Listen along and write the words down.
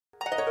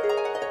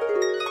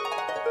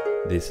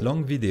This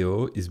long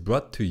video is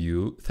brought to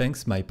you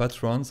thanks my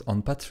patrons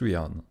on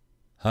Patreon.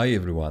 Hi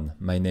everyone,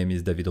 my name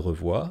is David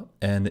Revoix,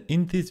 and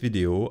in this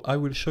video I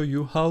will show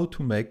you how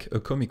to make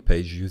a comic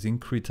page using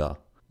Krita.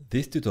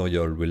 This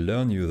tutorial will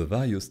learn you the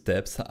various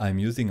steps I'm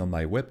using on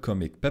my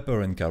webcomic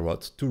Pepper and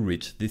Carrot to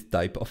reach this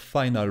type of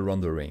final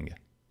rendering.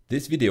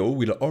 This video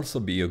will also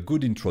be a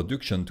good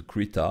introduction to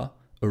Krita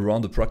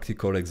around a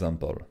practical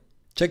example.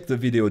 Check the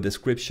video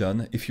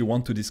description if you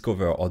want to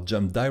discover or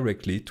jump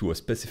directly to a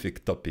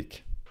specific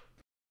topic.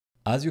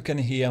 As you can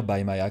hear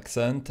by my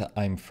accent,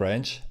 I'm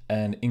French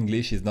and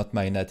English is not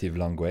my native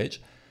language.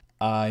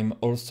 I'm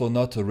also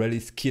not a really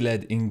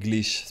skilled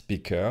English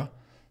speaker,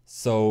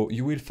 so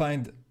you will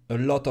find a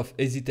lot of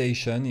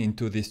hesitation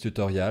into this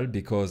tutorial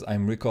because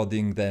I'm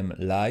recording them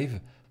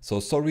live. So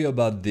sorry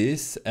about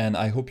this, and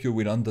I hope you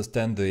will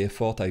understand the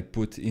effort I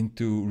put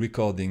into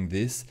recording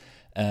this,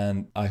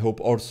 and I hope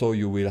also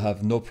you will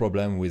have no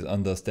problem with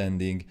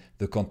understanding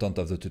the content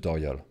of the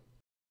tutorial.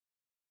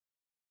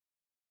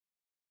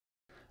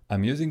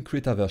 I'm using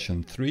Krita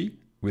version 3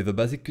 with a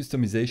basic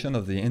customization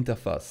of the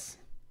interface.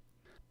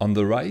 On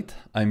the right,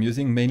 I'm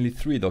using mainly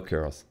 3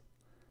 dockers.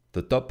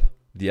 The top,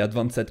 the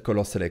advanced set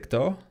color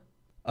selector.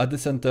 At the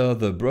center,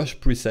 the brush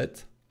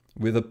preset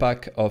with a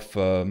pack of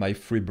my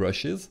free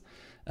brushes,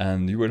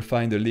 and you will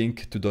find a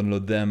link to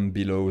download them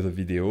below the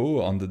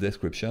video on the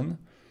description.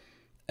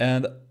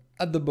 And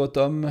at the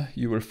bottom,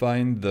 you will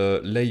find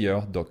the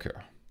layer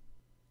docker.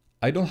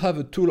 I don't have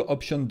a tool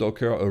option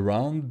docker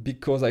around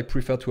because I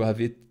prefer to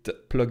have it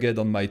plugged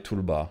on my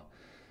toolbar.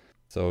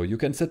 So you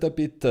can set up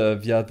it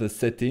via the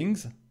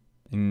settings,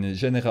 in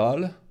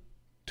General,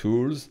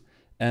 Tools,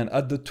 and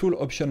at the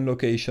tool option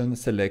location,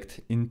 select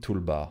in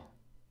toolbar.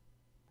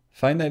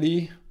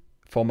 Finally,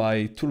 for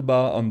my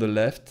toolbar on the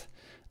left,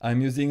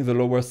 I'm using the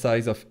lower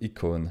size of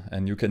icon,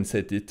 and you can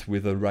set it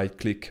with a right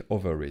click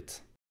over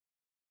it.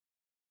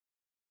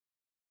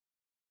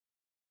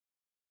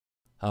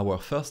 Our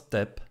first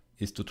step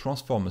is to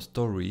transform a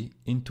story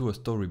into a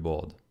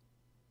storyboard.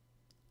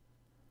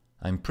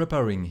 I'm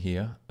preparing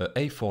here a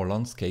A4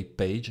 landscape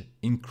page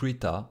in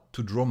Krita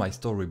to draw my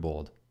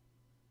storyboard.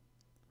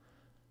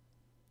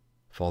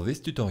 For this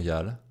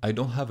tutorial, I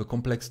don't have a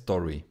complex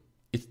story.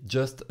 It's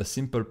just a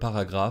simple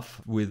paragraph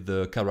with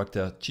the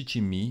character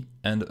Chichimi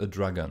and a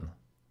dragon.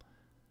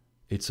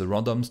 It's a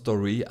random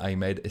story I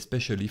made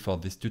especially for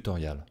this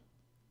tutorial.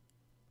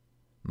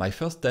 My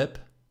first step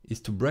is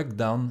to break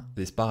down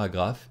this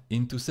paragraph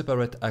into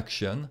separate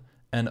actions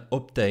and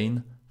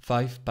obtain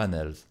 5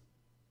 panels.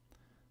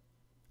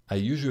 I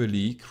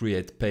usually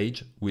create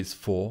page with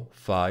 4,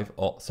 5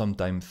 or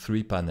sometimes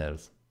 3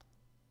 panels.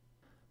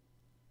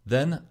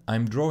 Then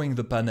I'm drawing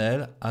the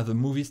panel as a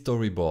movie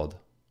storyboard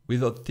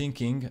without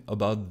thinking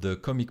about the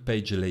comic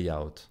page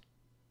layout.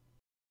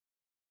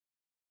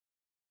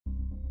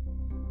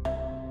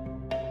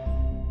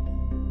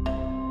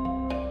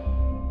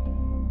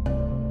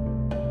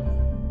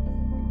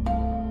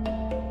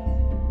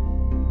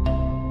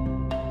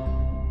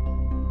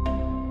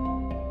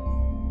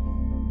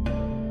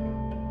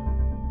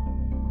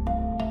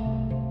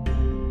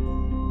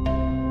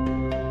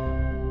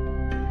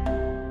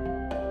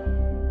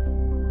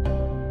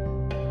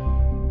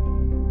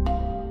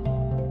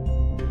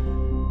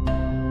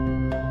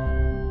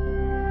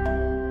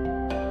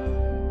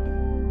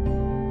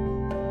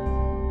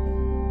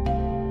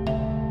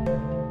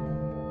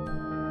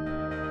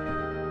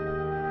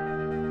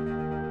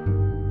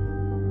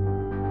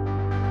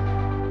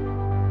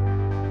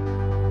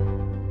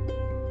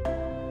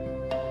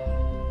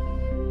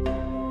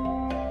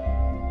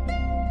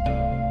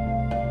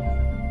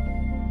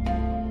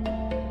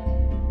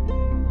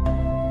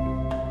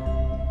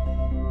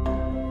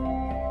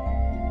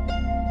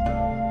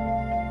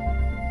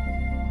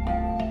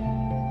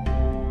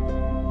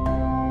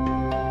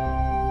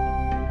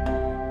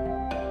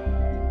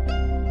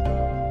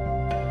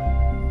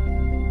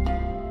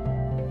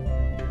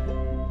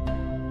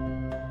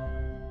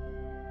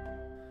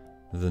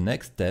 The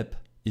next step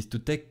is to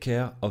take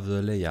care of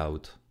the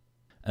layout.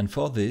 And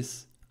for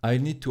this, I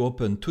need to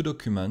open 2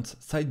 documents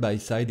side by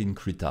side in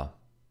Krita.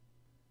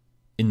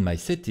 In my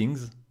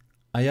settings,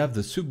 I have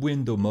the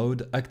sub-window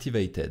mode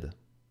activated.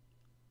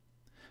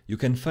 You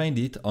can find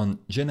it on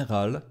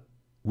General,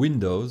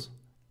 Windows,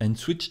 and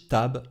switch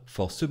tab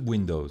for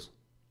sub-windows.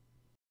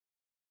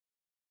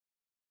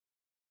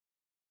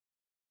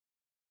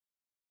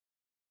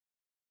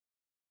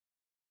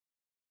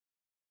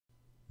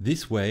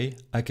 This way,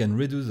 I can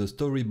reduce the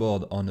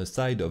storyboard on a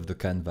side of the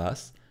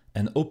canvas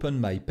and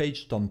open my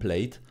page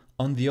template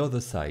on the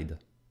other side.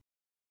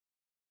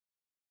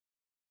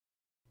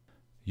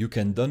 You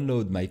can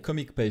download my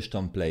comic page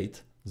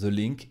template. The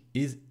link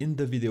is in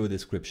the video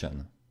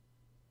description.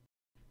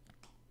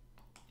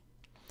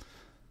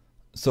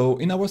 So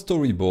in our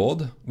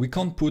storyboard, we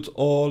can't put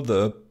all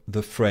the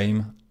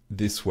frame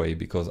this way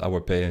because our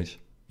page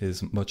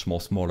is much more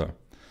smaller.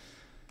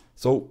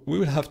 So we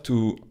will have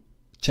to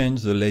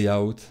change the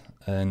layout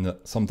and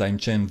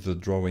sometimes change the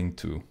drawing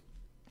too.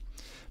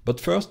 But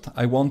first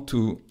I want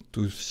to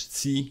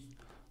see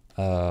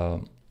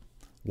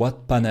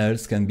what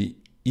panels can be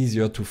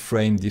easier to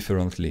frame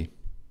differently.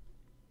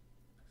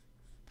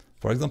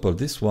 For example,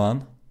 this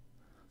one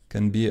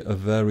can be a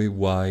very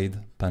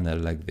wide panel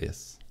like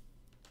this.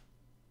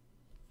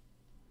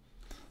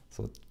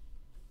 So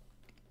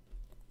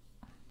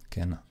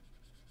can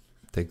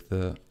take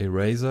the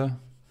eraser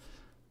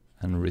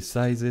and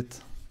resize it.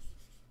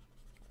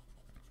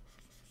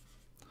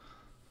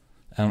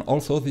 And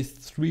also these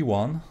 3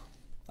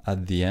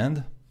 at the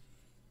end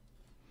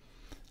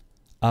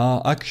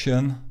are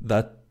actions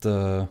that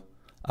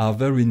are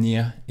very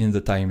near in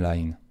the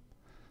timeline.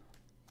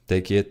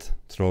 Take it,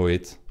 throw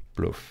it,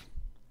 poof.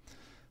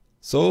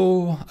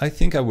 So I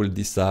think I will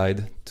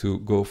decide to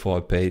go for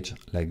a page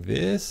like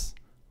this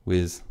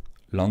with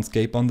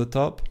landscape on the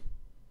top,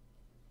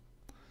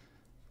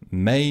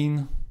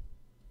 main,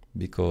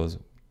 because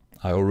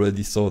I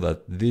already saw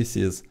that this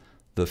is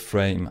the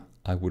frame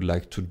I would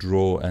like to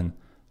draw and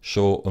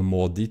show a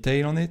more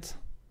detail on it,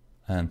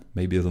 and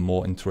maybe the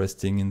more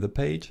interesting in the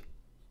page.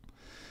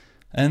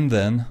 And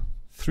then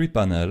 3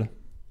 panel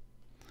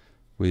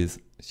with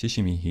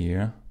Shishimi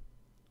here,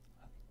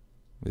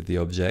 with the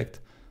object,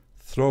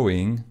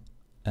 throwing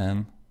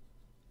and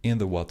in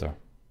the water.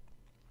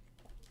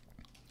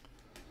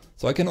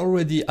 So I can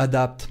already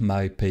adapt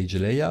my page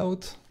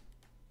layout,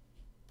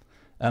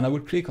 and I will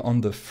click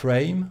on the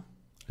frame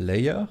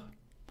layer,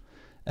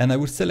 and I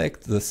will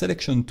select the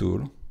selection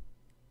tool.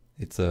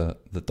 It's the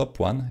top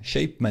one,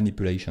 shape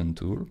manipulation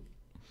tool.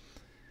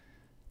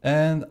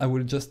 And I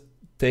will just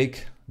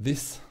take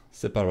this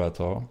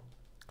separator,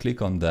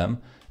 click on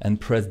them,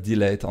 and press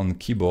delete on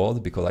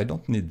keyboard because I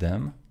don't need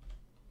them.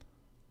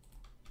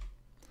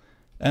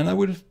 And I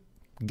will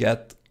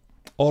get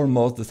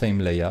almost the same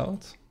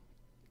layout.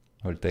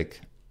 I'll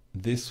take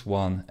this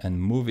one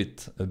and move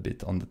it a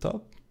bit on the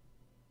top,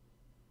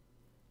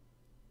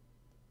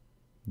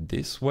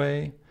 this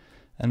way,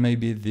 and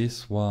maybe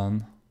this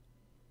one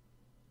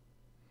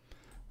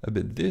a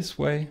bit this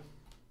way.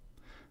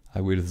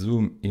 I will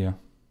zoom here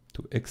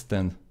to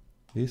extend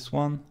this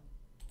one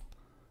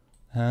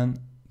and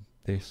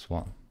this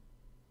one.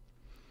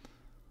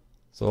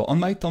 So on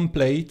my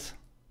template,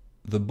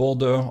 the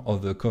border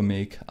of the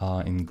comic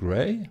are in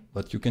gray,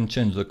 but you can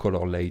change the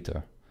color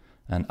later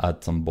and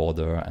add some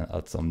border and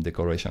add some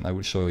decoration. I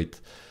will show it.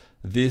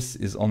 This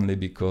is only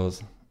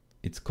because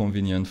it's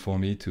convenient for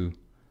me to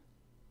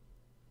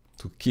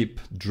keep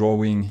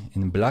drawing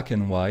in black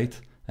and white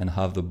and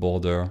have the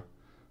border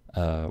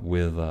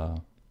with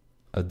a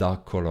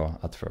dark color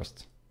at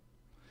first.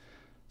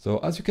 So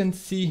as you can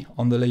see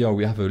on the layer,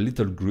 we have a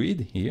little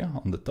grid here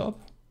on the top.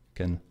 You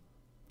can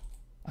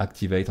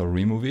activate or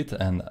remove it,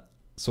 and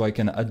so I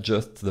can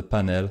adjust the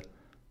panel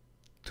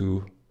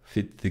to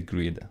fit the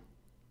grid.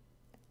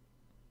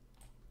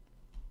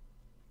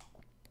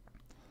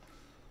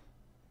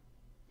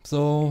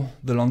 So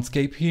the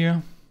landscape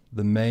here,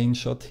 the main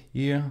shot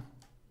here.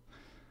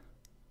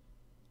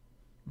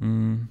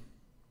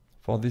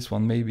 For this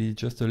one, maybe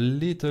just a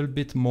little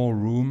bit more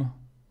room,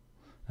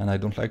 and I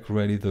don't like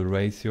really the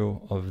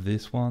ratio of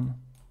this one,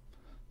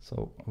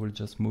 so I will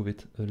just move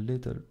it a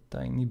little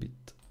tiny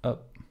bit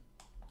up.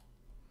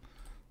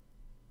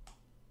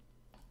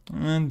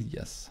 And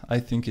yes, I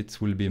think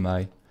it will be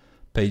my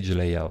page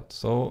layout.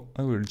 So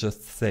I will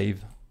just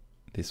save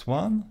this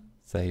one,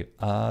 save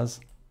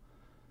as,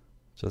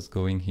 just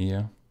going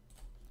here.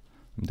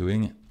 I'm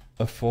doing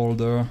a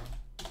folder,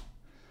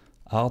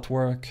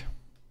 artwork.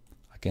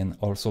 I can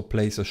also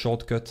place a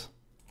shortcut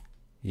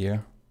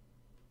here.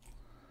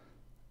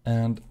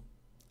 And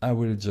I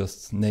will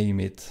just name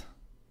it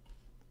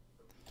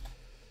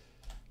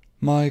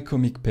my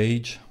comic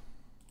page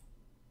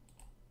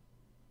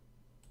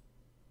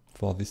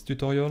for this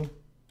tutorial,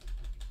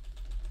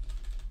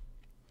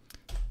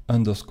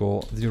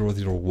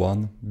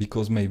 _001,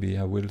 because maybe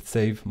I will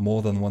save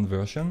more than one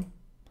version,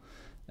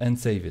 and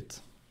save it.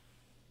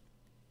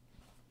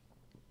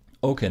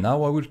 Okay,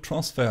 now I will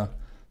transfer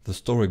the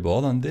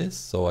storyboard on this,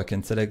 so I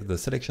can select the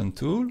selection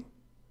tool.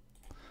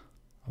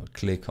 I'll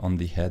click on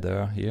the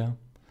header here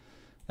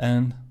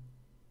and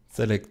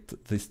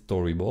select the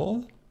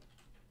storyboard,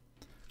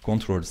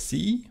 Ctrl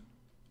C,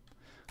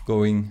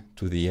 going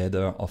to the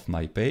header of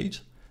my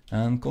page,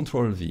 and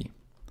Ctrl V.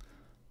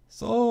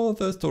 So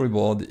the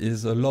storyboard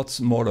is a lot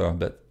smaller,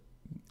 but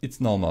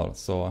it's normal.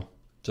 So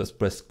just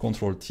press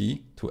Ctrl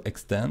T to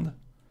extend.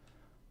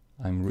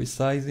 I'm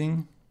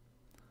resizing.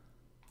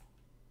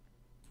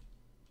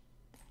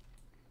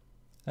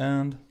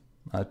 And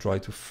I try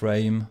to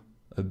frame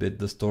a bit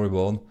the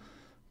storyboard.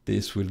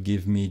 This will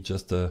give me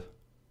just a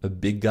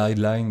big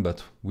guideline,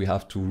 but we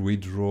have to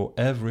redraw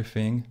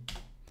everything.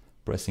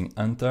 Pressing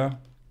Enter.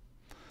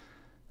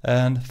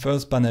 And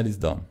first panel is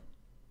done.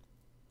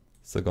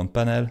 Second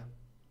panel,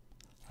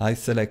 I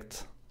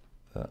select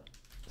the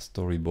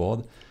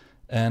storyboard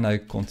and I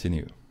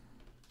continue.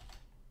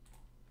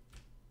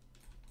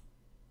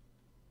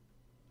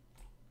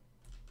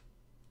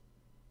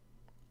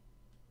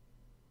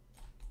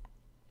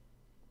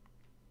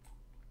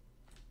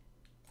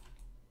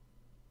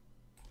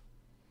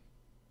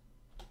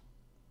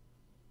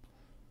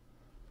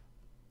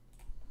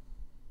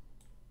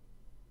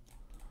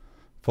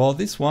 For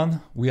this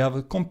one, we have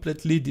a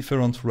completely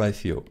different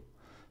ratio.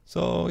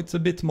 So it's a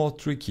bit more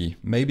tricky.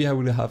 Maybe I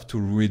will have to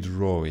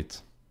redraw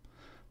it.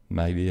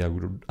 Maybe I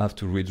will have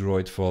to redraw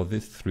it for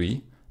this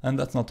 3, and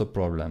that's not a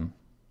problem.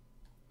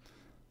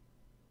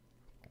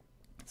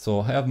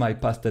 So I have my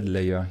pastel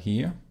layer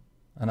here,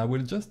 and I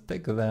will just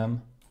take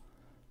them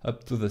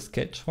up to the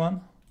sketch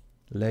one,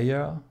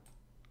 layer,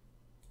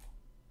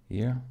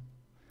 here,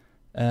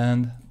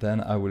 and then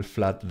I will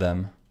flat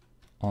them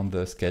on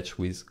the sketch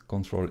with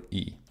Ctrl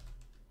E.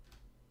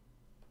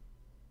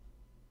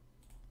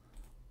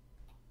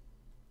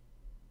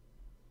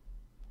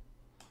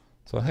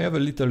 So I have a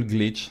little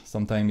glitch,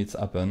 sometimes it's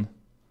happen.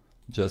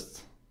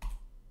 Just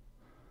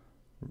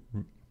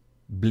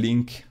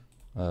blink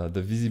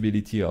the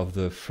visibility of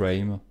the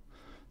frame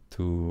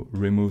to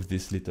remove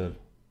this little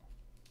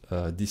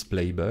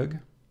display bug.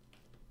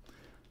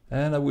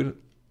 And I will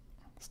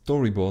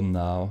storyboard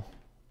now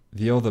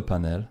the other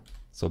panel.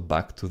 So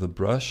back to the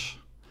brush,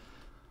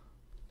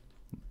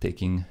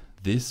 taking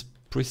this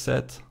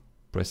preset,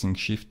 pressing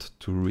Shift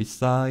to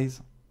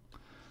resize,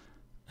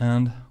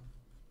 and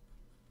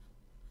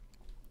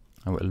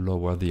I will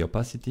lower the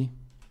opacity.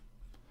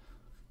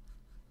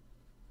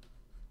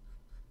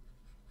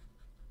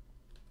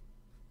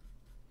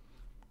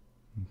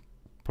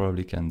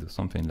 Probably can do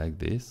something like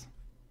this.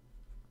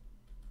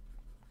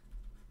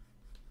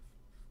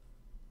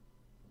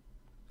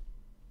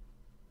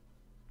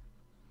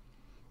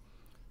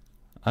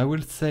 I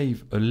will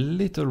save a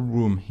little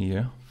room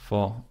here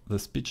for the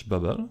speech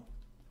bubble.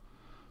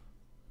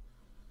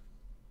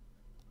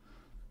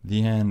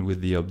 The end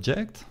with the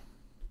object.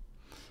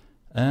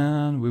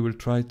 And we will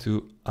try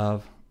to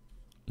have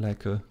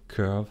like a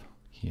curve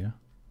here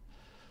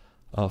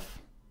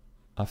of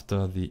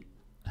after the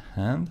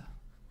hand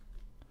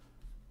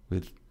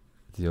with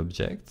the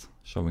object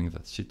showing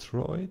that she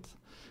threw it,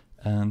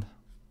 and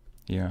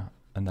here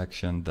an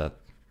action that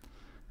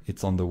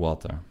it's on the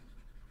water.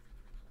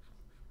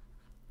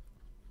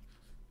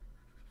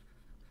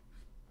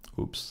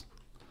 Oops.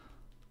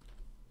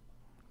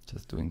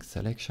 Just doing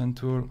selection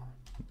tool,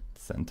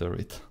 center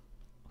it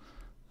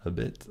a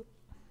bit,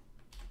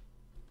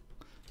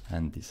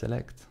 and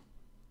deselect.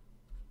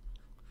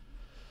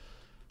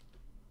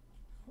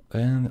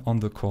 And on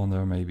the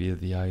corner, maybe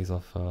the eyes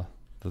of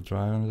the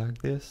dragon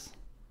like this.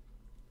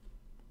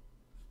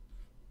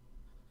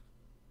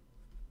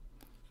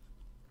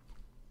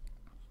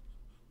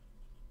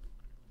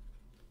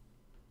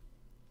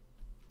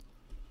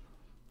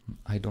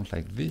 I don't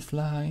like this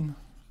line.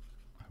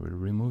 I will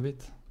remove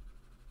it.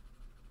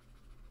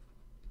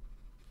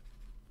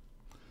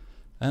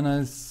 And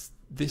as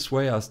this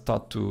way I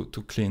start to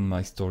clean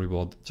my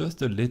storyboard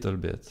just a little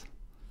bit.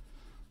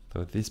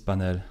 So this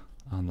panel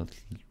are not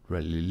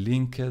really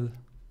linked.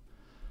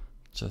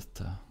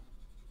 Just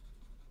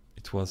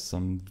it was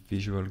some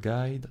visual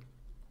guide.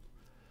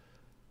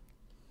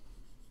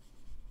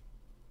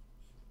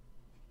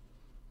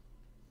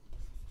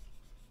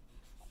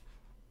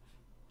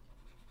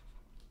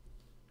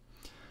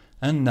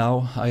 And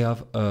now I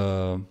have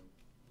a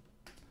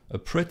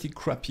pretty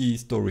crappy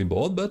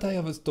storyboard, but I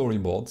have a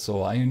storyboard,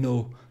 so I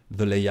know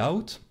the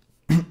layout,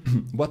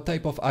 what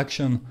type of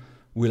action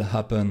will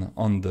happen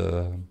on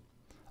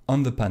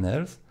the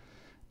panels,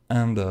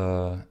 and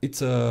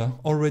it's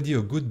already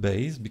a good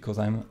base because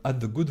I'm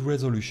at the good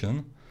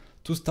resolution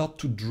to start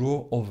to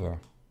draw over.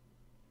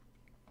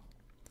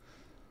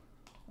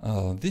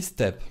 This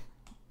step,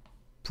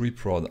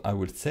 pre-prod, I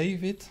will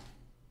save it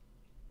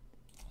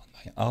on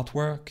my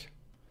artwork.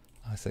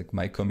 I select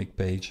my comic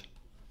page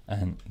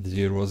and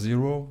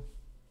 00,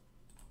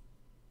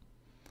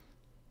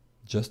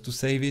 just to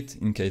save it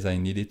in case I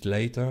need it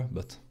later,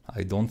 but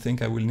I don't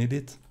think I will need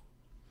it.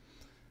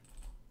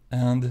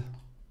 And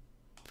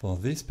for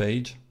this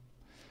page,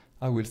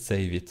 I will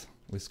save it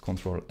with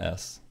Ctrl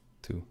S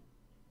too.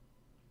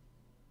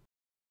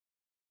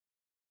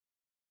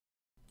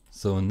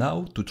 So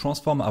now to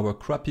transform our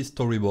crappy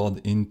storyboard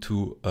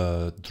into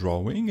a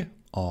drawing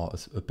or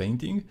a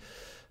painting,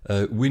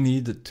 we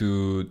need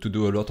to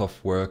do a lot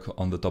of work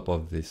on the top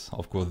of this.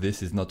 Of course,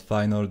 this is not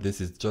final,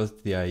 this is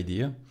just the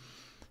idea.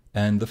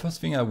 And the first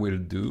thing I will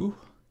do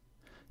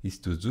is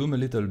to zoom a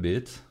little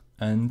bit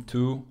and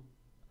to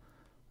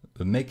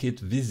make it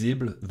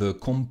visible, the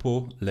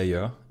compo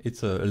layer.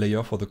 It's a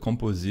layer for the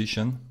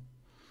composition.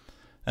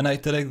 And I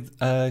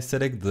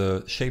select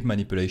the shape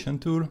manipulation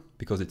tool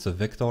because it's a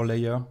vector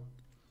layer.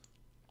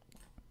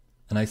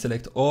 And I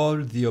select all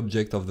the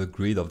object of the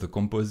grid of the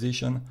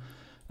composition,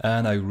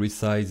 and I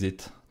resize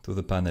it to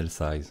the panel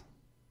size,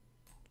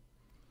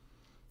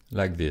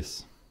 like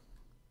this.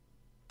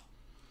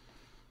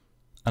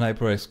 And I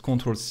press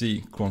Ctrl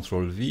C,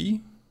 Ctrl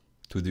V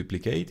to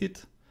duplicate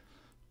it,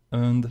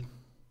 and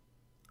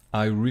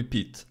I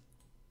repeat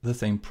the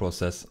same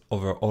process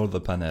over all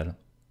the panel.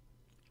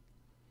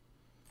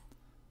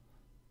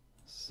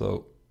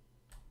 So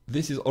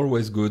this is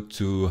always good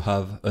to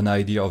have an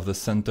idea of the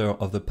center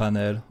of the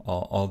panel,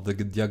 or the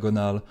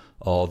diagonal,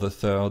 or the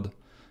third.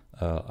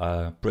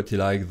 I pretty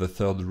like the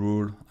third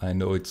rule. I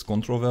know it's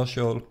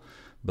controversial,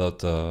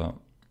 but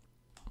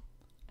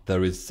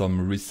there is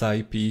some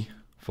recipe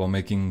for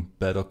making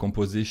better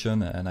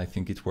composition, and I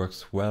think it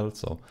works well.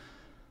 So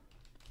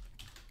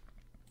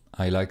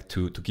I like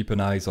to keep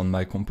an eye on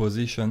my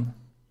composition.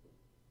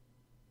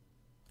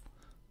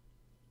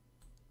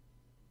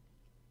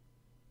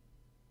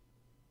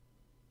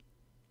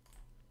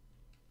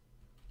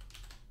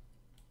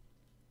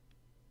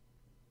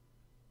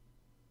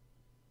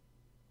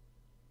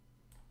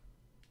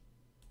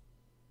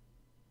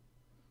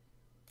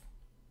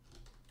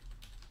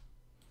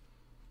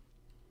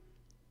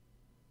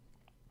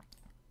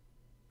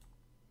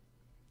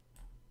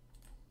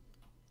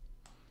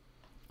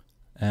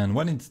 And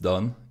when it's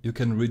done, you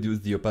can reduce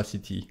the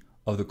opacity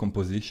of the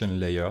composition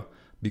layer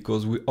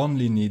because we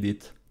only need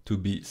it to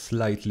be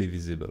slightly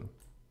visible,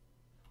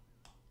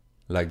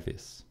 like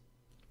this.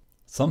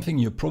 Something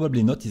you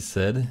probably noticed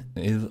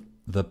is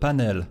the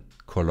panel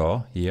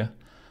color here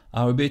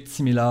are a bit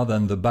similar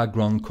than the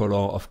background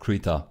color of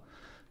Krita.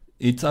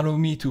 It allows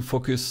me to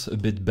focus a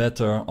bit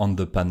better on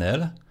the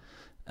panel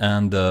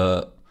and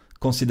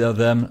consider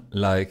them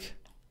like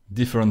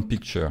different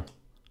pictures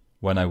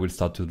when I will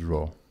start to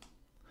draw.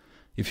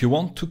 If you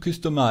want to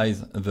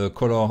customize the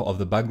color of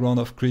the background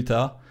of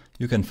Krita,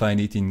 you can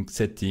find it in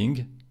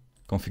Setting,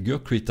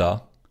 Configure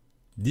Krita,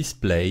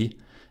 Display,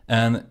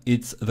 and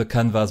it's the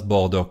canvas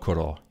border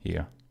color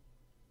here.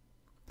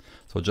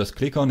 So just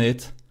click on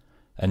it,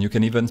 and you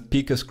can even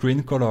pick a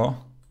screen color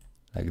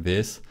like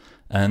this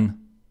and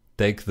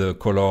take the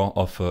color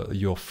of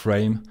your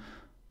frame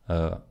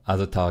as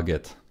a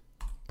target.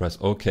 Press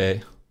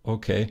OK,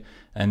 OK,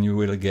 and you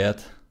will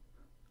get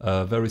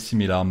a very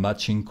similar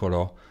matching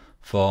color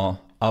for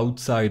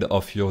outside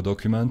of your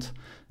document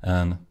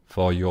and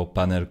for your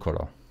panel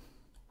color.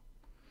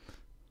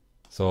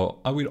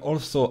 So I will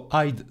also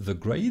hide the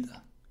grade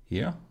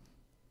here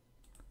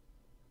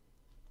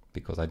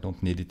because I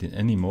don't need it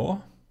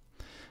anymore.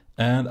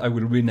 And I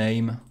will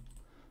rename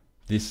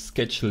this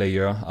sketch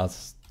layer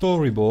as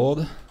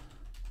storyboard.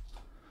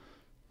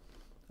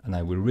 And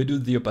I will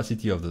reduce the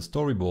opacity of the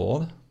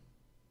storyboard.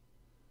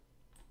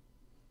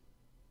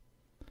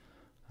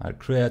 I'll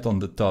create on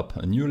the top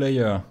a new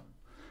layer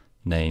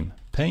named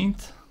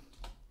Paint.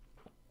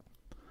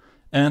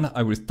 And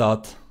I will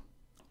start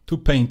to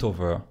paint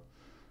over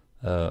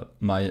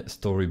my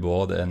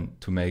storyboard and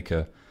to make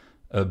a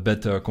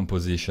better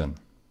composition.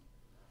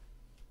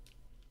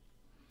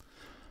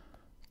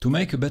 To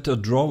make a better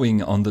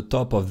drawing on the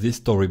top of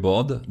this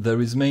storyboard, there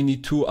is mainly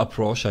two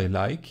approaches I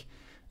like.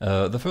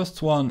 The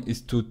first one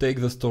is to take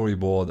the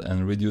storyboard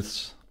and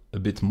reduce a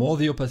bit more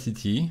the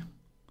opacity,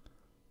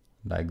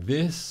 like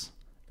this,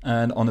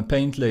 and on a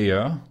paint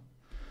layer,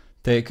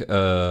 take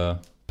a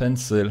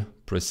pencil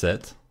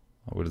preset,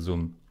 I will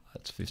zoom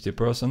at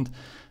 50%,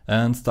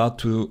 and start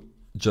to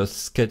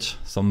just sketch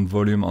some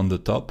volume on the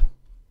top.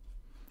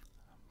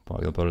 For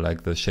example,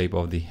 like the shape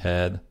of the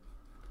head,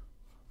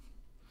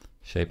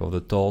 shape of the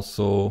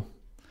torso,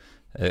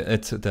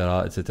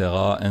 etc.,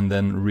 etc., and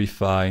then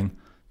find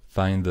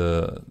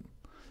the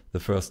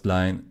first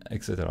line,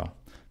 etc.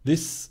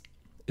 This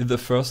is the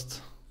first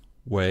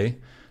way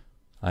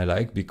I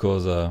like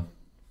because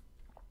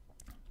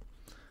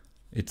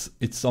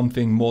it's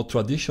something more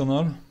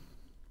traditional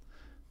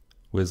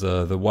with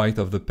the white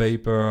of the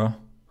paper,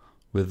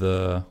 with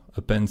a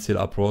pencil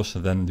approach.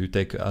 Then you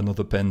take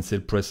another pencil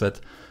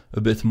preset,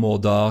 a bit more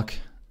dark,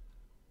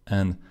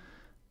 and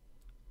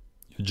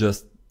you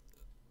just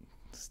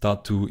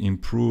start to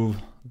improve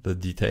the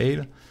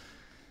detail.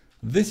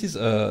 This is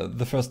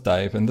the first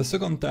type, and the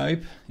second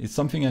type is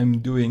something I'm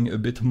doing a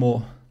bit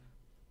more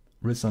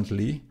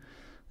recently.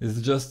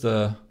 It's just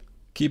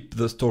keep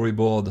the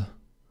storyboard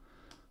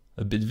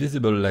a bit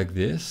visible like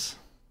this,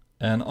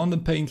 and on the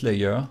paint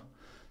layer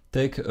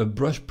take a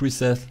brush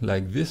preset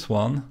like this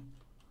one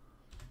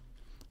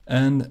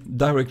and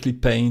directly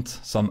paint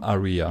some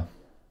area.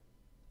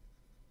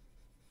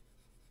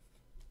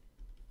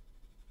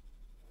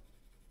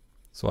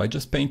 So I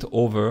just paint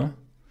over,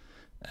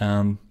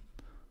 and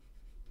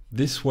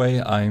this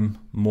way I'm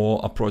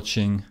more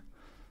approaching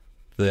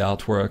the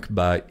artwork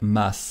by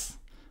mass,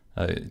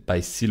 by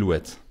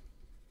silhouette.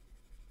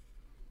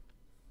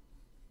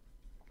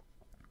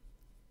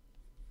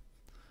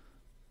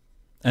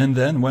 And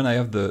then when I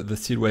have the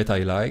silhouette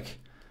I like,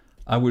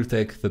 I will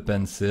take the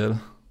pencil,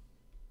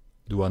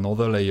 do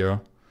another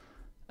layer,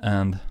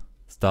 and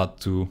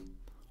start to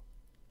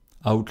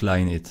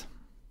outline it.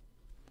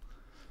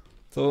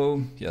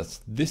 So yes,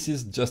 this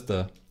is just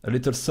a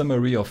little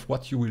summary of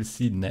what you will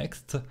see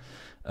next,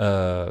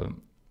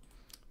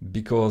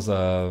 because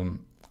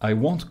I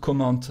won't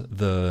comment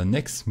the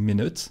next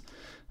minute.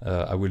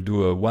 I will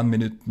do a 1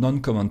 minute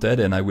non-commented,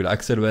 and I will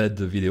accelerate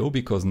the video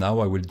because now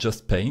I will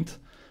just paint,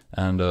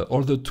 and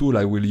all the tool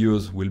I will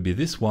use will be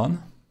this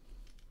one.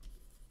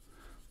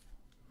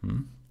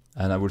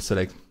 And I will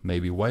select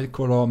maybe white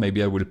color,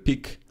 maybe I will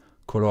pick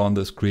color on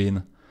the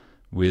screen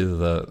with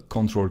the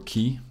Control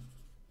key,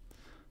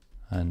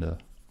 and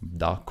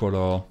dark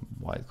color,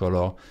 white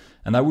color,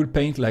 and I will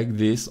paint like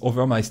this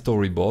over my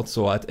storyboard,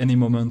 so at any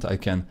moment I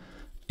can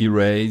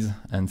erase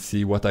and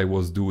see what I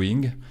was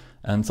doing,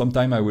 and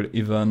sometime I will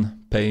even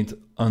paint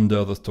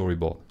under the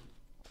storyboard.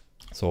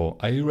 So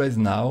I erase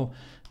now,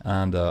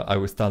 and I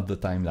will start the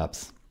time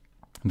lapse.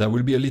 There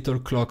will be a little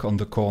clock on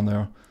the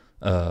corner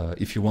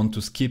if you want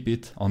to skip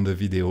it on the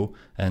video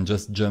and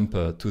just jump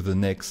to the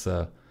next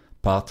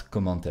part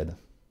commented.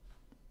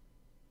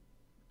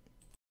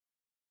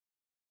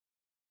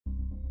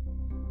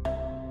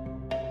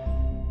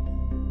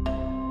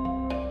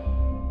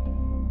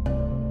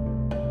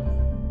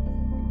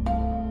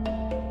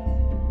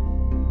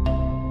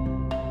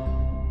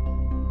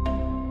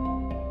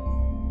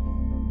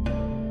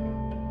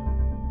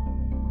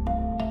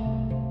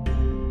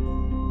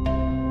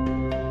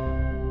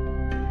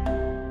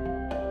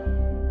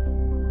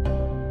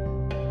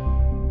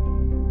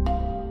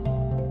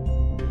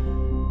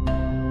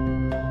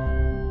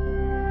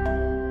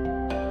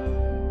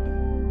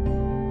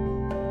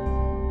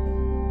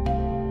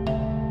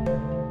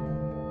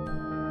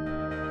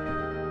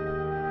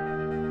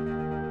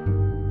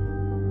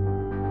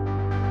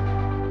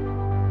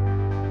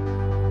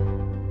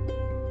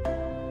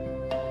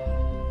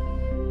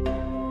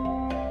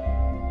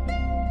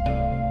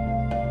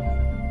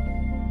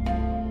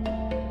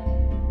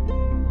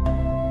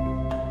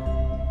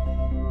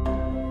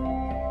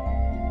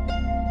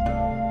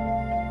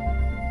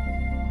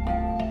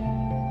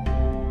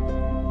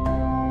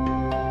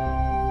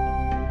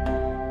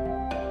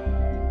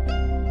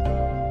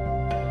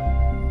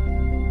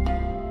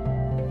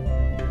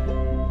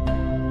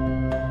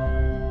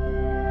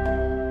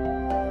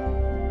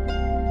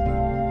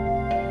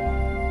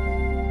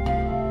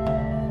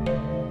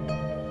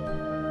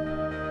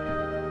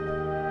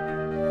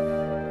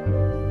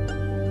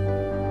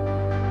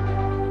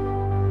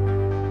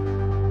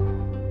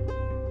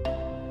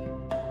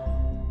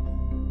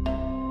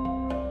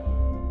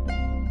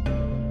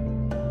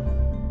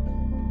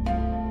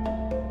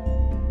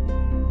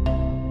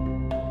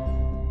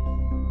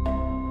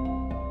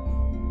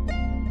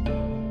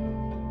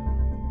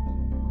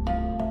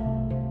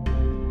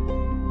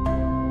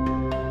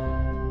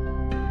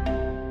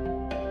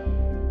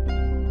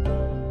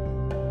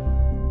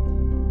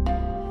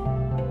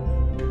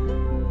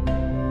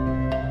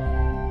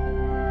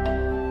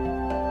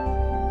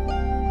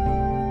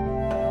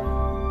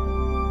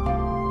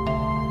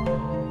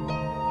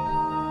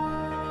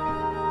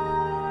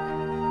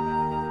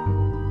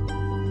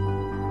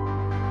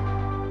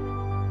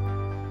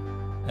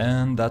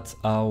 And that's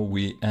how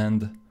we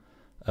end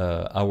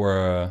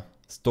our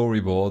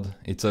storyboard.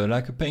 It's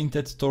like a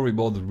painted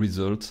storyboard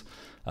result.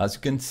 As you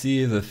can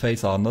see, the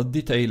faces are not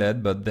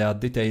detailed, but they are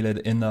detailed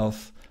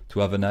enough to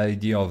have an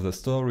idea of the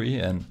story.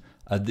 And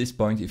at this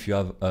point, if you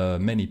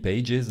have many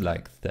pages,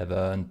 like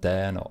 7,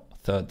 10 or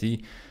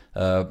 30,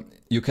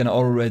 you can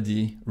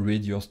already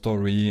read your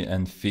story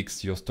and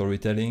fix your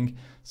storytelling.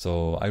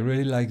 So I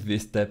really like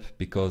this step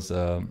because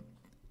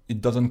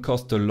it doesn't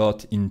cost a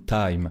lot in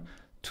time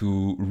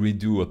to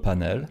redo a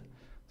panel,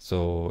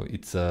 so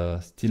it's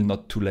still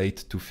not too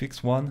late to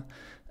fix one,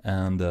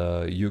 and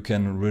you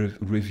can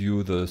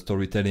review the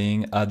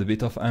storytelling, add a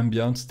bit of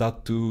ambience,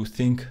 start to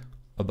think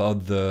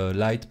about the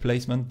light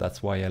placement.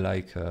 That's why I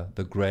like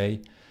the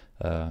gray.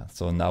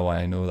 So now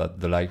I know that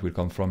the light will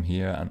come from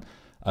here, and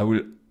I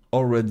will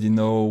already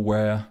know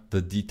where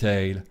the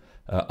detail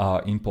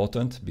are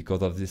important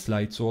because of this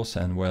light source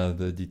and where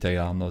the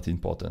detail are not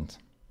important.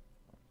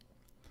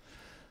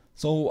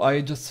 So I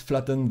just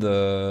flattened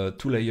the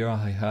 2 layers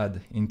I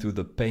had into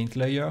the paint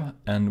layer,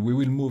 and we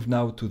will move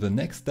now to the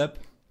next step.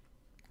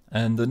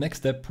 And the next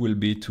step will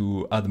be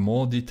to add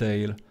more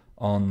detail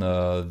on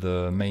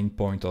the main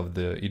point of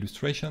the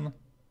illustration.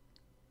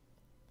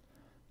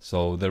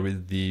 So there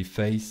is the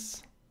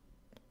face,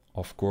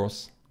 of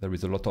course, there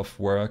is a lot of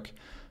work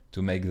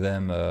to make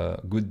them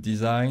good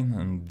design,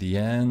 and the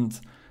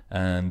end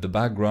and the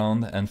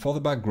background. And for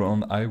the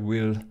background, I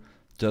will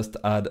just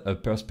add a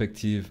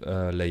perspective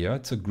layer.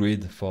 It's a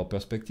grid for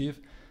perspective,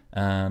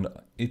 and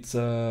it's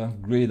a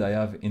grid I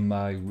have in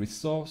my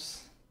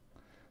resource,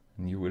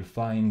 and you will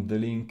find the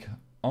link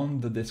on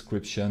the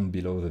description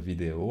below the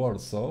video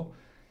also.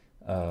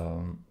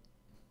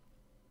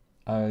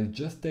 I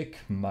just take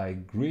my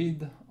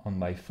grid on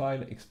my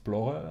file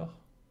explorer,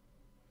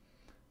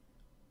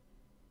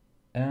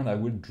 and I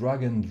will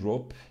drag and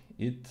drop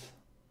it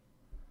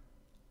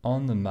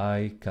on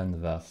my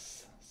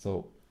canvas.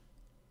 So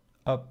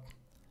up,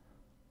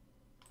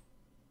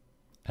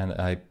 and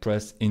I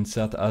press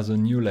insert as a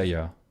new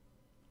layer.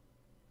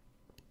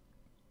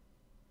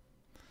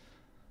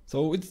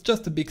 So it's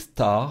just a big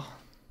star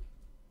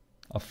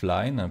of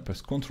line, and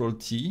press Ctrl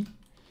T.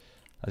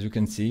 As you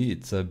can see,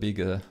 it's a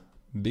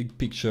big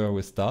picture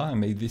with star. I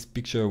made this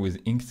picture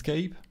with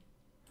Inkscape,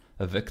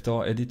 a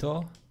vector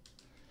editor,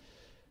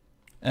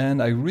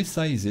 and I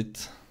resize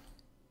it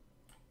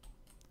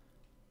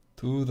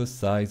to the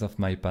size of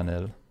my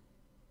panel.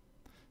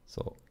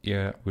 So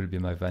here will be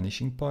my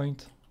vanishing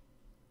point,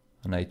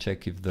 and I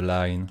check if the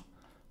line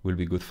will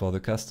be good for the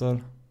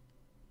castle,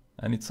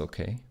 and it's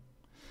okay.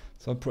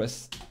 So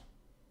press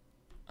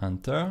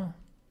Enter.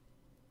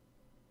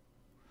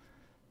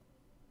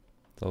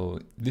 So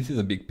this is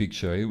a big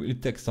picture.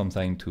 It takes some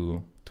time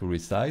to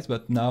resize,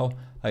 but now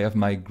I have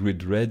my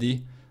grid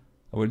ready.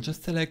 I will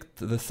just select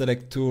the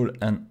select tool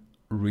and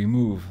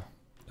remove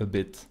a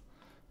bit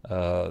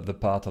the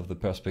part of the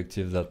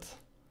perspective that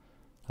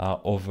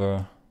are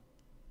over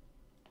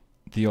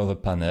the other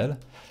panel.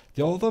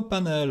 The other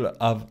panel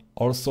have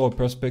also a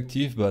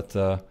perspective, but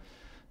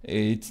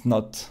it's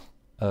not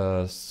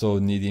so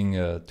needing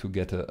to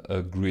get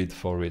a grid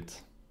for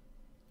it.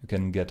 You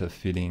can get a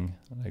feeling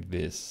like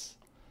this.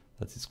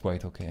 That is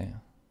quite okay.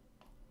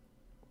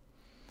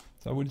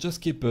 So I will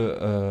just keep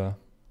the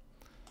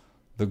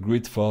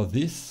grid for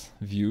this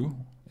view,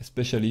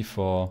 especially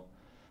for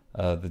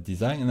the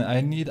design. And I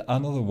need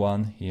another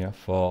one here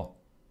for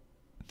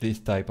this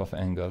type of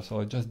angle. So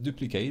I just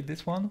duplicate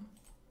this one.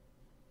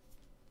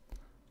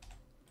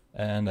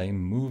 And I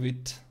move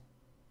it.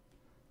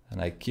 And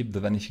I keep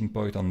the vanishing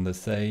point on the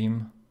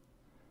same.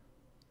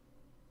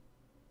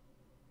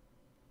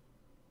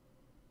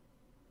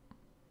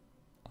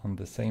 On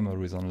the same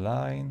horizon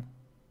line.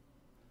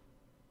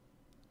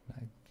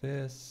 Like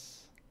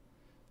this.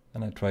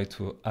 And I try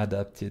to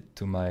adapt it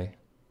to my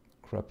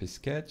crappy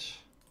sketch.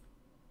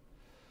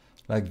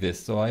 Like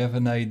this. So I have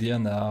an idea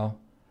now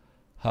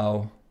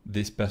how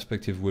this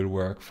perspective will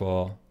work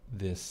for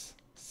this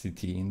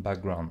city in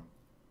background.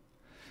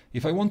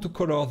 If I want to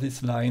color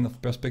this line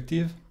of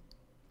perspective,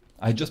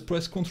 I just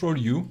press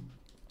Ctrl U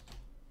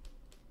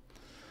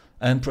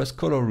and press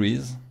Color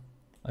Res.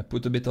 I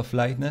put a bit of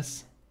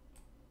lightness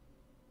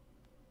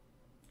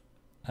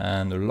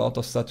and a lot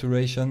of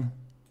saturation.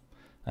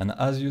 And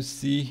as you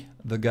see,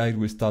 the guide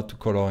will start to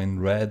color in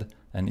red.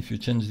 And if you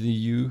change the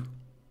hue,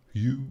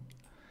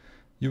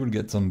 you will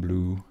get some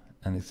blue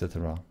and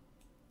etc.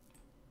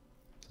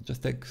 So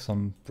just take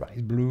some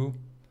bright blue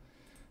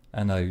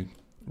and I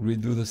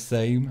redo the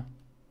same.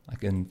 I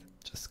can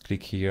just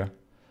click here,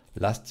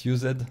 last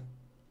used,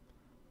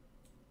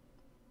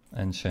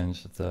 and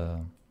change the,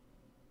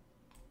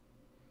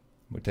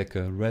 we'll take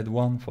a red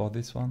one for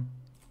this one.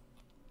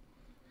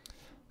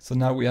 So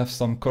now we have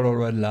some color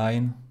red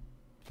line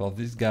for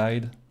this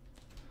guide.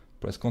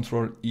 Press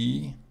Ctrl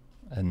E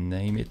and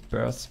name it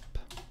Persp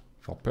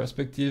for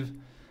perspective.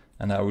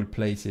 And I will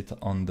place it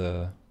on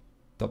the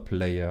top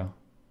layer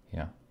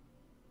here.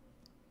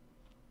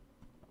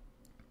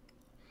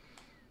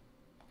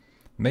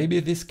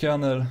 Maybe this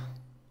kernel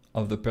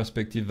of the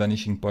perspective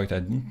vanishing point I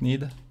didn't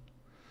need.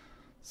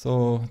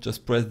 So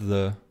just press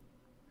the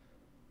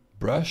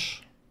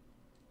brush.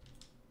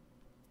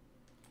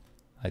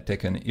 I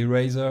take an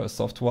eraser, a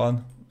soft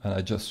one, and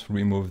I just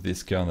remove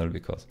this kernel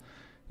because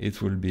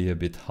it will be a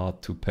bit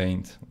hard to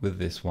paint with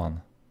this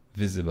one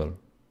visible.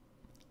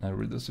 I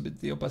reduce a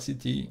bit the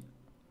opacity.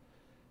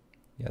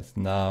 Yes,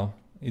 now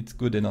it's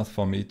good enough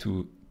for me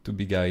to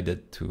be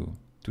guided to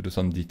do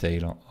some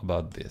detail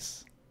about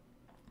this.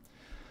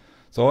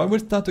 So I will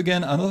start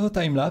again another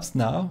time lapse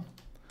now.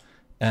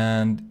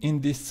 And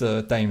in this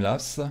time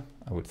lapse, I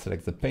will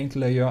select the paint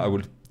layer. I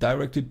will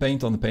directly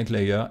paint on the paint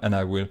layer and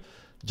I will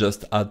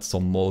just add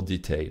some more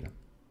detail.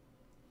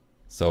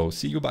 So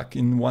see you back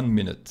in 1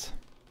 minute.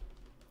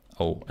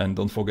 Oh, and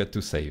don't forget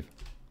to save.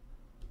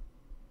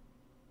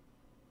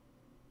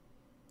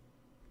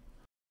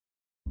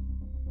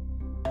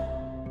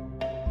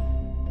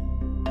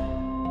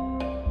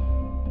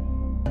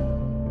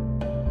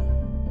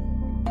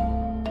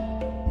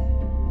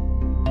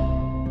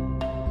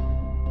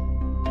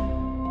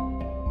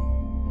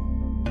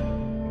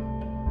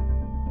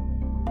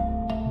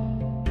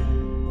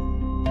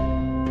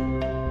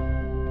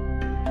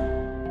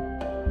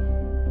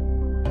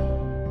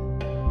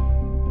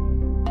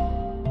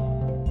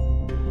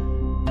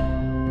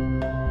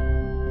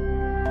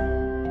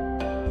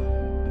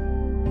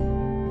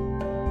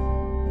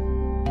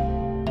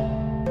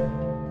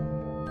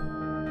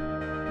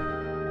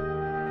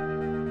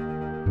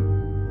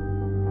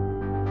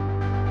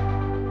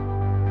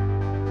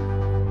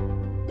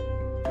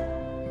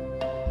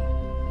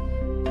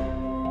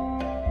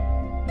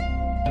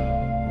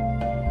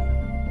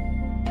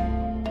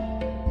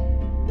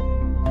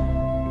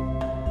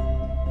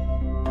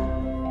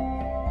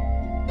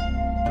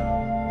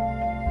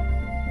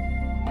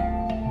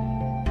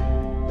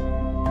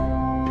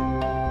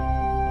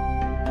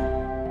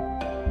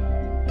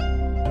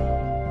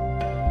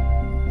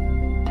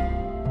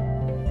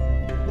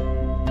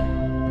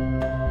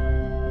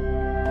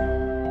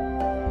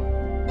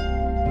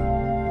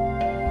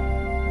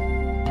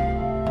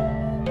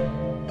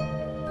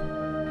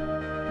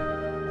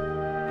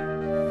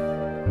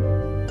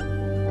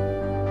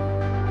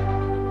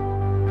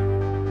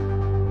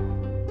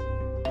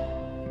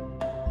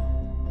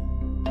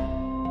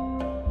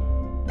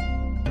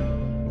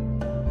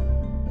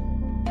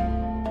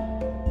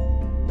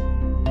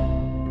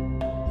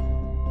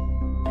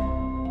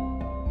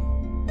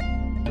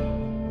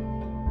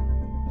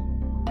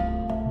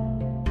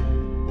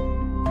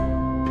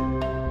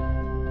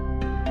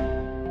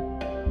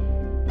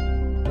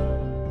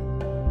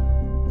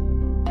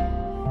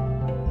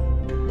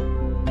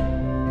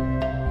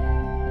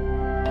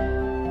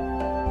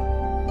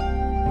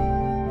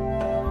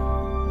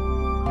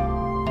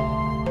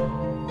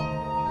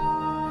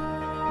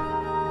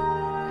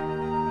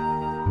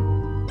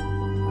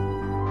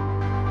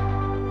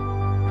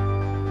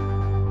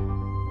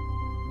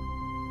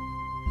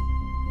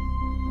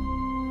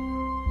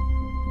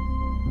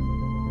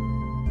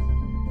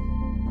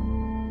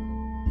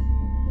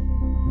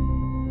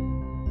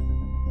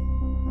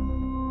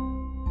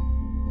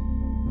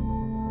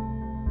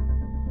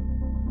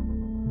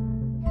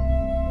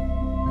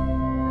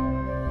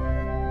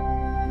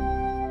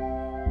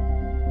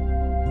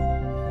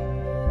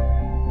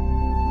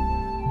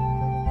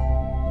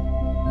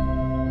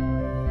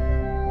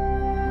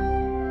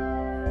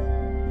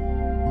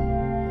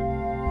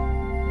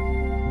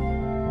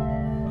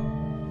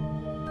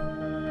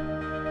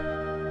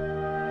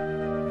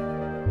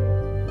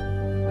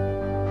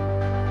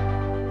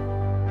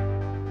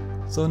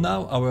 So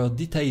now our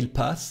detail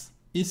pass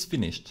is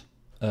finished.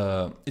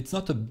 It's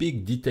not a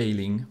big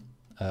detailing.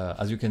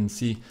 As you can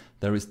see,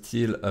 there is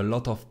still a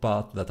lot of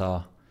parts that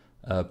are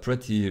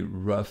pretty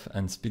rough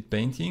and speed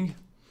painting,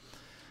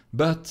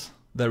 but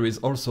there is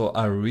also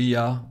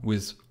area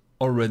with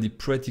already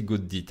pretty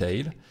good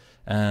detail.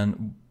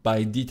 And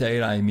by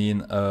detail, I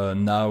mean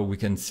now we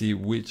can see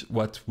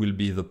what will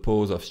be the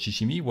pose of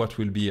Shishimi, what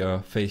will be a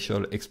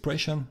facial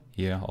expression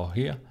here or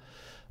here,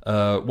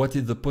 what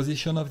is the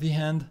position of the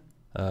hand.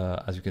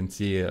 As you can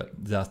see,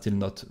 they are still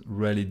not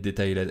really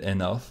detailed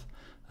enough,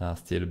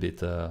 still a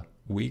bit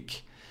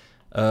weak.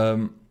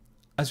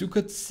 As you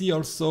could see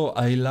also,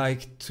 I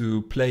like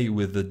to play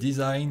with the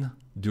design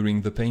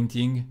during the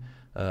painting.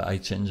 I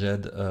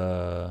changed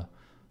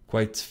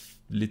quite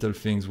little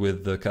things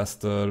with the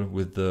castle,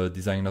 with the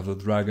design of the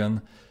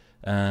dragon,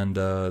 and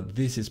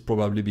this is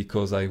probably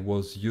because I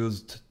was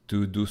used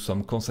to do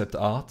some concept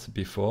art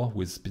before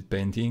with speed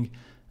painting,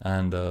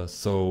 and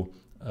so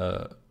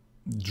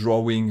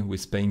drawing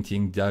with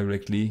painting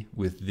directly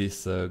with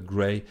this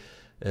gray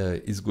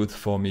is good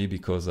for me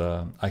because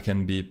I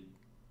can be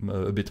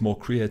a bit more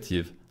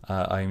creative.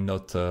 I'm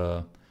not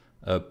a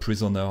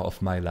prisoner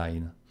of my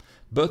line,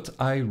 but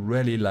I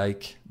really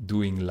like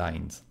doing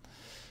lines.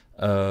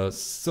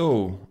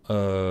 So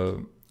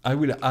I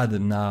will add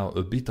now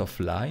a bit of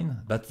line.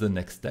 That's the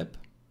next step.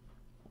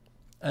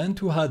 And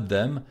to add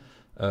them,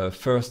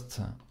 first,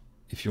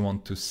 if you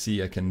want to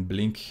see, I can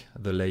blink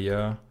the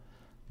layer.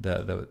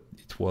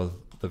 It was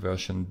the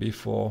version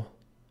before.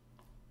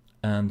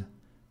 And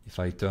if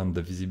I turn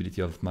the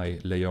visibility of my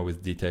layer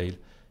with detail,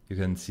 you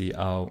can see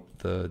how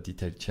the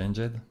detail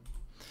changed.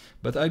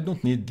 But I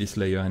don't need this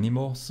layer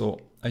anymore,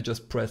 so I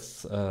just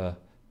press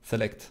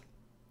select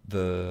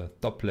the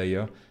top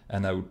layer,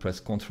 and I will press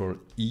Ctrl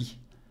E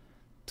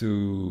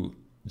to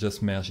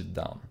just merge it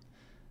down.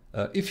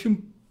 If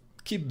you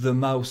keep the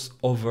mouse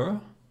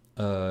over,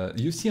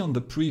 you see on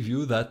the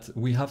preview that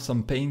we have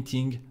some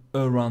painting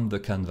around the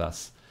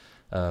canvas.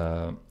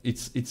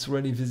 It's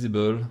really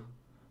visible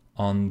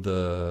on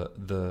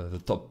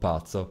the top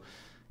part. So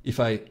if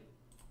I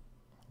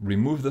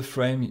remove the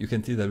frame, you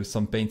can see there is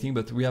some painting,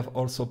 but we have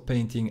also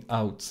painting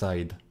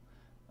outside.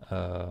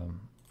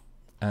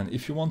 And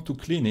if you want to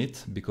clean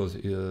it, because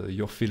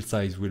your fill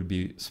size will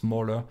be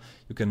smaller,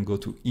 you can go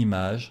to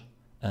Image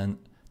and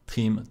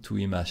Trim to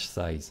Image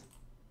Size.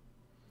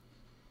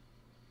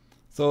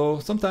 So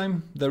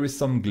sometimes there is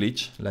some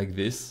glitch like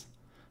this.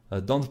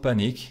 Don't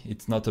panic,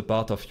 it's not a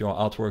part of your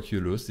artwork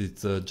you lose,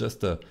 it's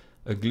just a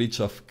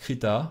glitch of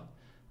Krita.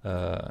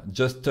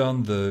 Just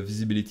turn the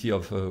visibility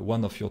of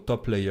one of your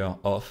top layer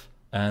off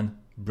and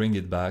bring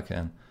it back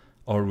and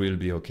all will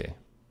be okay.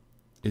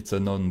 It's a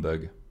known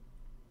bug.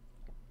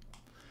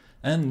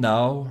 And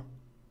now,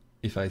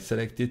 if I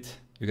select it,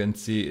 you can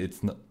see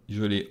it's not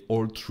usually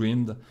all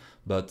trimmed,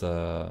 but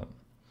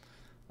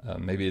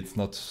maybe it's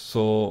not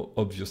so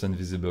obvious and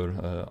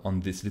visible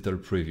on this little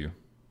preview.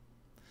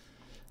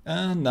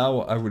 And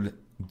now I will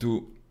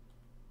do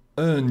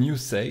a new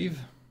save.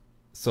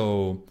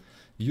 So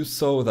you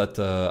saw that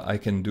I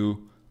can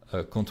do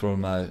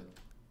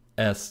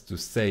Ctrl+S to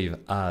save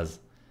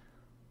as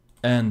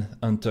and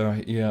enter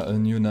here a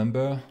new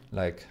number,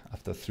 like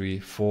after 3,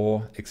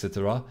 4,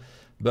 etc.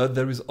 But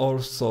there is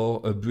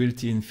also a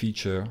built-in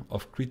feature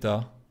of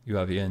Krita. You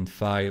have here in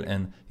File,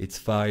 and it's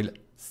File,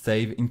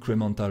 Save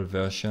Incremental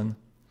Version.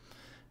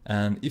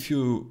 And if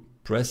you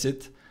press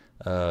it,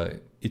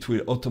 it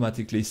will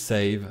automatically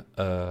save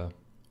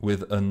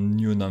with a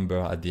new number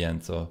at the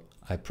end. So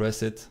I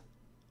press it,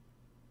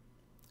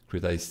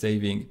 Krita is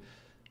saving,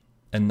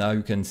 and now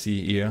you can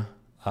see here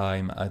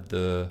I'm at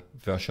the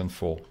version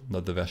 4,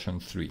 not the version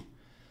 3.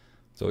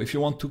 So if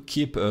you want to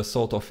keep a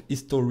sort of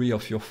history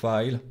of your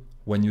file,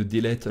 when you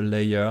delete a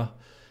layer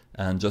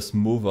and just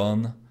move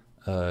on,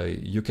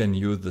 you can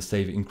use the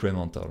save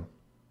incremental.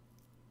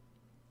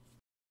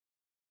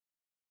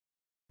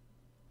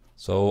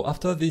 So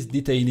after this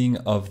detailing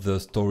of the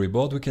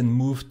storyboard, we can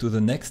move to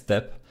the next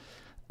step.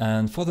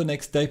 And for the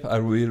next step, I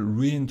will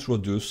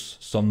reintroduce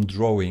some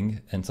drawing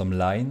and some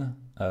line.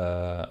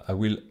 I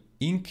will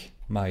ink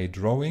my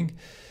drawing.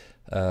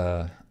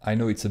 I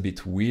know it's a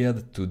bit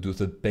weird to do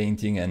the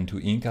painting and to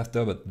ink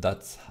after, but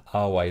that's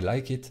how I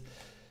like it.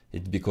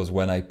 It's because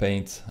when I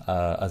paint,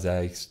 as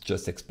I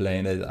just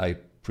explained it, I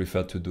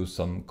prefer to do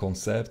some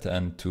concept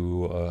and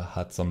to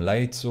add some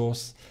light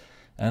source.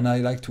 And I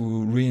like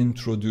to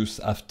reintroduce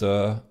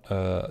after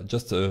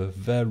just a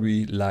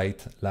very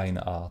light line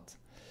art.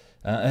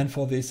 And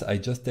for this, I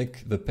just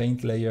take the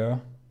paint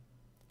layer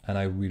and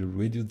I will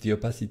reduce the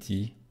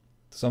opacity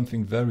to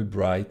something very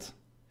bright,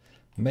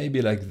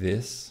 maybe like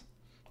this.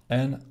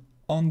 And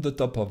on the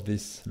top of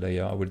this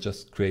layer, I will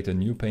just create a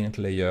new paint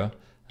layer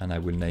and I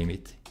will name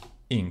it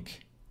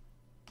Ink.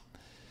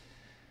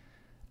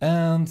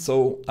 And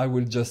so I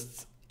will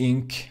just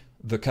ink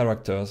the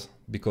characters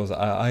because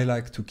I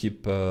like to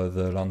keep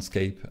the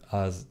landscape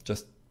as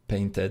just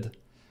painted.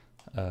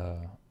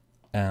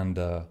 And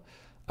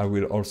I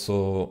will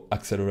also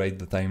accelerate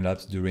the time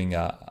lapse during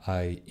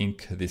I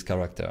ink this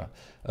character.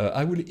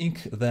 I will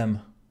ink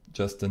them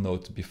just a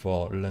note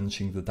before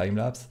launching the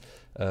time-lapse.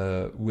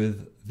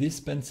 With this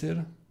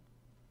pencil,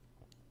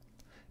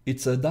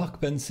 it's a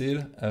dark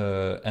pencil,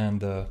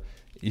 and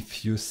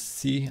if you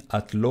see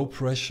at low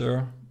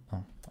pressure,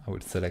 I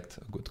will select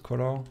a good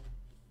color.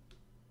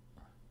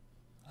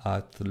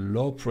 At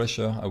low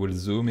pressure, I will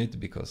zoom it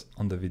because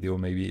on the video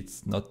maybe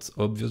it's not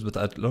obvious, but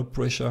at low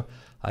pressure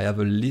I have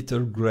a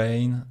little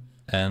grain,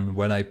 and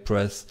when I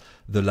press,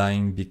 the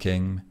line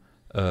became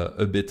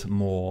a bit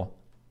more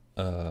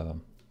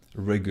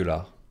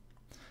regular.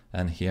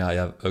 And here I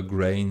have a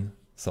grain,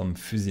 some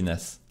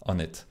fuzziness on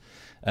it.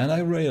 And I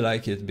really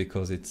like it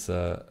because it's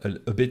a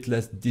bit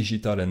less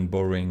digital and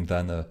boring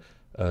than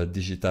a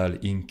digital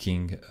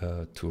inking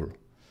tool.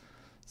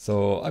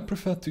 So I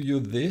prefer to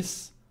use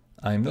this.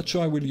 I'm not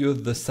sure I will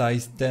use the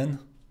size 10.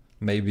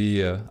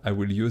 Maybe I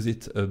will use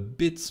it a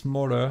bit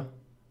smaller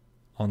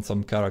on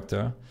some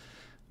character,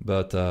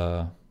 but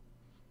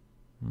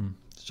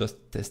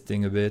just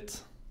testing a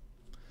bit.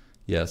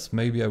 Yes,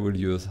 maybe I will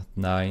use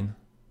 9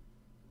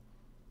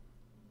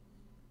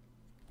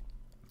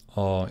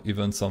 or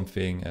even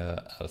something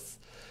else.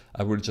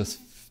 I will just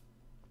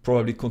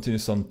probably continue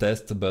some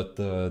tests, but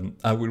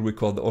I will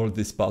record all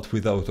this part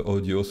without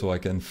audio so I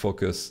can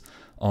focus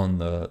on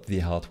the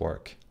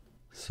artwork.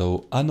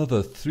 So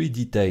another 3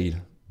 details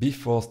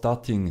before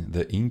starting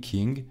the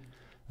inking.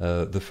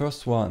 The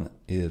first one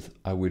is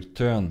I will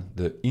turn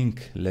the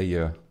ink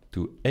layer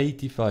to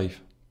 85%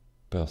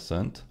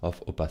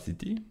 of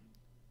opacity.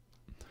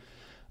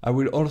 I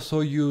will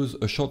also use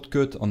a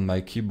shortcut on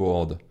my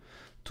keyboard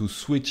to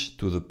switch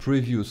to the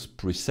previous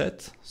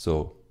preset.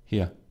 So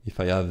here, if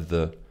I have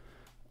the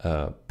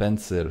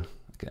pencil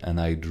and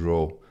I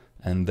draw,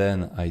 and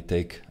then I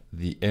take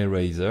the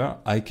eraser,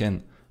 I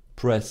can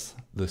press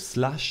the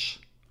slash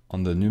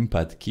on the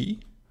numpad key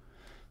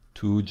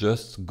to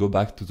just go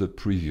back to the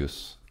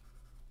previous.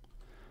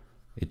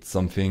 It's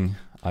something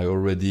I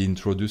already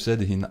introduced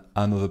in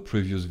another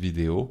previous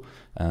video,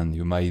 and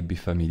you might be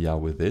familiar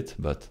with it,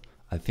 but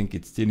I think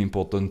it's still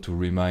important to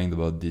remind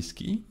about this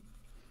key.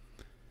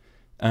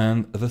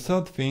 And the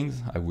third thing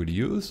I will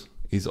use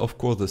is of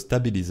course the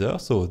stabilizer.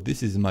 So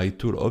this is my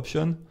tool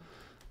option,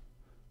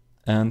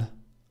 and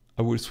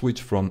I will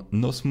switch from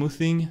no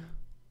smoothing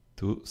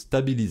to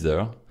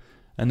stabilizer.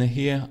 And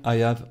here I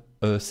have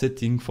a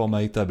setting for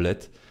my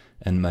tablet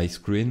and my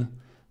screen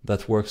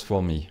that works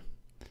for me.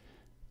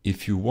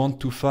 If you want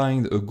to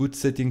find a good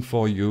setting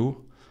for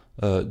you,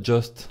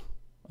 just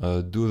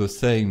do the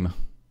same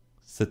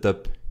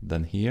setup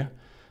than here.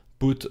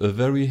 Put a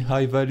very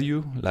high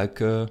value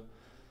like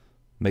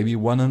maybe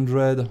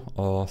 100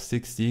 or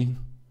 60,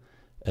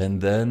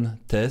 and then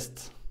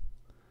test.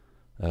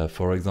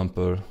 For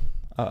example,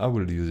 I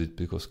will use it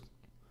because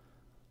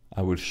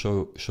I will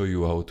show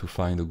you how to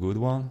find a good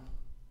one.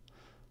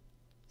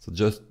 So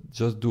just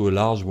do a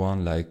large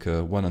one like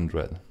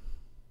 100,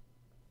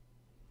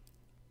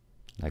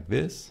 like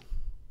this.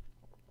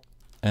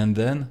 And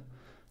then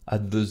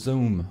at the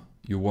zoom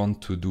you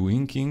want to do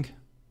inking.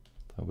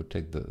 I will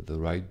take the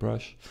right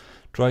brush.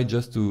 Try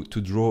just to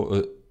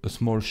draw a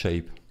small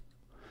shape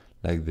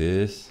like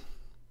this,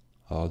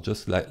 or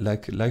just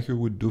like you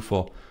would do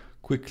for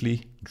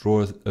quickly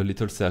draw a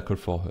little circle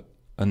for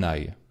an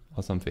eye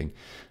or something.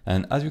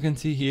 And as you can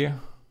see here,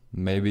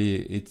 maybe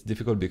it's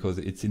difficult because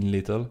it's in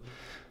little,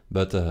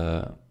 but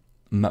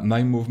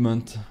my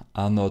movements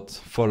are not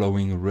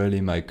following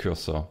really my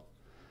cursor.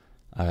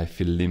 I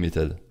feel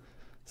limited.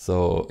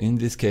 So in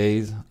this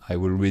case, I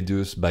will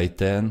reduce by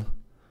 10.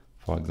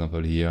 For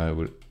example, here I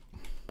will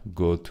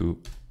go to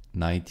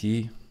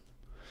 90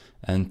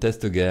 and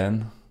test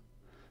again.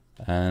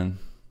 And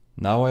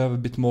now I have a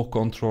bit more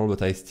control,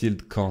 but I still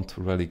can't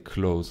really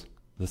close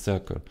the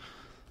circle.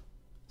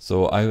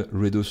 So I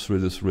reduce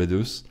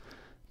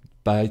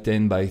by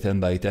 10, by 10,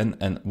 by 10.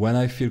 And when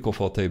I feel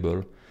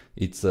comfortable,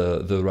 it's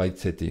the right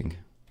setting.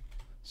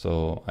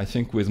 So I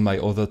think with my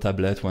other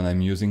tablet, when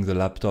I'm using the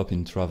laptop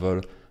in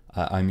travel,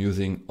 I'm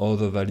using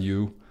other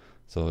value.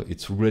 So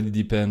it really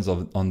depends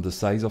on the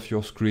size of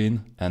your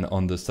screen and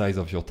on the size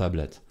of your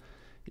tablet.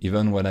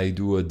 Even when I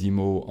do a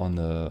demo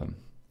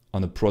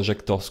on a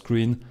projector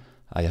screen,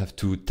 I have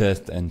to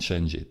test and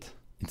change it.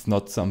 It's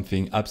not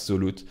something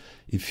absolute.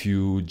 If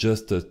you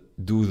just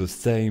do the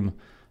same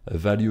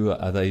value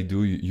as I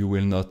do, you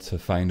will not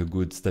find a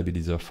good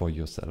stabilizer for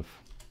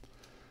yourself.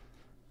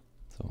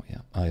 So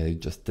yeah, I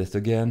just test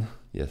again.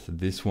 Yes,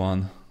 this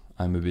one,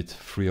 I'm a bit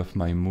free of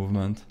my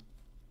movement.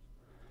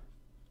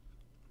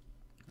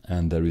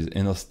 And there is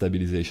enough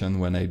stabilization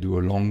when I do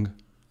a long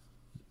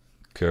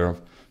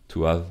curve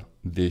to have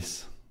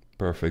this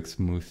perfect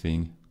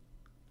smoothing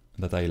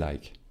that I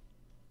like.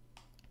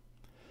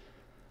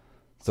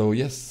 So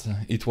yes,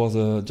 it was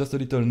just a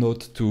little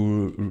note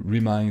to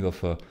remind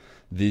of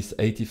this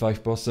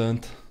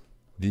 85%,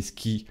 this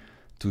key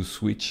to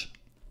switch,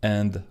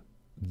 and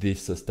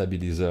this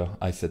stabilizer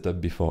I set up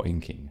before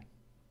inking.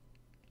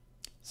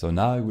 So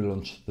now I will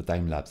launch the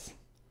time lapse.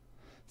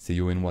 See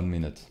you in 1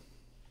 minute.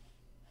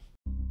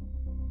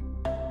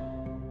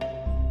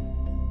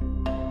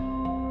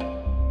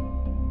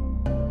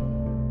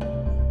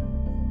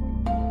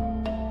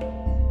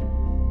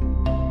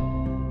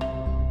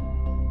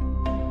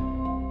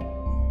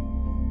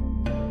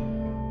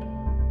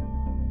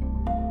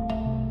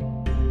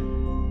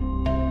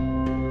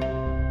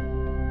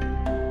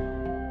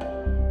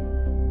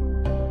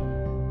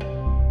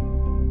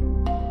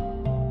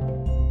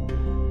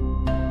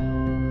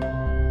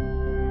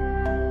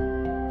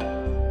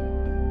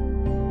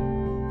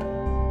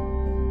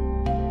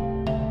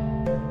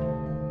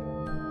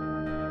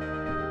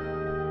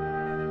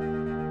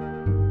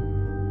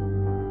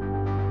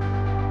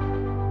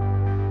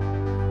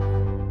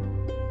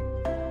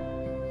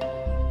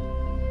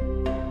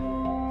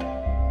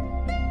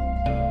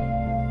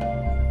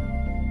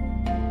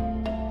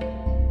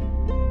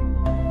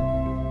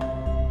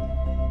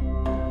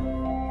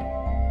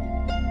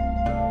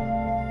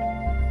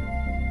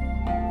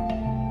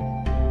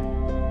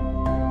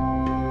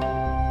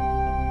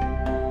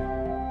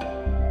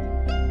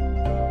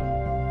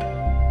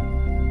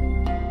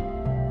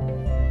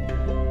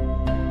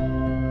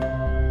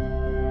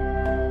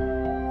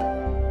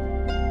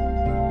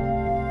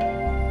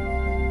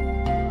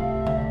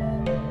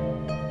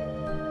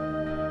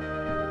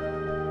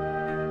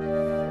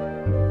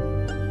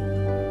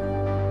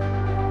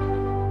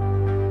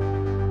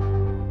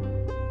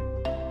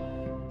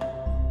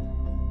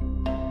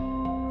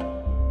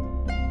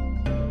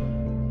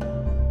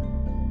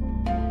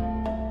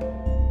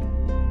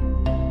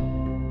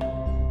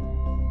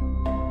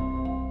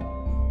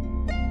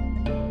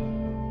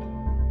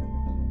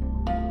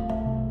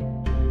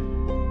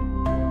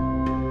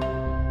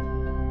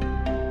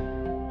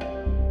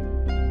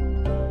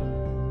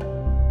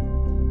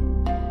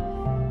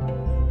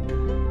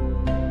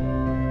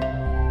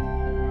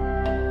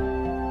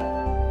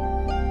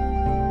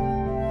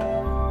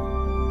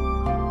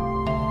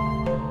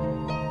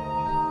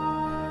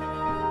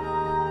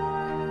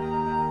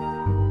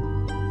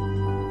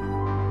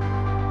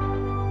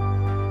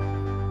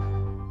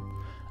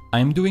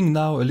 I'm doing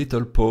now a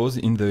little pause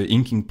in the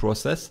inking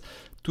process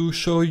to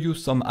show you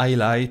some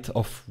highlight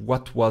of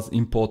what was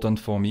important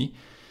for me.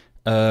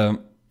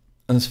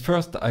 And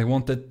first I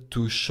wanted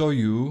to show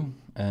you,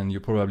 and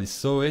you probably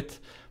saw it,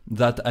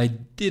 that I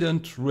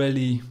didn't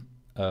really,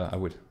 I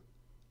will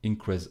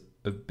increase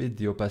a bit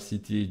the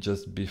opacity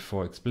just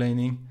before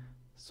explaining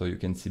so you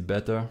can see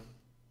better.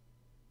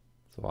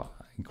 So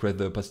I increase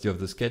the opacity of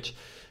the sketch,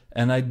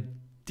 and I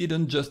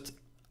didn't just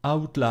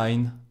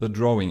outline the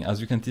drawing. As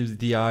you can see,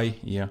 the eye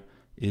here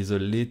is a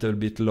little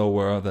bit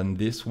lower than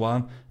this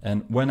one,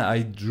 and when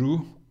I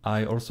drew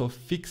I also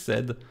fixed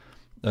the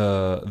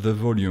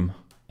volume,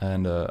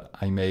 and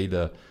I made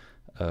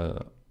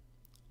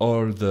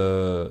all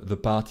the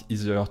part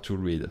easier to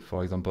read.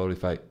 For example,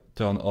 if I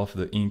turn off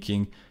the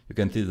inking, you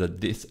can see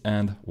that this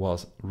end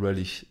was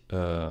really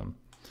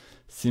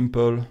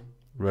simple,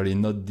 really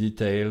not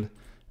detailed,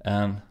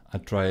 and I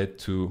tried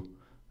to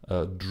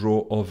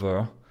draw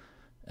over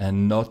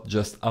and not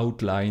just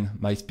outline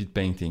my speed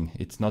painting.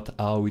 It's not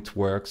how it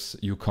works.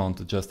 You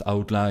can't just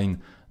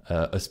outline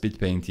a speed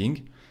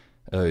painting.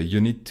 You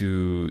need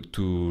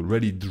to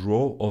really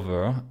draw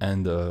over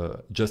and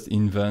just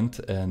invent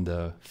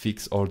and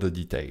fix all the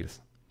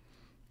details.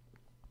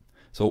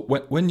 So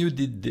when you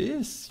did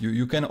this,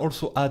 you can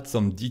also add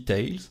some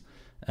details,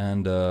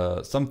 and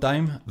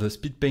sometimes the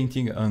speed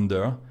painting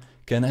under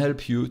can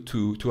help you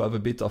to have a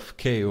bit of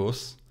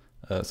chaos,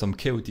 some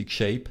chaotic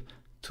shape,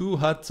 to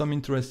add some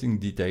interesting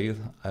details.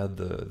 Add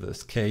the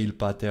scale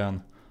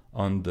pattern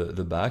on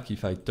the back.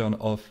 If I turn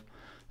off,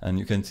 and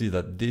you can see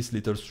that this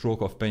little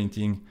stroke of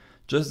painting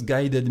just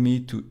guided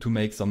me to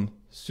make some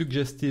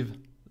suggestive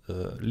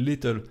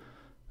little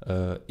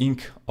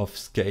ink of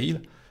scale,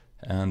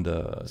 and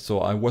so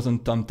I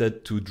wasn't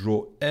tempted to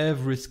draw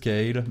every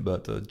scale,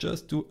 but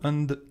just to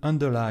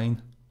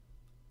underline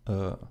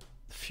a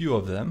few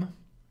of them.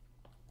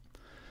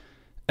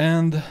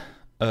 And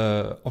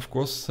of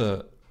course,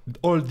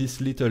 all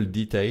this little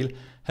detail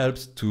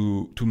helps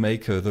to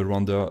make the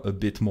render a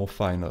bit more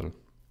final.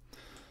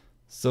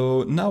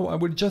 So now I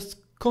will just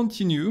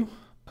continue.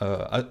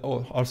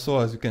 Also,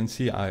 as you can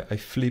see, I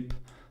flip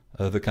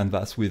the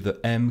canvas with the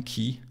M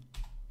key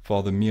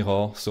for the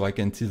mirror, so I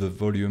can see the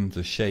volume,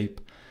 the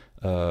shape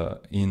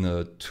in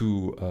a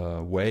two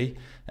way,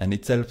 and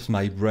it helps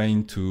my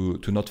brain to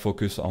not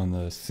focus on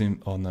the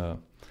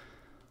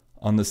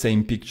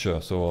same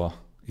picture. So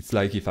it's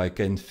like if I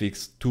can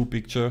fix two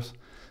pictures,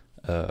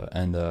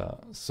 and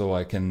so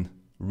I can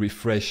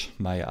refresh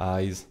my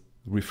eyes,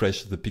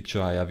 refresh the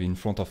picture I have in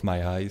front of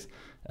my eyes,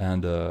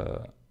 and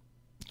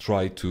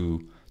try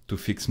to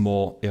fix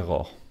more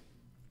error.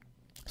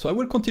 So I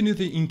will continue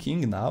the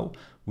inking now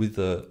with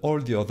all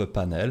the other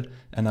panel,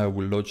 and I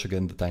will launch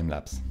again the time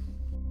lapse.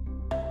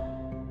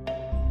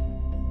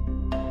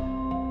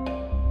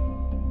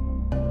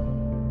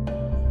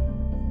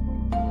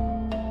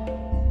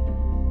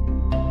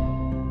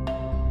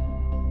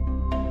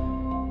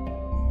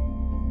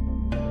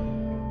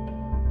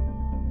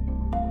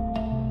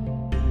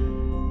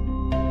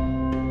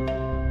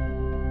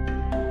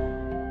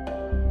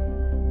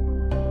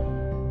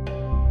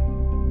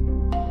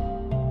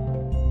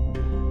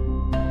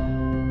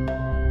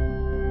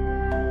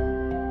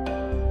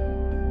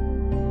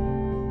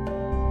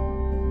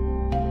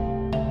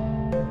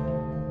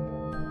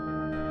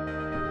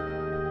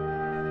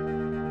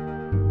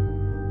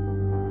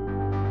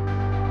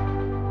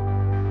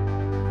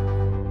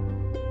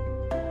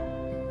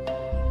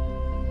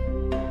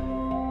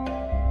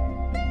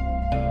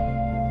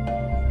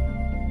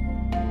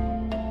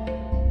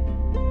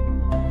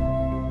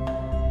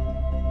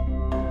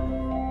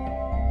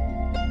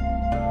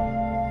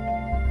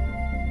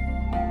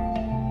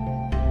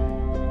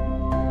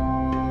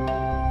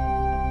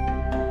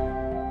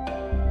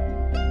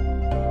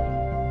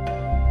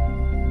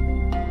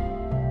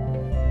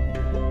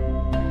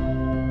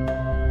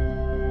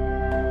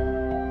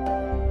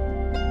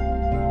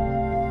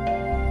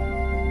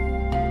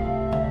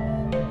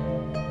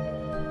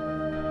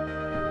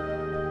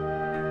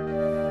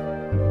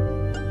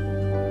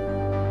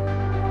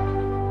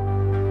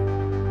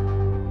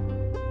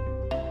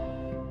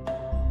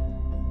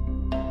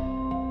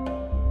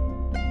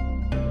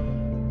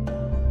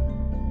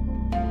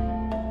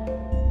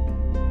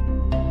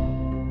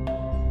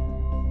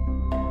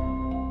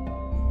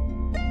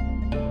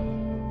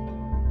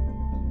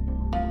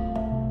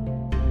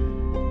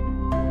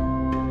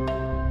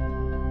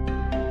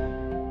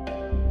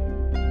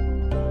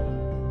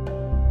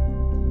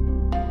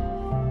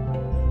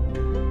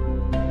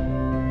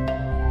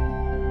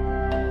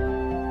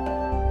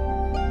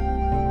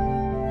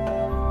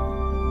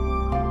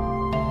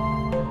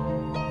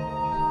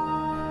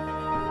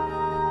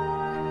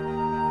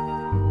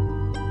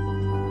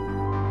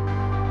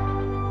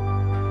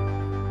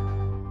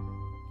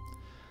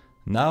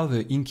 Now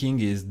the inking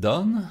is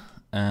done,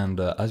 and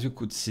as you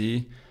could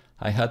see,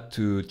 I had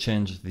to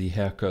change the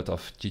haircut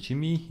of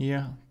Chichimi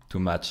here to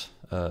match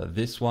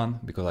this one,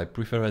 because I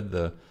preferred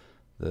the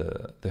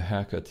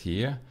haircut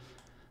here.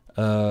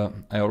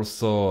 I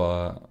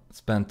also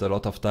spent a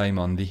lot of time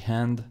on the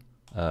hand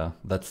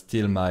That's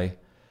still my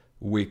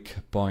weak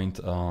point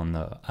on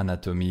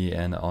anatomy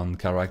and on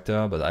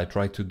character, but I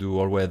try to do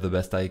always the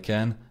best I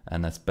can,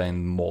 and I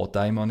spend more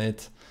time on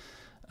it.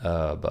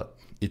 But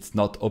it's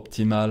not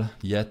optimal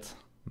yet.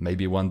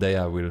 Maybe one day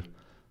I will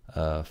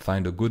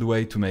find a good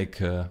way to make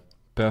a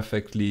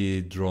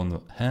perfectly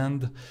drawn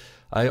hand.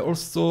 I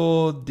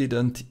also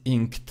didn't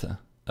ink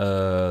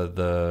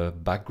the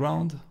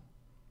background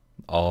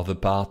or the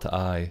part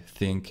I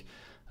think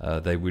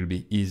they will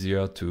be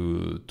easier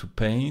to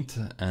paint,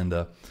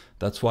 and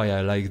that's why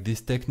I like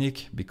this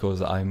technique,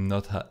 because I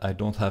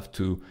don't have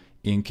to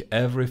ink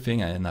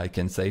everything, and I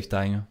can save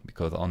time,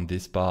 because on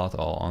this part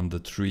or on the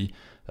tree,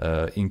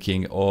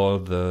 inking all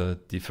the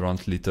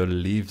different little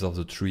leaves of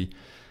the tree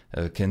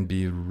can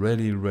be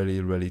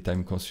really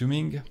time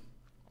consuming.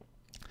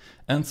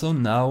 And so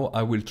now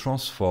I will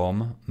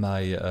transform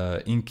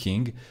my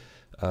inking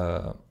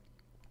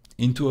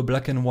into a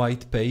black and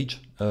white page.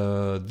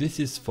 This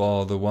is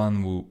for the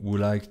one who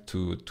like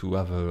to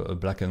have a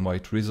black and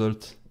white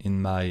result.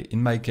 In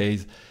my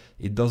case,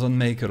 it doesn't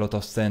make a lot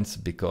of sense,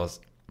 because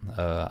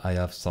I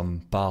have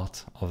some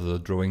part of the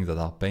drawing that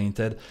are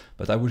painted,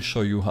 but I will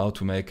show you how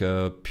to make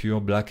a pure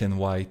black and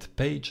white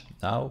page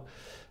now.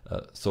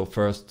 So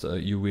first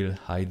you will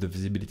hide the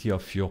visibility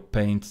of your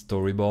paint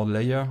storyboard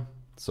layer,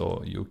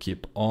 so you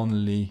keep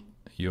only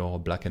your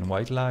black and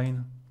white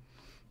line,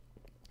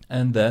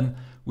 and then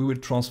we will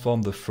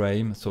transform the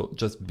frame. So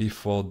just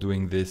before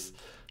doing this,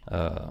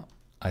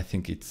 I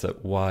think it's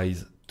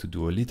wise to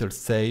do a little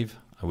save.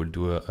 I will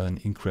do an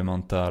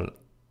incremental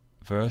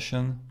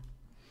version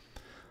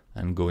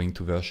and going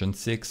to version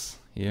 6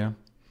 here,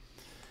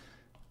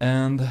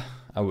 and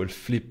I will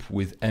flip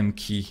with M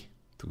key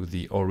to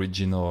the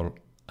original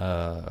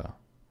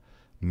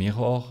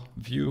mirror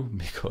view,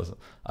 because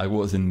I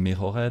was in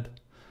mirrored,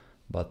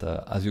 but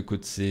as you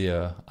could see,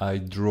 I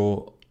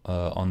draw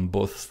on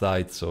both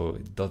sides, so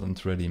it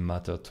doesn't really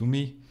matter to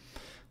me,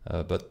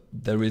 but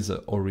there is an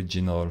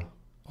original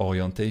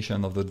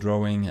orientation of the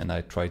drawing, and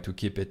I try to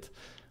keep it.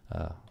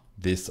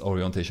 This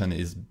orientation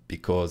is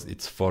because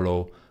it's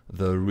follow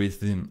the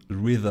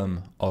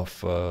rhythm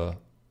of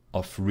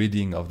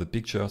reading of the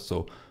picture,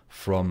 so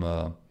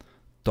from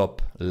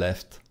top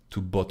left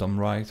to bottom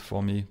right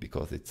for me,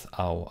 because it's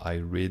how I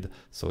read.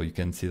 So you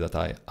can see that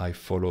I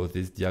follow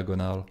this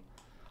diagonal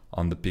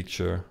on the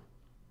picture,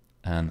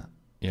 and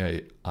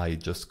here I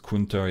just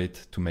counter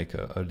it to make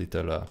a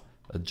little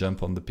a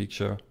jump on the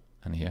picture,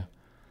 and here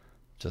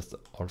just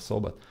also,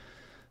 but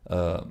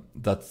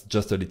that's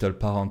just a little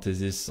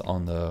parenthesis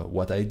on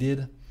what I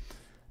did.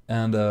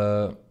 And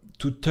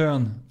to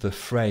turn the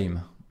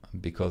frame,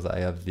 because I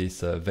have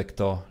this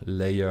vector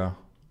layer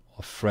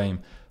of frame,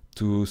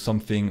 to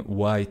something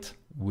white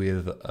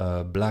with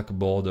a black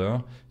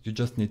border, you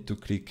just need to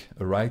click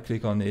a right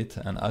click on it,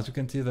 and as you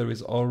can see, there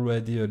is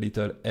already a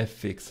little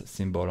FX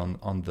symbol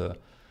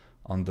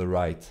on the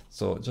right.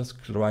 So just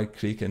right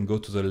click and go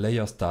to the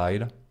layer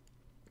style,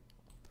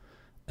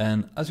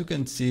 and as you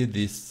can see,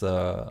 this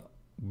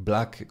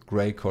black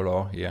gray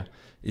color here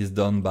is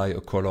done by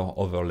a color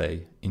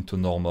overlay into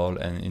normal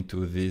and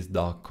into this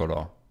dark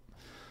color.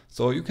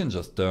 So you can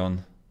just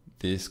turn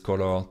this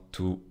color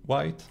to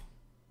white,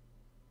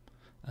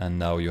 and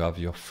now you have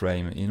your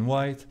frame in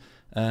white,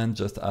 and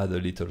just add a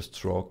little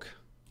stroke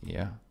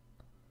here.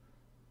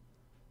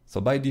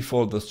 So by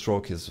default the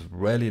stroke is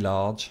really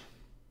large,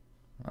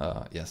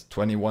 yes,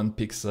 21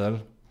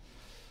 pixel.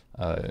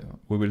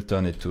 We will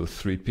turn it to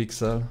 3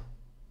 pixel.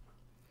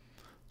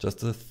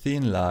 Just a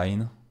thin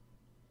line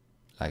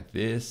like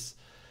this.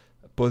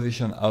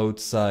 Position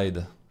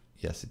outside,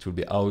 yes, it will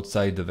be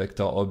outside the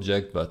vector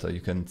object, but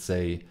you can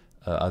say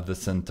at the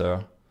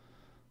center.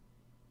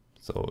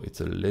 So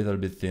it's a little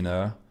bit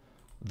thinner.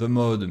 The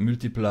mode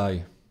multiply,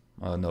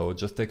 no,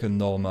 just take a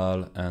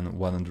normal and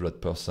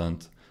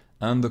 100%,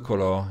 and the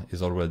color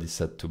is already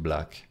set to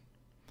black.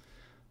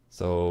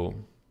 So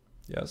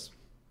yes,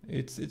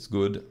 it's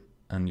good,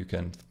 and you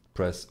can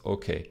press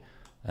OK,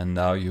 and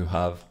now you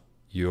have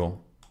your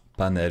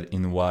panel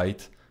in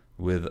white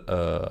with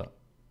a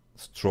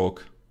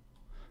stroke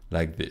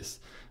like this.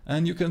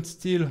 And you can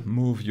still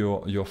move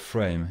your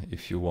frame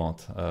if you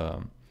want.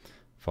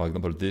 For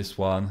example, this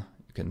one,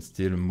 you can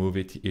still move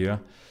it here,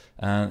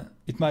 and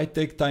it might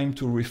take time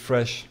to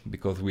refresh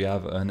because we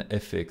have an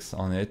FX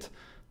on it,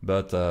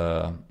 but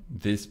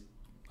this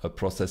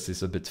process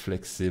is a bit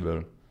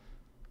flexible,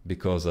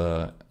 because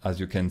as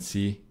you can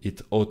see,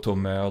 it auto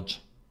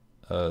merge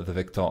the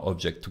vector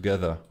object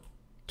together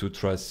to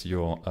trace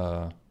your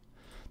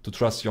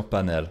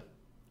panel.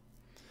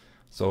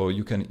 So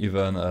you can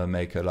even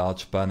make a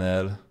large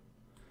panel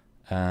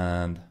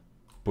and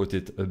put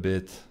it a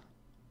bit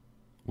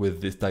with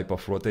this type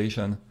of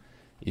rotation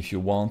if you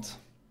want.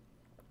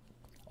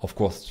 Of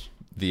course,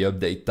 the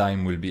update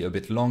time will be a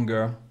bit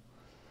longer,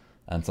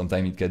 and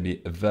sometimes it can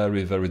be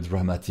very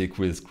dramatic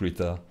with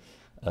Krita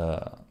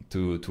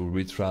to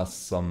retrace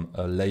some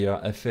layer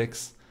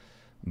effects,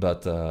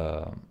 but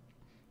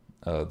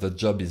the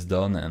job is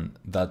done, and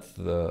that's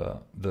the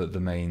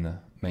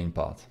main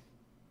part.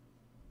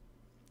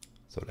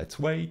 So let's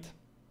wait.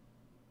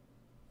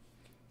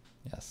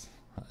 Yes,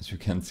 as you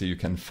can see, you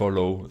can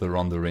follow the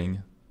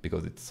rendering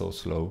because it's so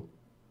slow.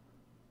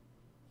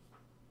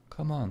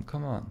 Come on,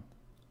 come on.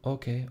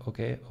 Okay,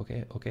 okay,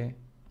 okay, okay.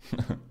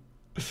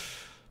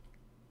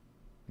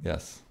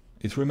 Yes,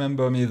 it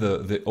remembers me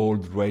the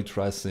old ray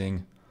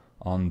tracing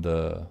on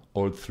the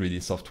old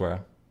 3D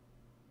software.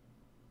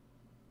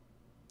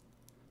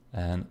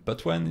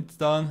 But when it's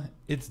done,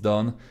 it's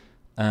done.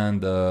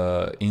 And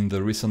in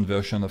the recent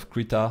version of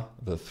Krita,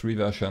 the 3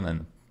 version,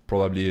 and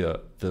probably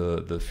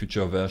the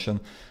future version,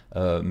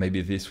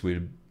 maybe this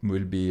will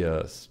be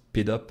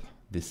speed up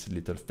this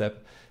little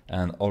step.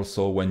 And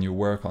also when you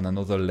work on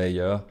another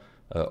layer,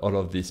 all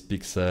of these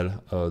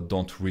pixels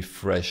don't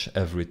refresh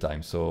every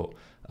time. So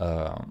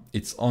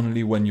it's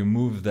only when you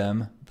move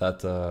them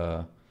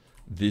that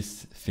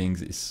this thing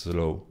is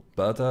slow.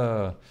 But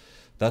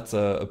that's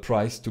a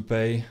price to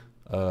pay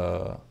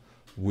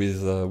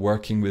with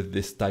working with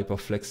this type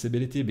of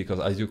flexibility, because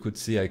as you could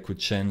see, I could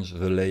change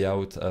the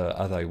layout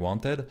as I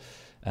wanted,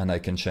 and I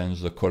can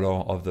change the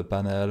color of the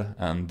panel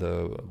and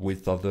the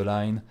width of the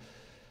line.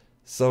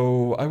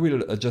 So I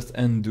will just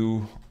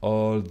undo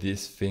all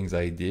these things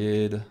I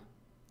did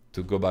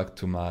to go back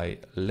to my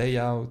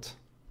layout.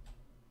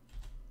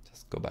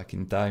 Just go back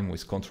in time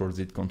with Ctrl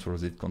Z, Ctrl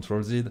Z,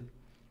 Ctrl Z.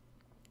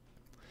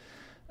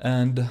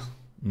 And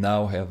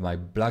now I have my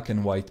black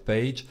and white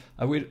page.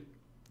 I will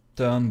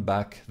turn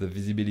back the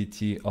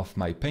visibility of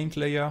my paint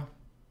layer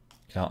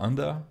here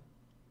under.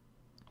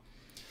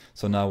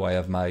 So now I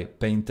have my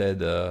painted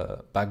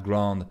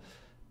background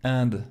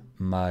and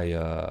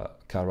my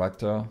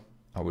character.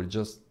 I will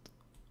just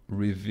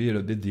reveal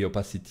a bit the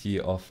opacity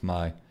of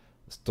my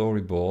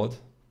storyboard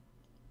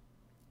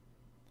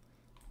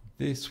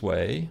this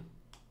way.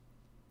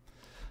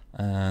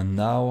 And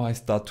now I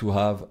start to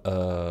have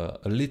a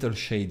little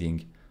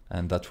shading,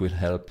 and that will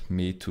help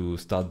me to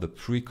start the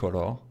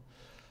pre-color.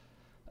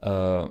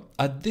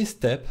 At this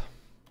step,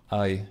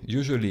 I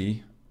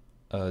usually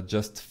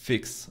just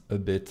fix a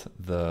bit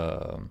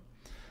the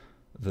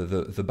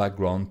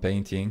background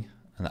painting,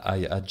 and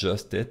I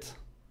adjust it,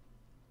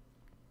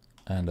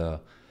 and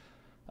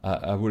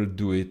I will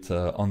do it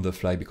on the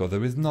fly because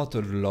there is not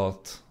a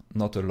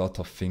lot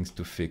of things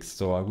to fix.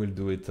 So I will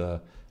do it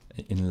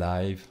in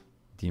live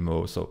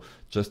demo. So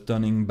just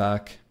turning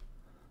back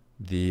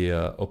the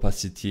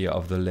opacity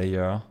of the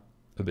layer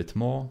a bit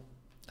more,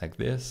 like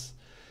this.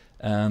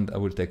 And I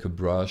will take a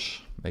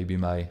brush, maybe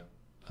my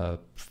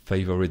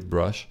favorite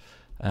brush,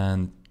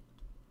 and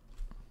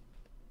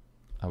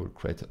I will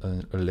create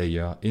a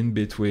layer in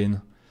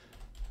between,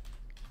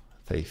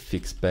 say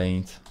fix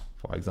paint,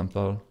 for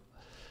example,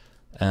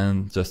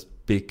 and just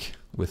pick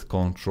with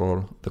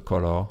Control the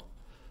color,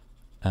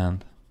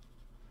 and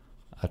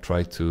I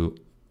try to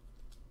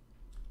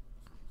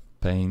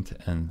paint.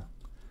 And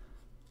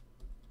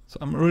so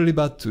I'm really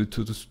bad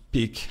to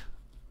speak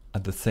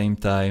at the same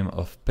time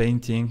of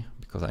painting,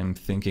 because I'm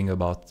thinking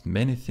about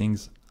many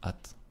things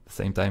at the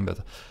same time,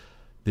 but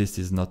this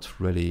is not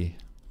really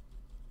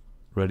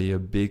a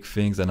big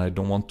thing, and I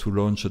don't want to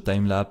launch a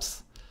time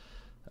lapse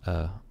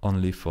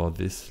only for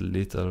this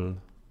little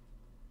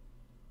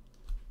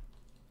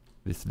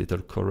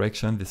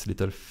correction, this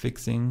little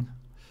fixing.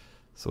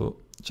 So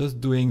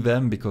just doing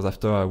them because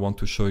after I want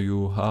to show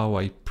you how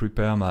I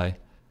prepare my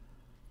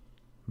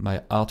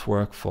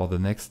artwork for the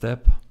next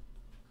step.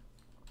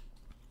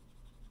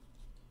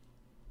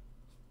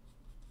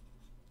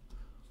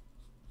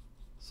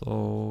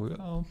 So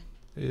yeah,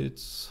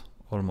 it's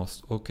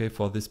almost okay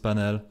for this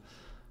panel.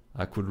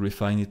 I could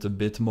refine it a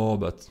bit more,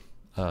 but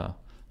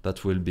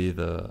that will be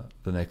the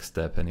next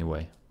step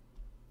anyway.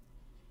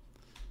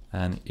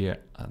 And here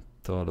I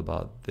thought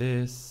about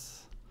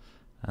this,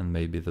 and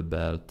maybe the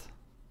belt.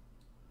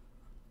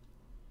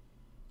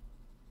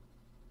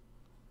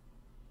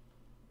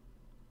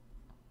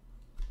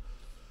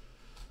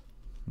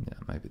 Yeah,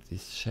 maybe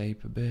this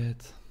shape a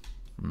bit.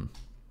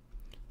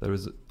 There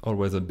is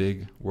always a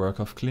big work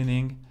of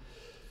cleaning,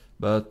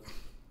 but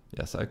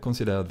yes, I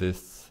consider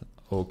this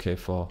okay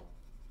for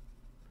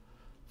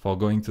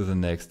going to the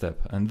next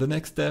step. And the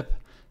next step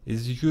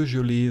is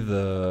usually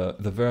the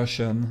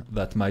version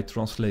that my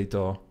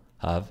translator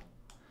have.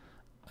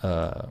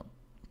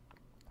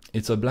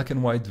 It's a black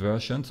and white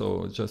version,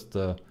 so just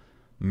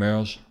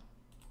merge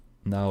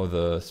now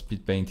the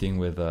speed painting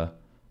with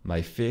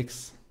my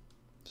fix,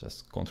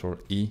 just Ctrl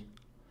E.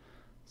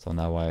 So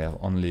now I have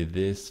only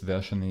this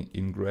version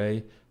in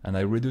gray, and I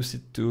reduce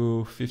it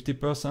to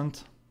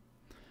 50%.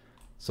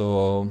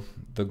 So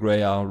the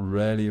gray are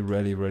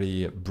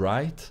really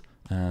bright,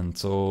 and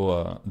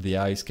so the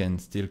eyes can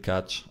still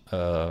catch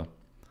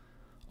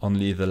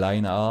only the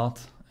line art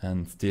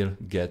and still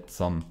get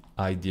some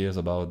ideas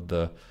about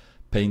the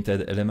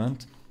painted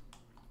element.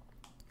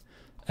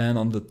 And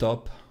on the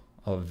top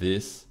of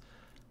this,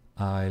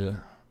 I'll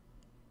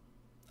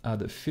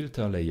add a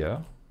filter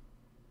layer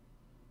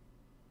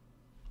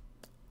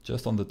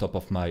just on the top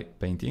of my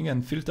painting.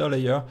 And filter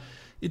layer,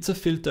 it's a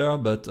filter,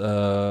 but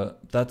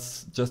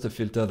that's just a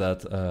filter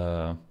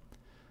that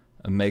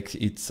makes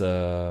its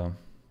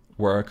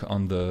work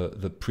on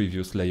the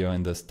previous layer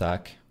in the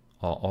stack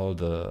or all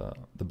the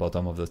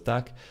bottom of the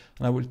stack.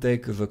 And I will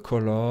take the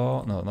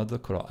color, no, not the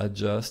color,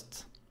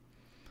 adjust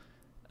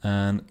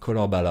and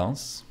color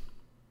balance.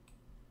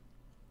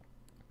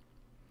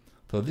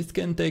 So this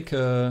can take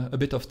a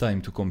bit of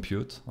time to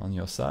compute on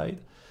your side.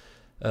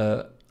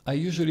 I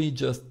usually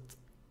just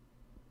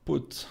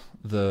put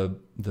the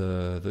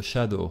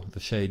shadow, the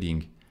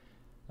shading,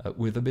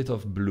 with a bit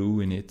of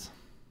blue in it,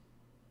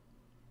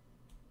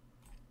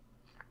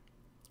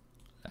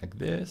 like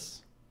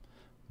this.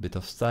 Bit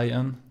of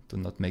cyan to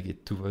not make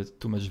it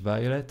too much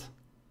violet.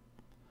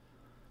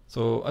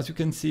 So as you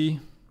can see,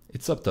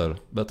 it's subtle,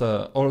 but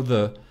all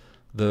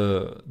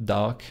the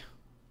dark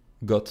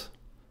got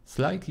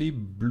slightly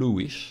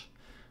bluish,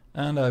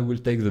 and I will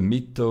take the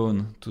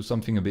mid-tone to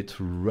something a bit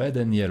red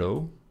and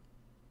yellow,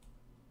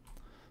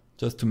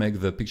 just to make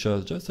the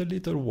picture just a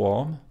little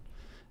warm.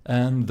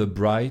 And the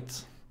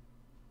bright,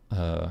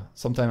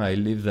 sometimes I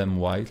leave them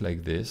white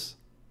like this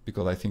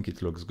because I think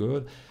it looks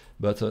good,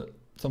 but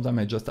sometimes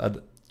I just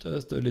add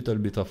just a little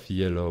bit of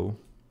yellow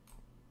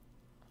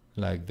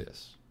like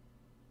this.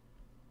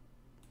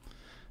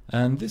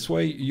 And this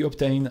way you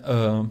obtain,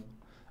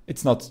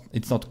 it's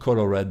not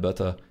color red,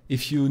 but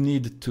if you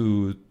need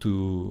to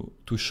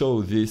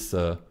show these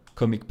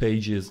comic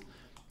pages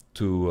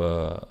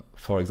to,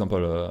 for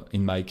example,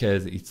 in my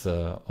case, it's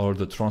all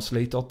the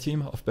translator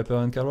team of Pepper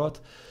and Carrot,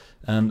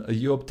 and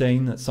you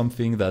obtain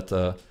something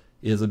that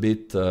is a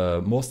bit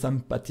more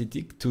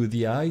sympathetic to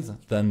the eyes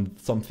than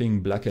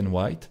something black and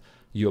white.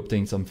 You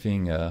obtain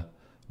something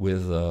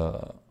with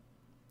a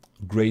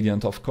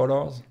gradient of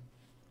colors,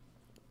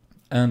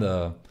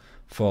 and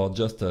for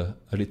just a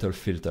little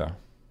filter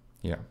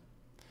here.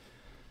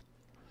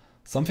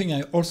 Something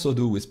I also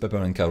do with Pepper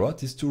and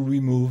Carrot is to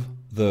remove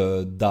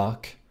the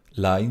dark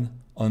line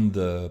on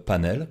the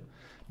panel,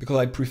 because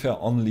I prefer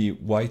only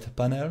white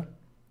panel.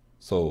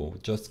 So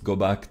just go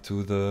back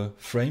to the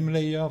frame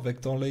layer,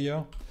 vector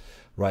layer,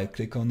 right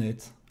click on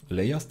it,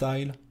 layer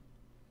style,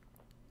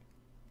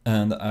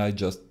 and I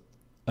just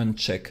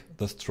uncheck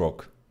the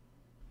stroke.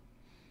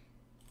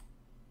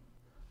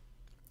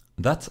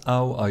 That's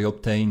how I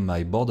obtain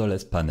my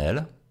borderless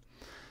panel.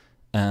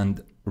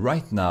 And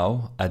right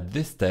now, at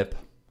this step,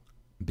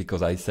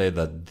 because I say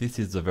that this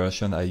is the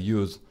version I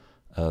use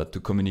to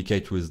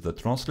communicate with the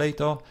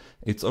translator,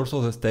 it's also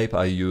the step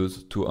I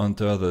use to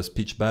enter the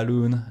speech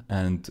balloon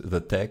and the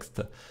text,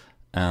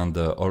 and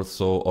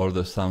also all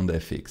the sound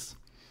effects.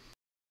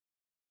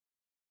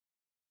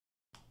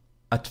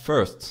 At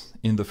first,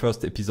 in the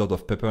first episode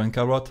of Pepper and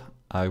Carrot,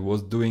 I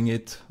was doing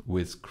it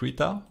with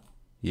Krita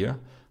here,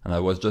 and I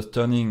was just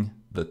turning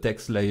the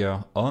text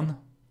layer on,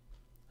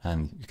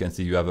 and you can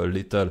see you have a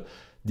little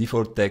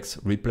default text,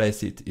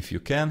 replace it if you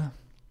can.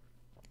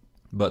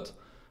 But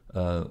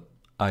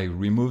I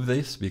remove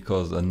this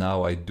because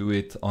now I do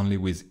it only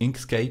with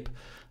Inkscape,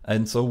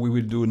 and so we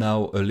will do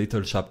now a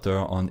little chapter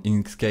on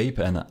Inkscape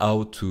and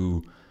how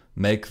to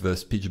make the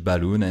speech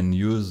balloon and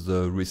use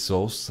the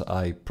resource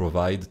I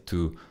provide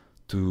to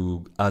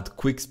add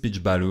quick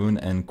speech balloon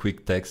and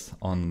quick text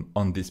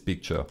on this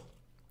picture.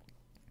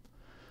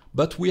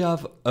 But we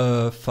have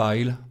a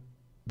file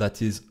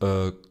that is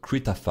a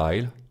Krita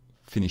file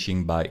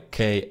finishing by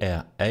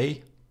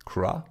KRA,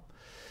 KRA,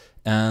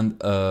 and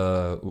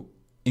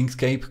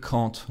Inkscape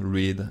can't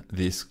read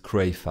this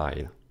gray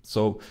file.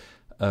 So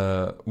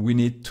we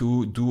need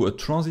to do a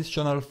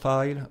transitional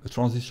file, a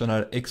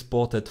transitional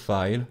exported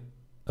file,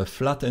 a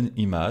flattened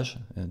image.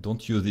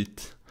 Don't use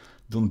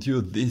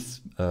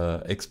this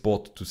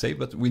export to save,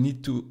 but we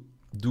need to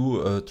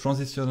do a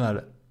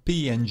transitional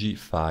PNG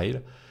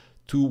file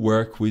to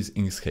work with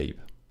Inkscape.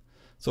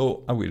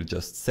 So I will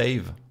just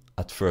save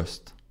at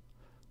first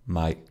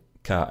my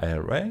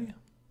KRA.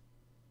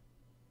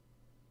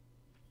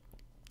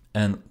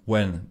 And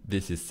when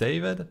this is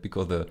saved,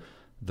 because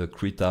the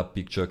Krita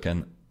picture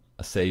can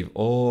save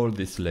all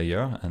this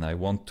layer, and I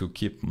want to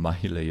keep my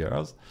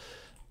layers,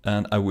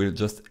 and I will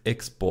just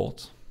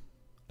export.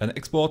 And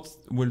export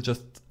will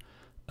just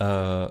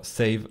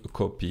save a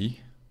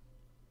copy.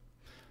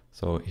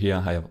 So here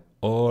I have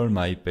all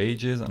my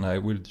pages, and I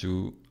will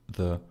do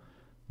the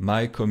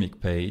my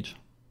comic page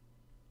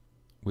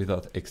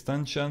without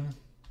extension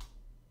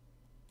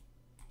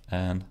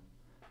and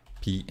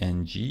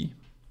PNG.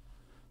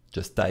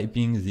 Just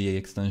typing the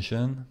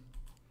extension,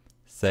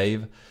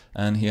 save,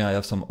 and here I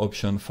have some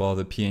option for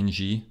the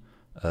PNG.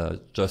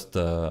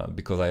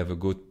 Because I have a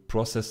good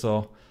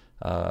processor,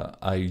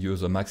 I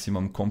use a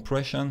maximum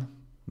compression,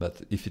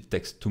 but if it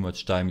takes too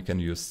much time, you can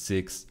use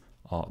 6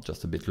 or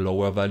just a bit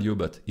lower value,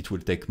 but it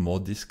will take more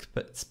disk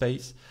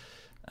space,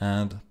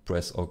 and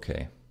press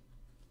OK.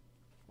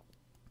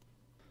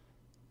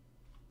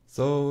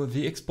 So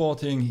the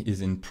exporting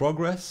is in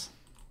progress.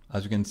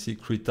 As you can see,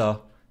 Krita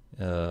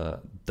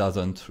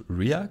doesn't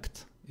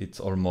react. It's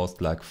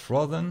almost like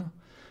frozen,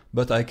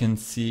 but I can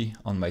see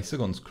on my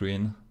second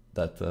screen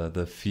that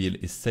the file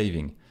is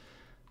saving.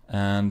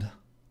 And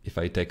if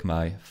I take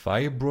my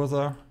file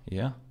browser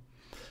here,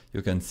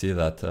 you can see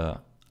that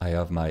I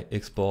have my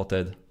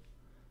exported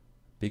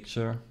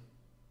picture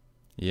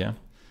here,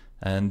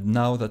 And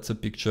now that's a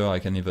picture I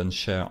can even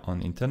share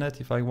on internet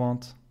if I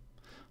want,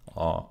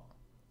 or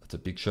it's a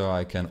picture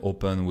I can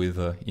open with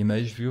an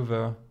image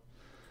viewer,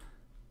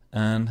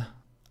 and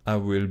I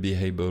will be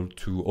able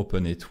to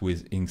open it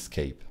with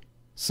Inkscape.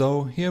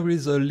 So here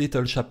is a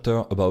little chapter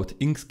about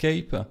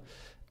Inkscape,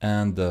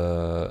 and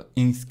I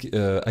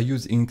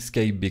use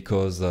Inkscape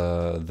because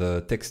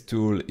the text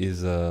tool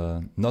is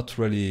not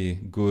really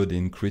good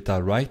in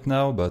Krita right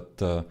now,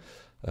 but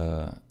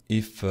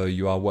if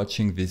you are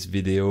watching this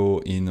video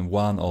in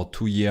 1 or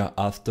 2 years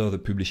after the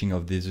publishing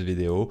of this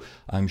video,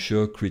 I'm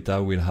sure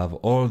Krita will have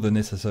all the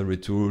necessary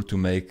tools to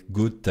make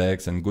good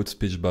text and good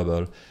speech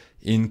bubble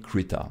in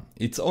Krita.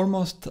 It's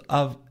almost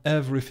have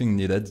everything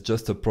needed,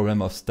 just a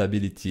problem of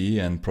stability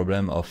and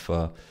problem of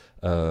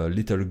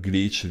little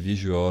glitch,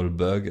 visual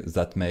bug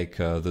that make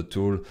the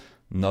tool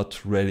not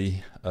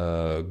really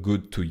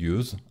good to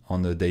use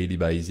on a daily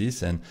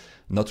basis and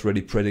not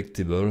really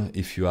predictable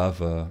if you have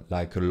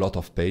like a lot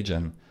of page.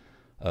 And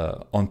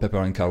on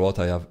Pepper and Carrot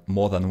I have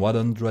more than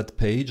 100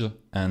 page,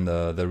 and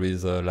there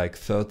is like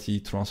 30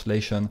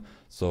 translation.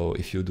 So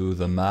if you do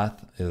the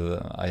math,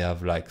 I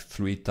have like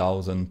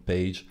 3,000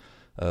 page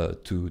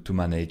to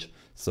manage.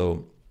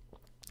 So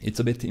it's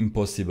a bit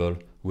impossible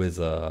with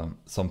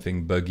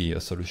something buggy, a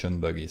solution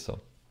buggy.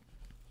 So,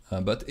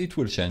 but it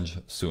will change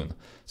soon.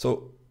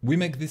 So we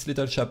make this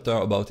little chapter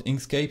about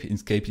Inkscape.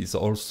 Inkscape is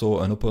also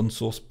an open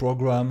source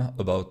program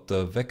about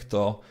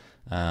vector,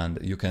 and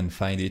you can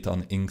find it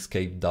on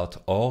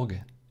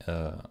inkscape.org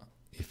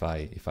if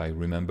I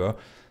remember.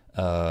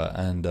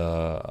 And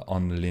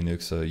on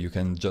Linux, you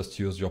can just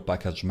use your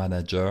package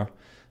manager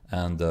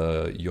and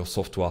your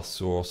software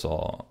source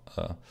or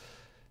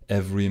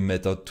every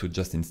method to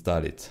just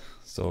install it.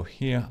 So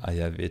here I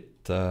have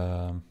it.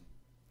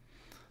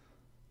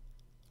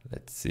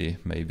 Let's see,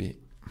 maybe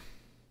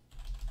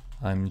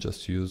I'm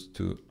just used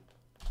to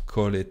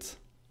call it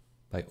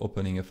by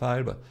opening a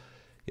file, but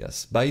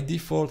yes, by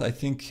default I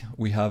think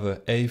we have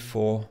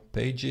A4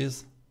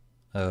 pages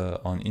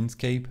on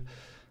Inkscape,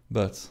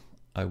 but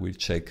I will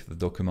check the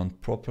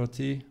document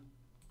property,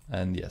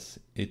 and yes,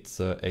 it's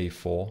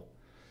A4.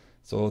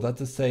 So that's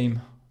the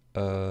same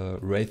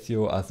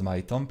ratio as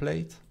my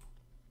template.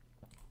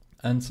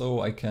 And so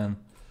I can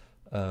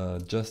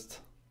just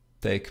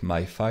take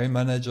my file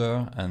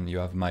manager, and you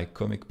have my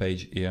comic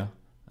page here,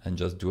 and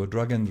just do a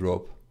drag and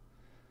drop.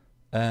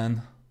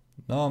 And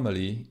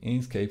normally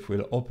Inkscape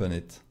will open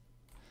it,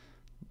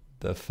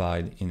 the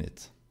file in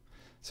it.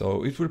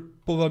 So it will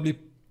probably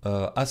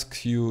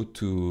ask you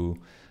to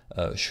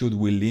should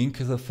we link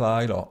the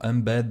file or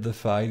embed the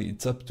file.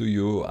 It's up to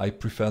you. I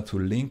prefer to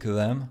link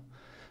them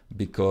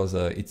because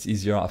it's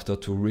easier after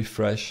to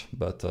refresh,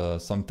 but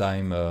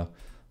sometimes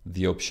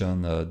the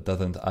option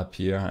doesn't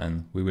appear,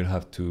 and we will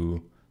have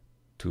to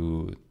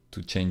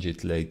change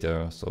it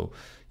later. So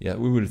yeah,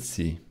 we will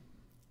see.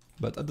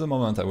 But at the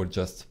moment I will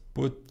just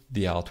put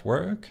the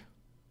artwork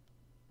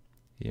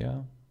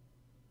here,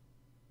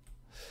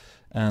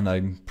 and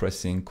I'm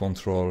pressing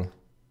Ctrl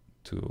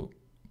to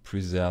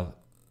preserve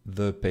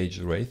the page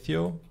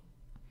ratio.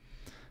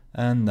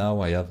 And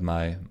now I have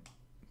my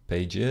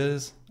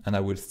pages, and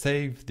I will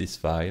save this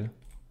file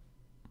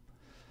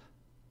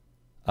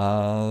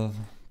as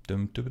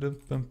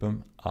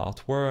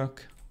artwork,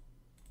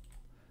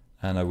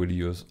 and I will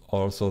use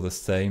also the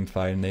same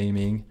file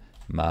naming,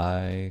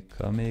 my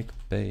comic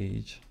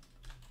page,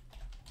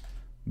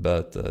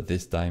 but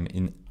this time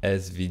in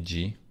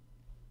SVG,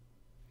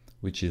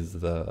 which is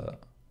the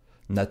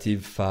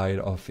native file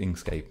of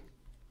Inkscape.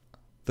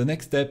 The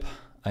next step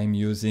I'm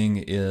using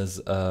is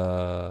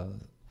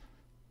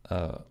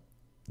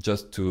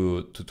just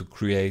to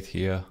create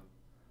here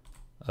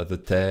the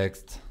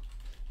text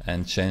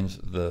and change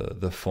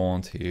the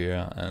font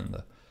here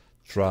and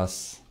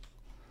trace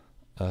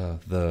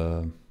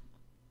the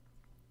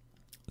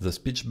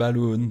speech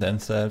balloon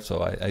themselves.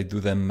 So I do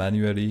them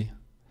manually,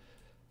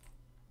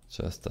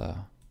 just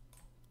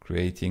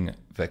creating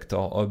vector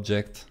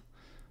object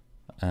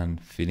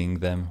and filling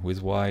them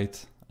with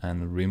white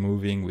and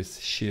removing with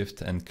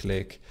shift and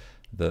click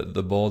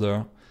the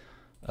border.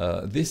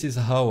 This is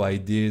how I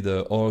did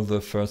all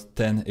the first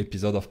 10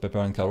 episodes of Pepper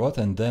and Carrot,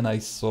 and then I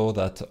saw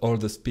that all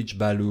the speech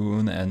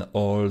balloon and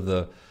all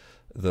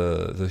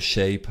the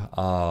shape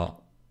are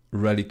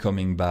really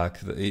coming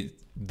back.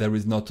 There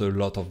is not a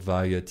lot of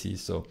variety.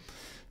 So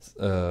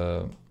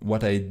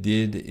what I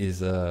did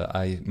is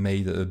I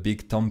made a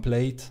big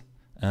template,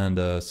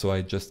 and so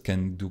I just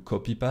can do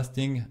copy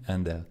pasting,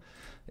 and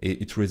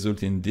it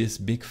results in this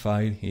big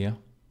file here.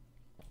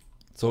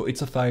 So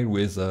it's a file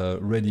with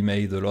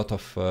ready-made a lot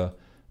of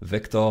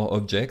vector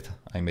object.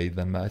 I made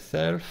them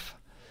myself,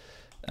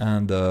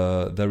 and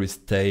there is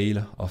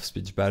tail of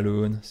speech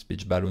balloon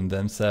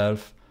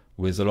themselves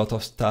with a lot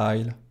of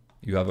style.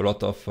 You have a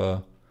lot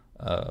of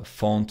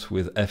font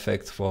with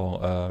effect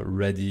for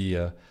ready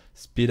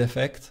speed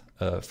effect,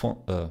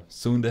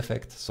 sound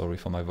effect, sorry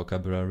for my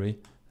vocabulary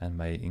and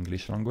my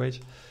English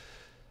language.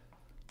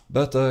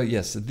 But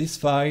yes, this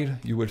file,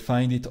 you will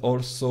find it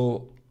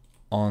also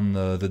on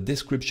the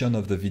description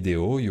of the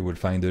video, you will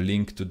find a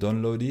link to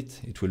download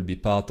it. It will be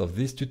part of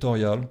this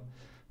tutorial.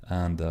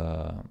 And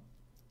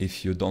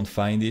if you don't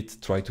find it,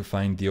 try to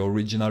find the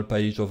original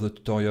page of the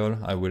tutorial.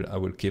 I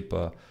will keep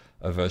a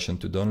version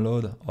to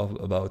download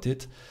about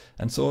it.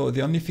 And so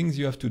the only things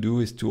you have to do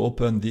is to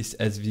open this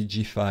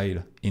SVG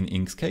file in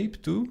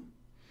Inkscape too.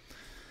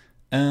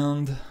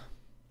 And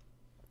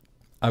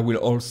I will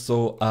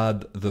also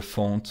add the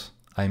font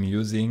I'm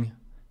using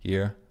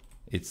here.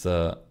 It's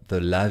the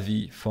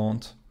Lavi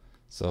font,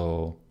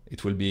 so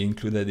it will be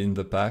included in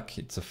the pack.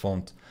 It's a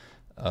font,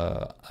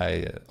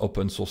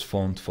 open source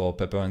font for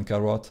Pepper and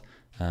Carrot,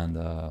 and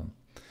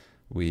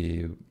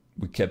we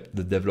kept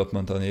the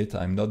development on it.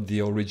 I'm not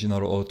the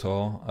original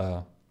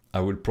author. I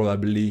will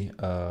probably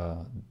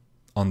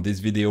on this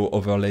video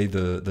overlay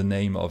the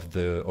name of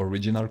the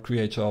original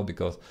creator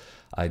because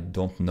I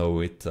don't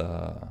know it.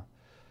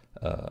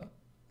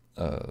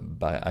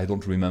 I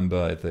don't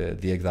remember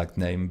the exact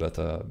name, but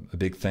a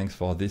big thanks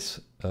for this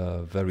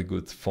very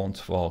good font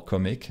for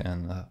comic,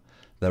 and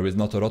there is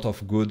not a lot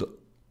of good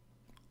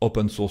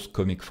open source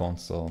comic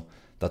fonts, so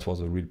that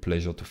was a real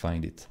pleasure to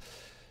find it.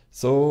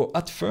 So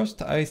at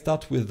first I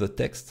start with the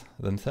text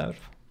themselves.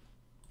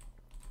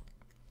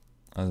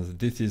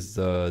 This is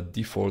the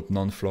default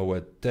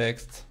non-flowered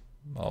text.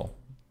 Oh,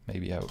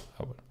 maybe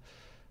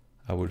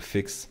I will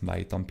fix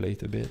my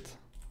template a bit.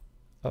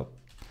 Oh.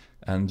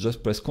 And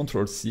just press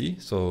Ctrl+C,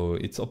 so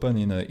it's open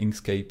in an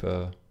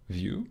Inkscape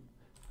view,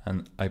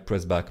 and I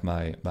press back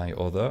my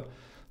other.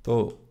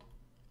 So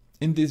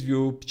in this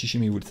view,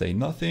 Chishimi will say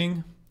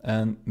nothing,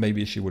 and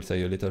maybe she will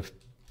say a little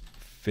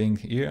thing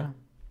here.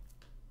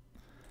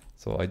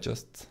 So I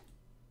just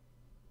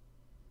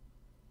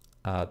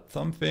add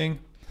something,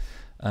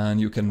 and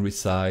you can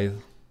resize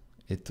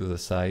it to the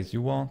size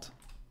you want.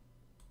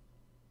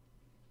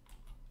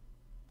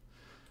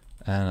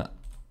 And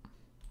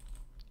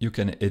you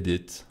can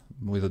edit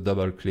with a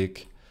double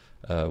click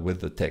with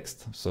the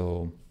text.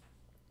 So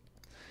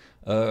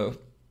I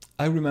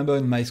remember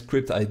in my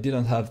script I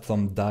didn't have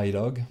some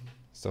dialogue,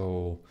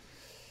 so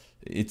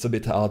it's a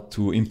bit hard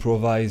to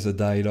improvise a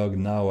dialogue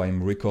now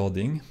I'm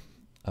recording.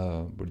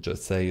 We'll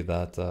just say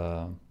that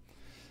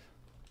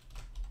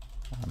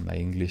my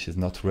English is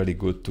not really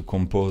good to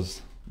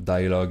compose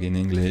dialogue in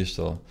English,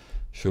 so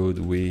should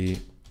we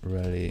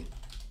really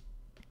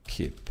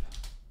keep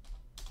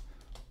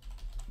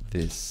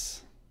this?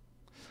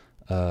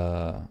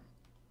 I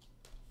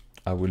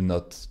will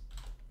not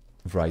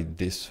write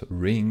this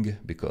ring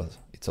because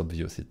it's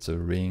obvious it's a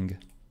ring,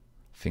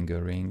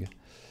 finger ring.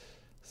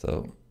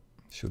 So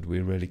should we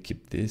really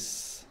keep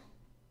this?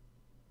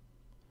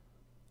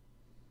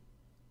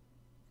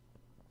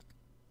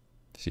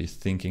 She's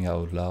thinking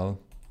out loud.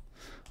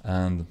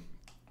 And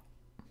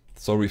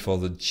sorry for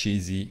the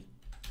cheesy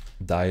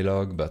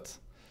dialogue, but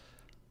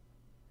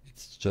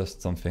it's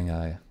just something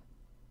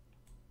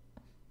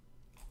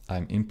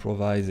I'm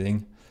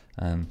improvising.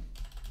 And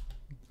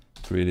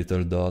 3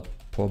 little dot,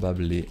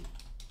 probably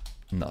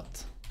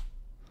not.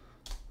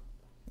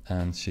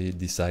 And she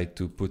decided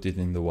to put it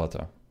in the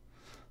water.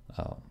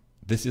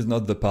 This is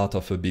not the part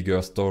of a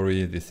bigger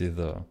story. This is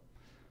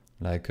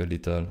like a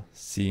little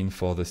scene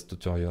for this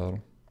tutorial.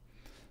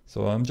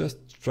 So I'm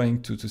just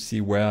trying to see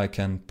where I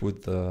can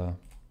put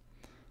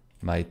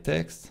my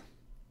text.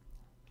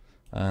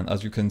 And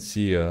as you can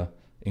see,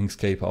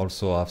 Inkscape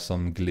also have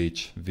some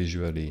glitch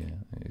visually.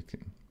 You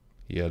can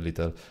hear a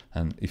little,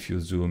 and if you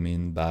zoom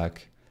in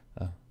back,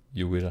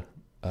 you will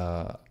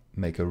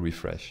make a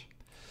refresh.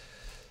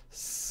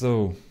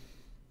 So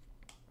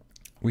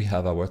we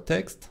have our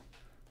text,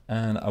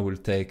 and I will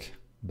take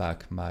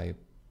back my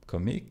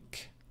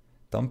comic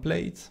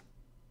template.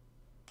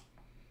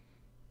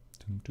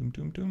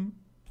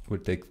 We'll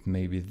take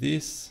maybe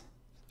this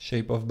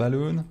shape of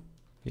balloon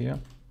here.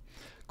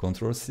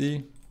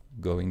 Ctrl+C,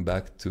 going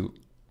back to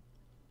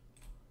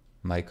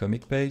my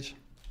comic page,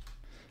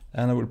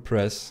 and I will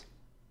press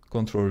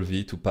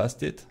Ctrl+V to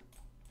paste it.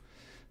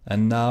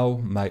 And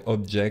now my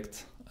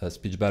object,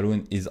 speech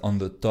balloon, is on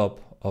the top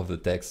of the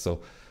text.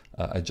 So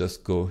I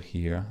just go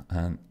here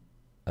and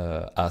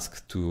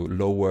ask to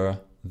lower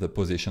the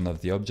position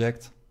of the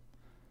object.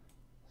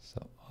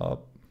 So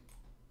up.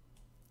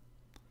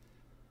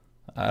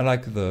 I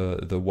like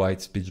the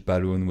white speech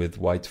balloon with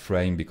white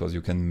frame because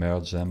you can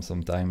merge them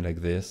sometime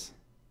like this.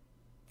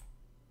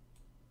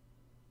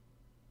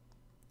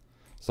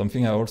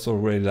 Something I also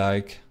really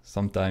like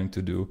sometime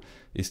to do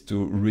is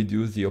to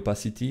reduce the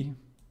opacity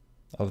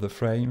of the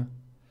frame,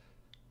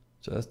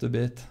 just a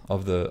bit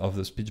of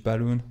the speech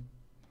balloon.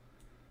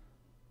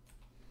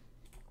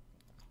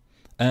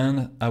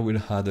 And I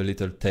will add a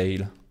little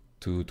tail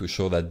to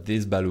show that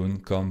this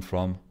balloon comes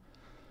from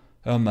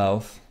her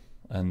mouth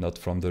and not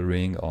from the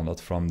ring or not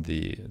from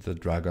the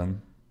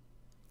dragon.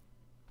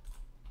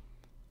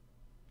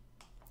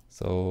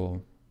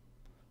 So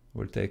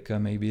we'll take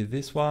maybe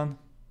this one.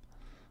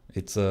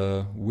 It's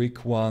a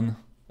weak one,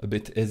 a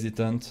bit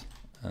hesitant,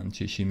 and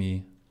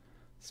Chishimi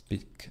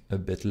speak a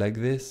bit like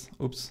this.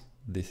 Oops,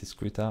 this is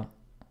Krita.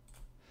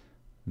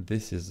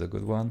 This is a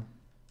good one.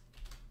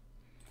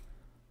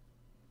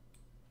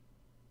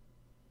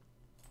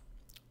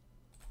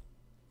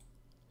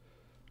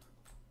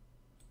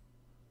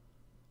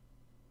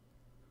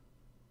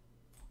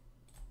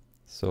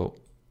 So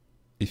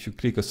if you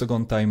click a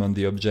second time on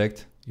the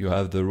object, you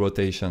have the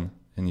rotation,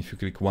 and if you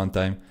click one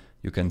time,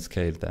 you can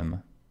scale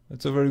them.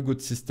 It's a very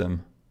good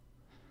system.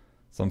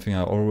 Something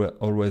I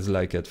always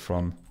like it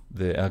from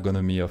the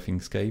ergonomy of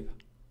Inkscape.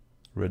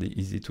 Really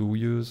easy to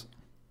use.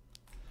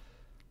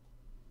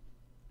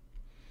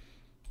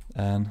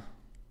 And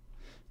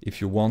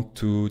if you want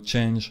to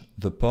change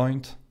the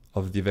point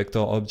of the vector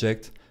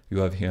object, you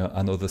have here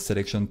another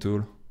selection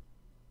tool.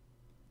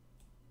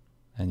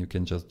 And you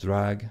can just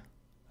drag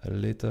a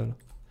little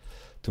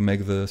to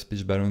make the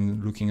speech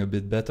balloon looking a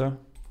bit better.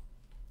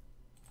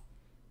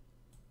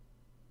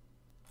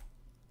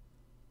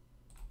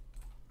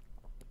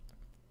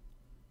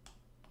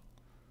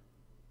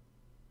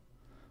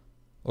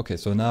 Okay,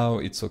 so now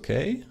it's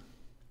okay,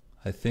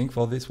 I think,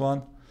 for this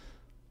one.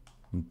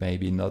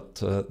 Maybe not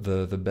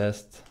the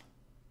best.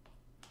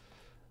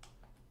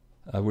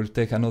 I will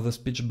take another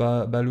speech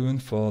balloon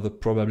for the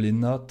probably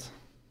not.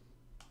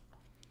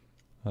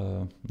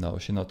 No,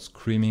 she's not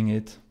screaming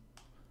it.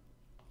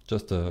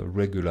 Just a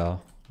regular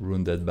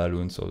rounded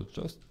balloon, so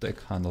just take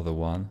another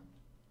one.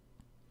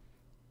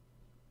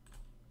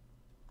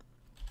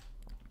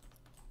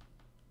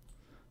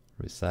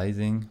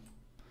 Resizing.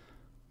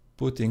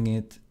 Putting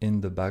it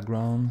in the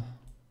background.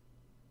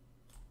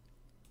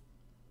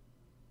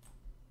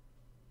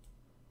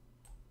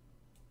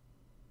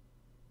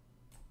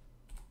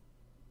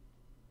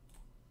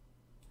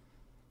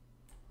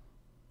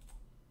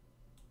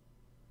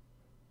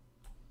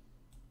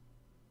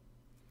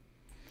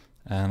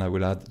 And I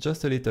will add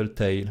just a little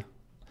tail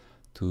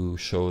to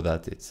show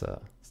that it's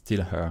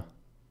still her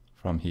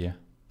from here.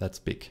 That's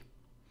big.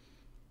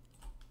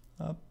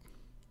 Up.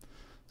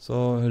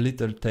 So a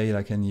little tail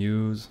I can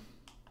use.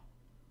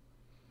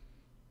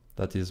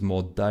 That is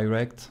more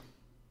direct.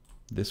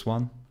 This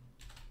one.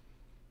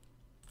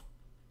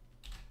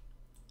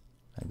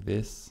 Like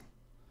this.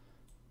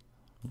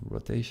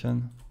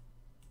 Rotation.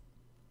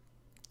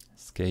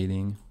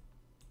 Scaling.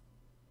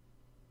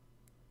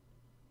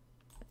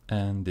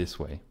 And this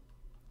way.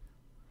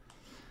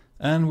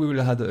 And we will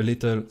add a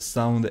little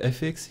sound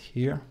effects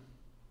here.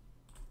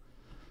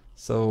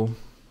 So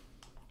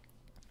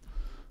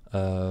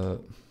I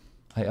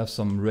have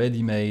some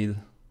ready-made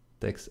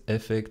text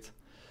effect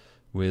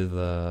with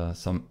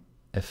some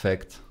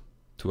effect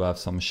to have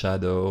some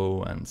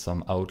shadow and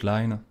some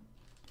outline.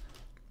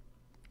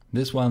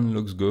 This one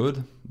looks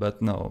good,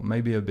 but no,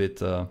 maybe a bit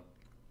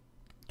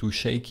too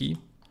shaky.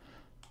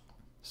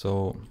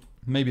 So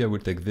maybe I will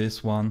take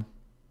this one,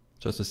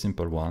 just a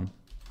simple one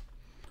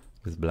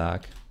with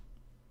black.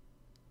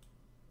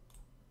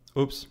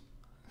 Oops,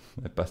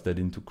 I passed that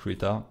into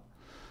Krita.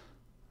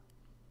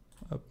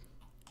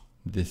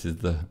 This is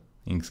the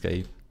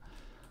Inkscape.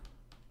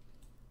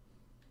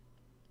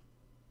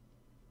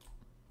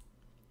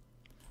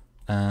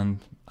 And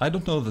I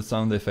don't know the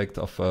sound effect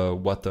of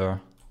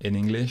water in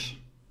English.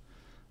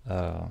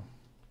 And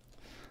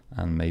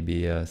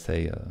maybe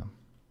say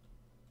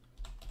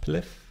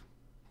pliff.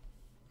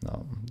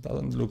 No,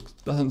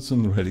 doesn't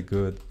sound really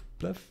good.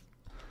 Pliff.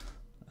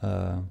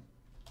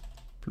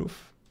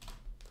 Ploof.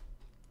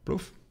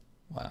 Ploof.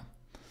 Wow.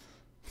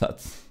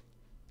 That's.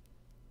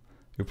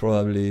 You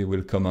probably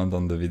will comment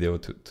on the video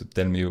to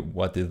tell me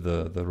what is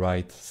the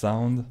right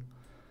sound.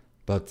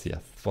 But yeah,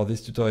 for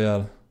this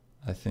tutorial,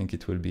 I think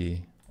it will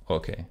be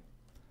okay.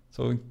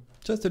 So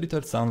just a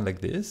little sound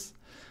like this.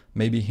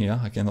 Maybe here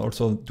I can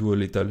also do a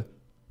little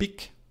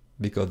pick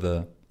because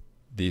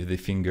the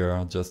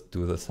finger just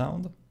do the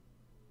sound.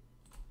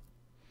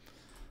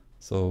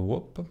 So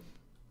whoop,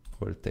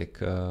 we'll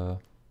take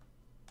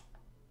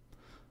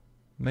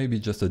maybe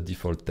just a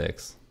default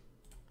text.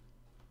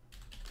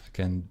 I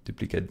can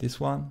duplicate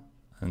this one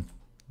and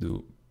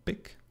do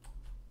pick.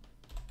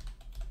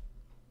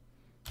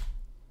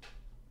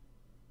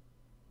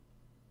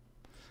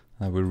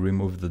 I will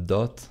remove the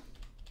dot.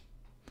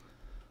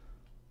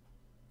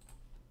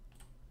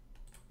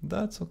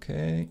 That's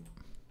okay.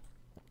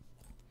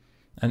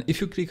 And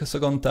if you click a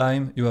second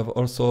time, you have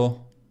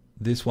also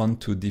this one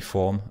to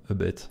deform a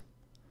bit.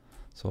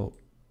 So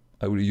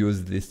I will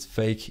use this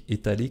fake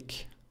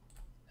italic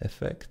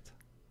effect,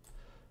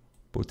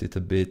 put it a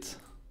bit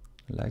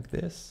like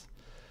this,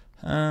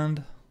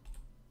 and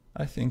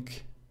I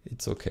think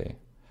it's okay.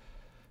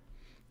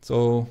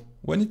 So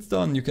when it's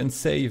done, you can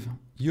save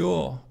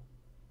your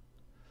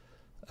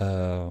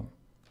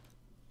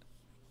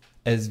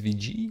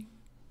SVG,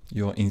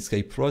 your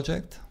Inkscape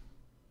project.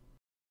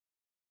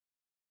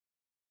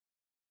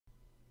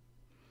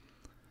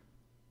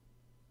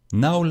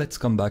 Now let's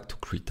come back to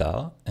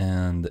Krita,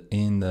 and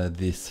in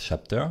this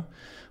chapter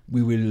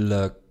we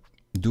will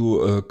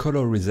do a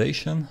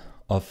colorization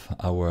of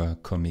our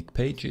comic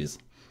pages.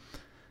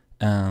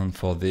 And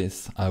for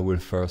this I will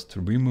first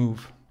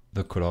remove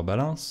the color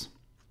balance,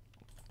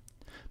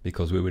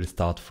 because we will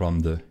start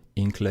from the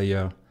ink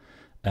layer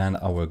and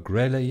our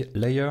gray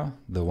layer,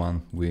 the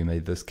one we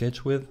made the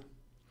sketch with.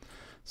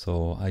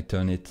 So I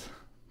turn it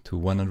to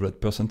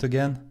 100%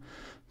 again,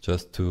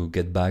 just to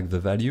get back the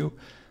value.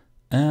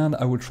 And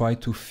I will try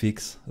to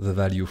fix the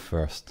value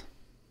first.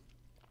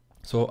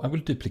 So I will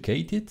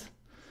duplicate it,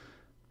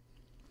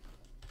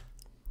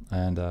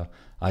 and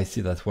I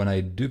see that when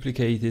I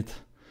duplicate it,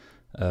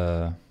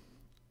 I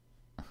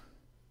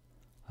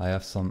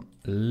have some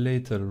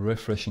little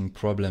refreshing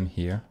problem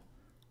here,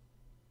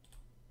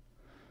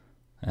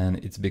 and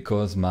it's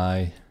because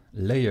my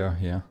layer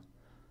here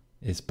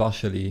is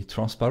partially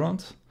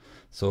transparent.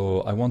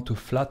 So I want to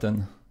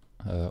flatten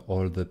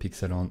all the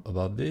pixel on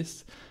about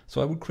this.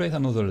 So I will create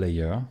another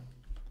layer.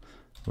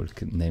 We'll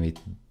name it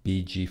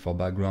BG for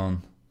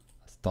background,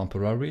 as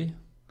temporary.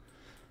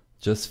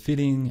 Just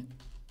filling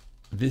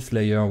this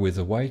layer with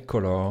a white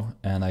color,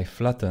 and I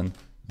flatten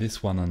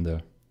this one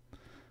under.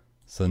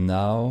 So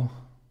now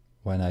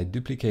when I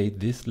duplicate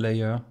this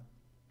layer,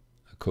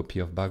 a copy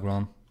of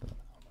background,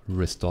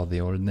 restore the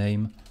old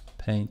name,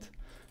 paint,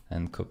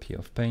 and copy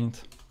of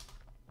paint.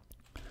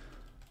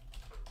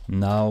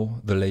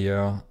 Now the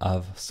layer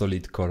have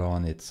solid color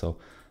on it. So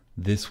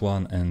this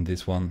one and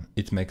this one,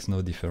 it makes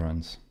no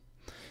difference.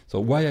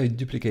 So why I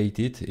duplicate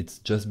it, it's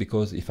just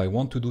because if I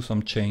want to do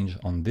some change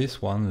on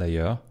this one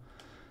layer,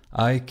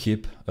 I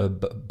keep a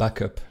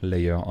backup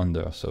layer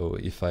under. So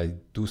if I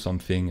do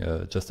something,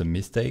 just a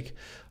mistake,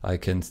 I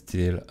can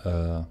still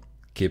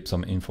keep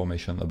some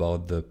information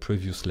about the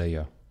previous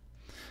layer.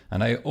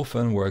 And I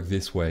often work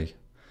this way.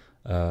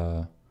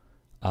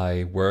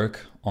 I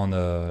work on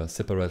a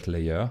separate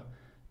layer,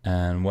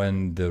 and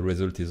when the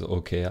result is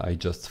okay, I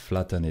just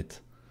flatten it.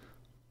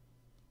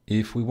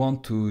 If we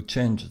want to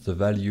change the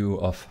value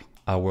of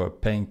our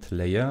paint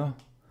layer,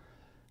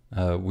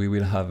 we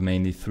will have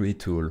mainly three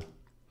tools.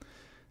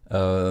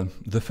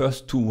 The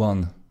first two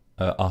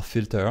are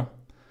filter.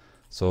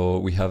 So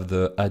we have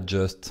the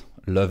adjust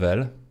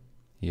level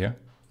here,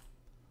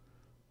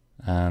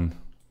 and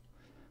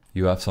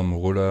you have some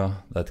ruler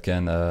that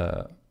can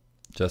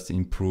just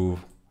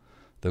improve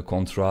the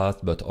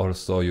contrast, but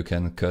also you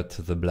can cut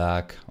the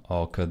black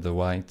or cut the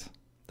white.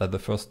 That's the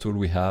first tool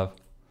we have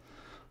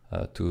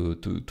to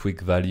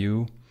tweak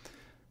value.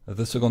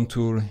 The second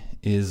tool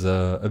is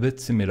a bit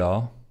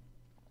similar,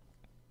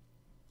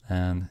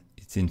 and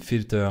it's in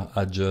filter,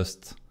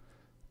 adjust,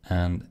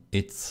 and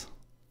it's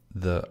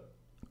the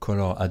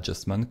color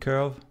adjustment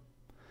curve.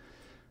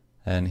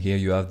 And here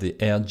you have the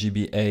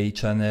RGBA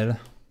channel,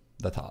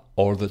 that are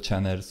all the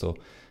channels, so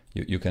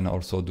you can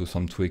also do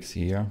some tweaks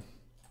here.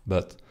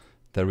 But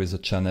there is a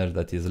channel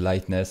that is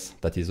lightness,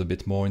 that is a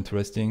bit more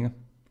interesting.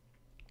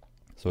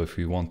 So if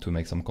we want to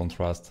make some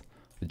contrast,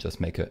 we just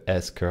make a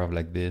S curve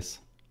like this,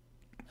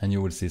 and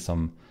you will see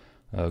some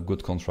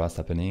good contrast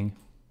happening.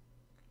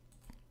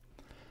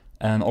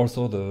 And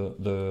also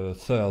the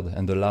third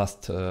and the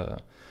last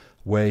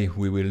way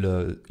we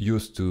will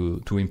use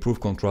to improve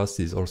contrast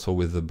is also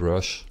with the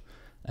brush,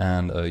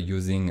 and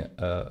using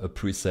a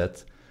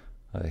preset.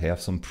 I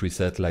have some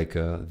preset like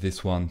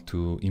this one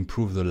to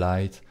improve the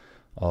light,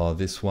 or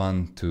this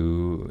one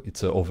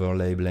it's an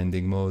overlay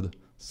blending mode.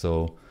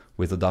 So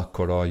with a dark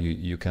color,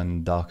 you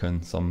can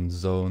darken some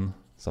zone,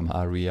 some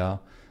area,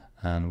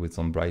 and with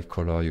some bright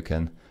color you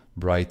can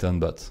brighten,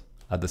 but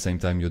at the same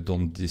time you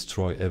don't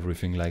destroy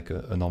everything like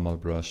a normal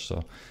brush.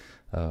 So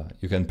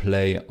you can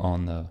play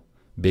on a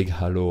big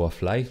halo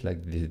of light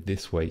like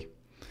this way.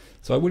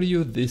 So I will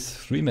use these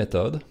three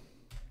methods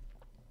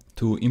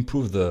to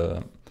improve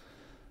the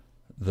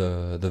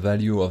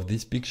value of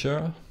this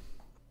picture,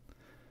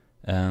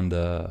 and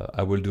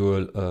I will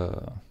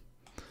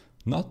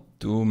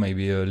do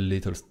maybe a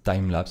little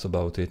time lapse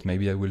about it.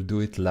 Maybe I will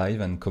do it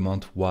live and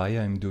comment why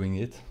I'm doing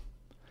it.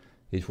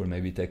 It will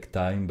maybe take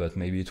time, but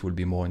maybe it will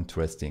be more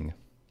interesting.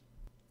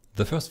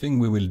 The first thing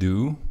we will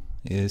do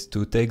is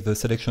to take the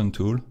selection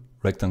tool,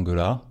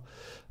 rectangular,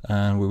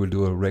 and we will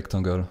do a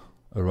rectangle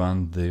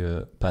around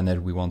the panel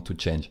we want to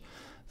change.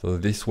 So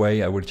this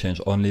way I will change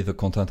only the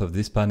content of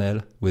this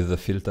panel with the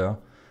filter,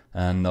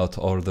 and not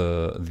all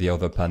the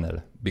other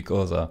panel,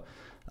 because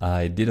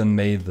I didn't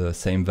make the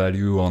same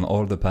value on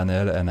all the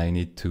panel, and I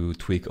need to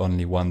tweak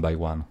only one by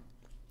one.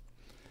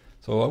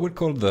 So I will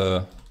call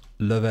the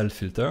level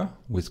filter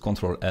with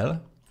Ctrl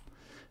L,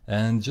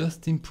 and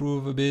just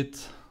improve a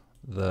bit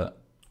the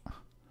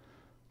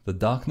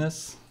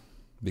darkness,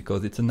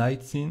 because it's a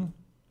night scene.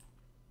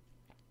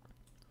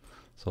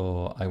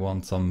 So I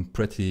want some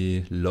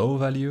pretty low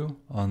value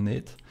on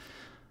it,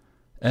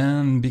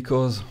 and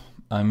because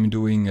I'm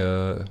doing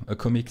a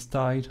comic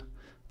style,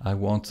 I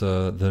want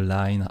the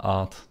line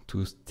art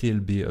to still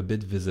be a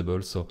bit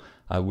visible, so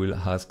I will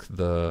ask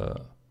the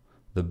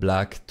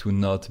black to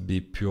not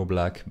be pure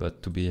black,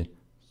 but to be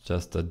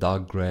just a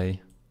dark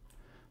gray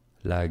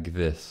like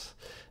this.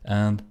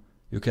 And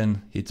you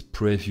can hit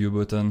preview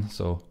button,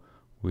 so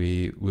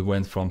we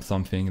went from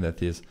something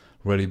that is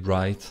really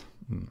bright,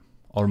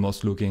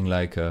 almost looking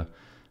like a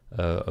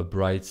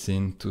bright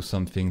scene, to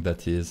something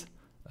that is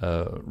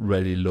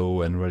really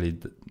low and really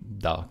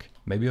dark.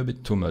 Maybe a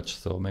bit too much,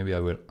 so maybe I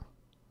will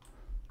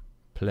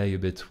play a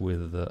bit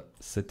with the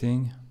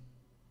setting.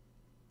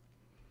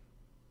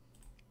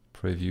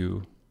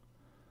 Preview.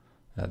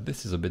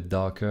 This is a bit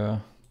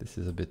darker. This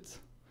is a bit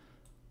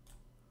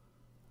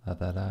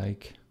that I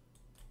like.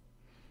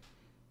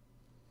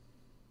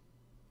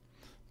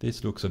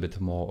 This looks a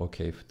bit more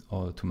okay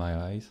to my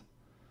eyes.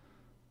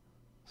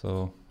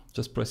 So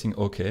just pressing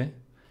OK,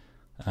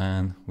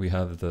 and we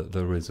have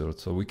the result.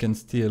 So we can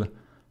still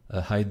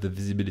hide the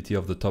visibility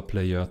of the top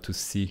layer to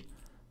see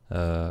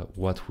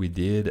what we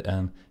did,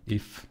 and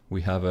if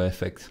we have an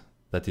effect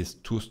that is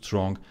too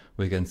strong,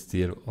 we can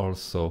still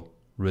also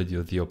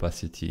reduce the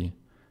opacity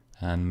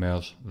and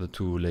merge the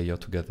two layers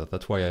together.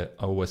 That's why I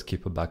always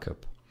keep a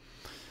backup.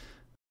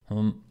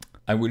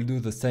 I will do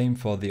the same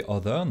for the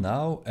other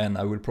now, and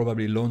I will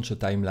probably launch a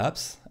time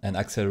lapse and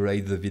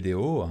accelerate the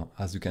video.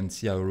 As you can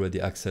see, I already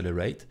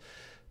accelerate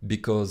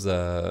because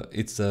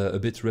it's a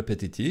bit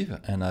repetitive,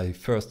 and I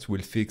first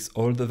will fix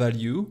all the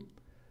value.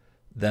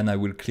 Then I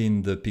will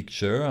clean the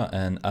picture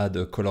and add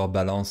a color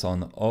balance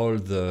on all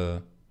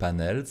the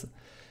panels.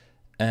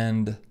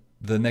 And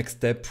the next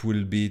step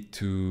will be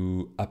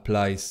to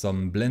apply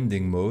some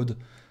blending mode.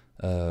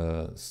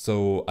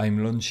 So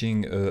I'm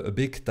launching a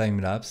big time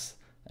lapse,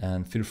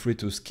 and feel free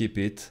to skip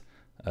it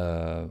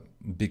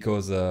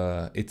because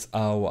it's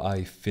how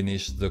I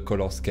finish the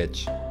color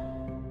sketch.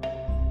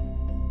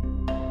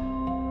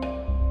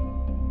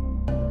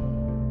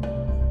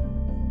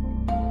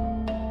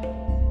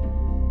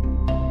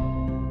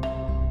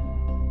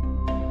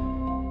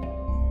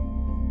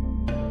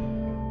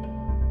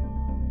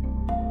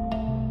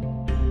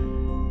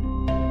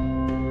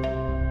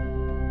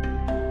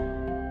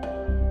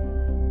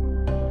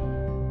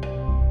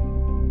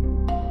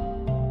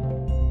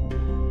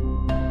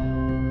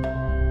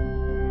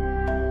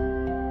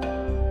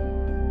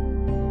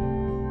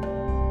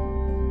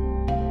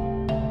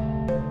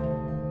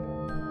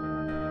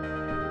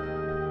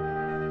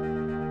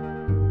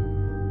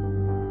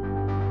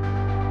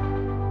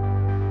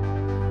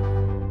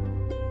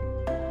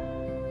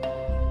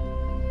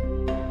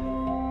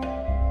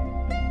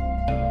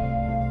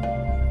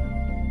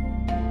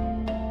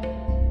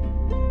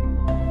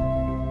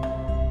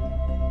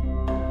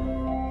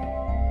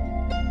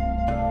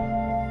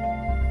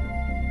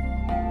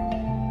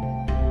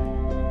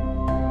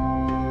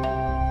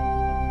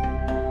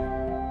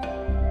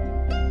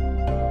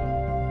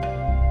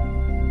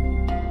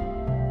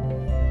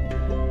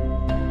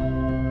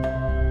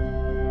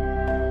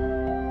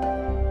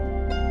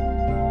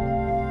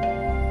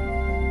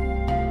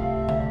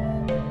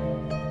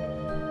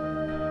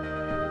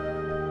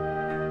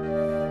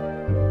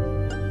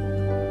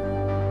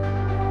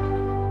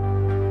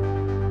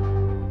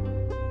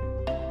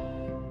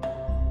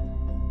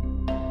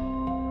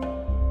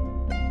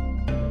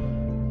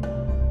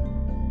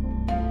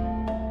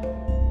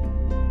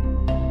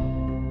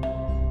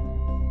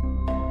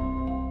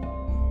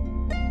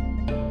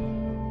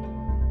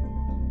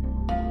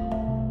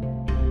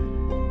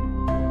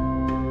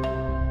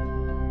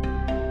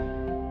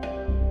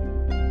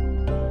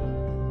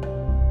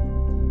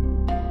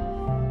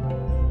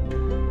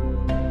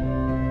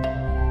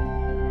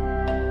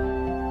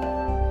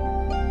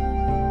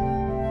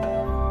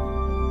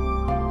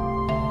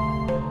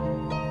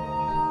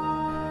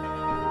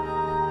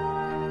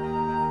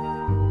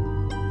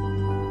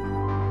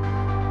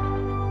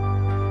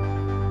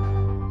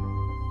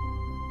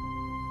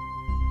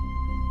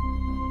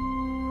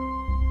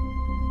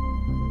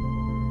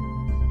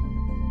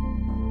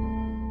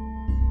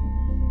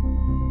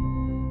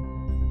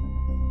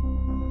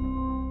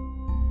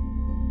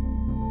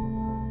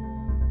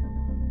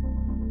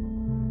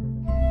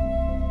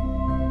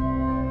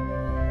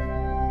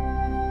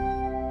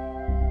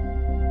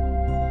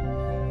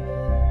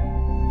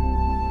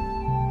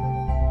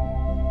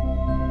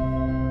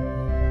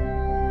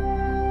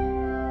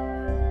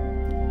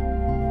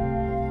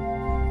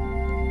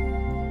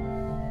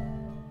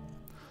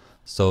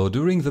 So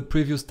during the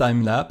previous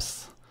time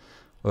lapse,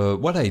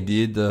 what I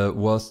did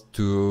was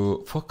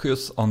to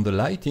focus on the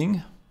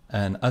lighting,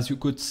 and as you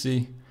could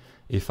see,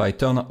 if I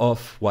turn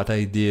off what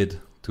I did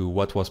to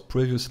what was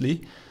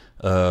previously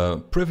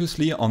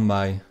on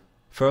my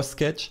first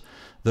sketch,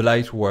 the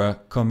light were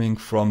coming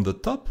from the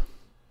top,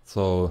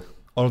 so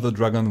all the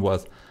dragon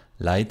was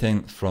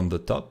lighting from the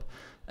top,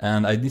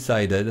 and I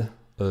decided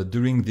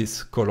during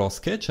this color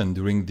sketch and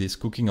during this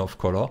cooking of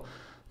color,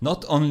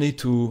 not only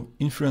to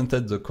influence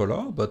the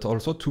color, but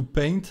also to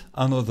paint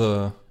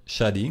another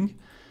shading.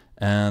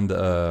 And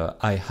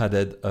I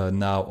added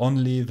now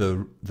only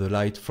the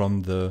light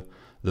from the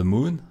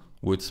moon,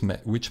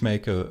 which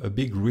make a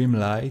big rim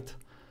light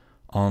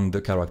on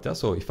the character.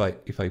 So if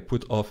I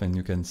put off, and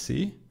you can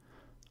see,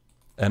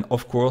 and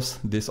of course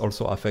this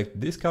also affects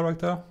this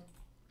character.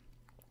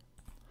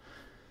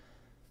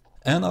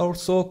 And I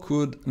also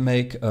could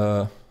make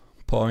a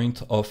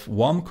point of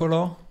warm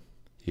color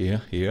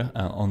here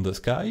and on the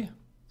sky,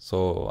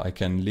 so I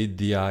can lead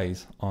the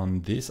eyes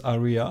on this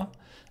area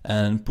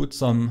and put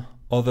some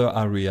other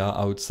area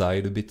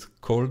outside a bit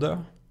colder.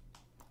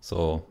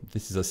 So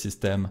this is a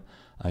system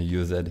I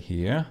used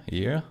here,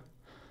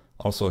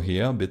 also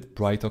here a bit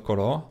brighter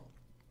color,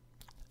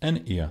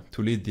 and here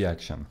to lead the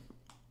action.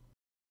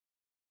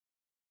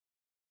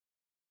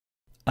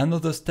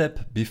 Another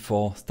step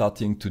before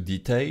starting to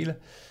detail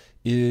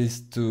is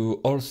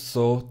to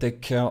also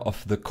take care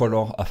of the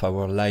color of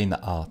our line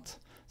art.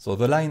 So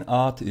the line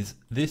art is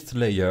this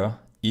layer,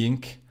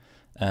 ink,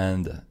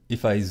 and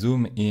if I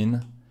zoom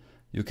in,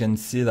 you can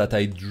see that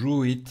I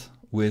drew it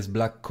with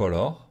black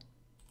color.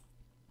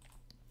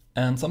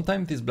 And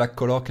sometimes this black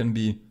color can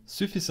be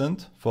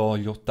sufficient for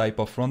your type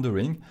of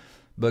rendering,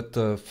 but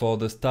for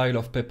the style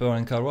of Pepper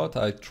and Carrot,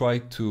 I try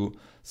to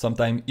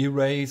sometimes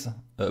erase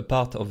a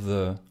part of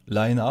the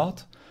line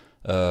art,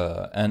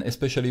 and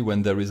especially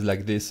when there is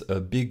like this a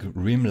big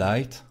rim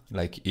light,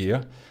 like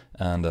here,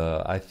 and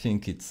I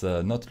think it's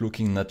not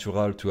looking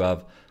natural to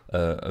have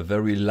a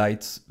very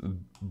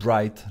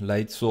bright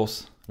light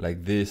source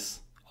like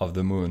this of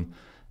the moon,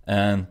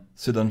 and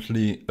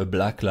suddenly a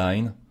black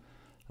line.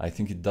 I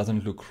think it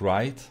doesn't look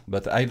right,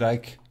 but I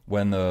like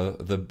when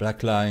the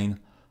black line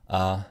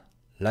are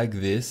like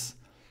this,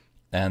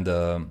 and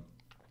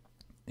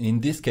in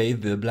this case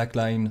the black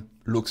line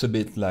looks a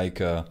bit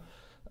like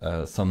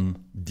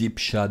some deep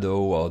shadow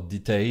or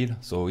detail,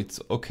 so it's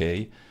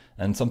okay.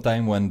 And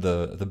sometimes when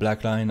the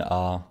black line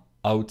are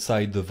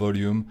outside the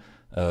volume,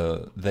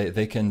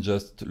 they can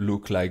just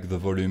look like the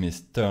volume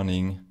is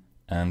turning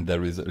and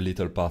there is a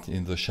little part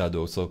in the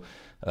shadow. So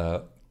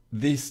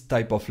this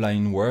type of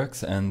line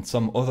works, and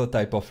some other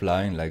type of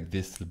line, like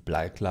this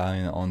black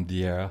line on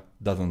the air,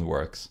 doesn't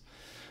work.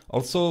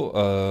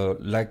 Also,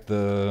 like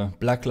the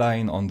black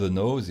line on the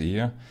nose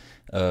here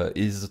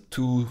is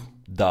too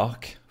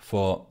dark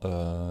for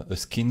a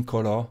skin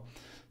color.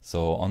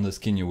 So on the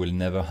skin you will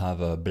never have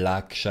a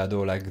black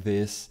shadow like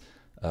this.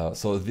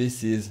 So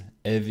this is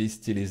heavy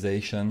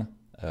stylization,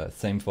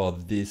 same for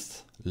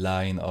this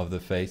line of the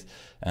face,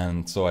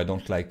 and so I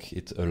don't like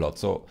it a lot.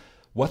 So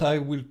what I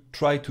will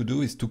try to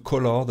do is to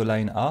color the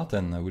line art,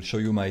 and I will show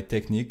you my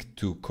technique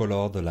to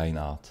color the line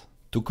art.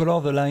 To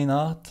color the line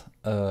art,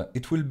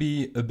 it will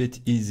be a bit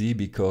easy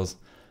because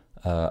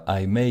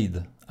I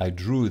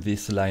drew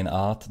this line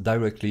art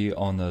directly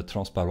on a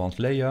transparent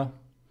layer.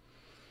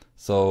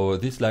 So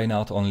this line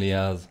art only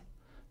has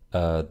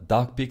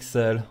dark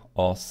pixel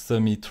or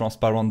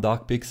semi-transparent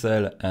dark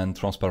pixel and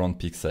transparent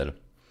pixel.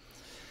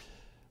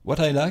 What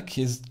I like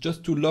is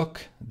just to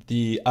lock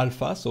the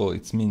alpha, so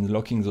it means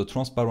locking the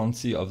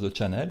transparency of the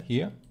channel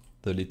here,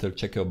 the little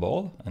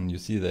checkerboard, and you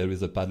see there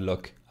is a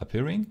padlock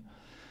appearing.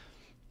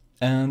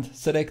 And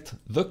select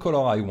the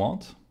color I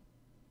want.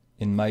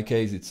 In my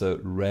case it's a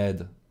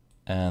red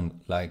and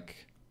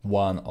like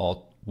 1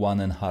 or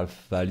 1.5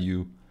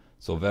 value,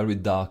 so very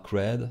dark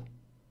red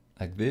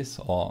like this,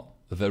 or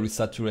a very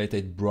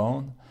saturated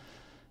brown.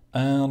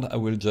 And I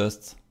will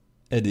just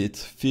edit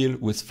fill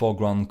with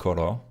foreground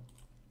color.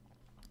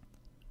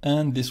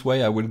 And this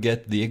way I will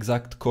get the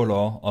exact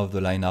color of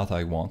the line art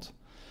I want.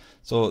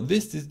 So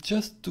this is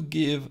just to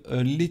give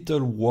a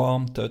little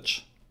warm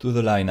touch to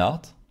the line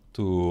art,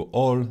 to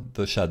all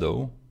the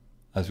shadow,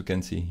 as you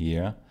can see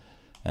here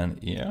and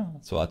here.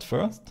 So at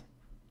first.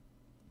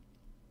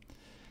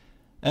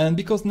 And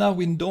because now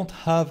we don't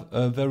have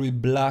a very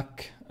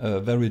black,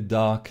 very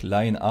dark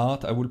line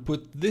art, I will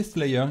put this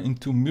layer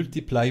into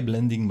multiply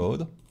blending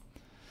mode.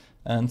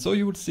 And so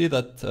you will see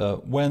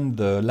that when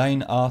the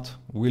line art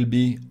will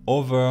be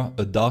over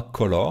a dark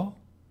color,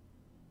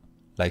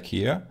 like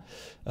here,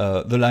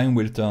 the line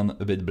will turn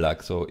a bit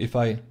black. So if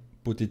I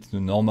put it to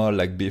normal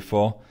like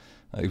before,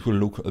 it will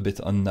look a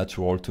bit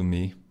unnatural to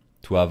me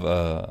to have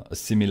a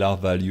similar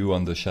value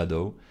on the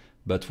shadow.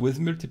 But with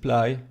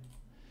multiply,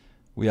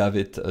 we have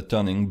it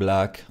turning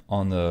black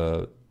on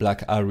a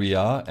black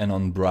area, and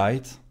on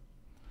bright,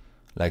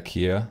 like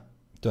here,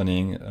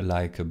 turning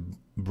like a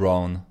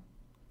brown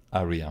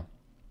area.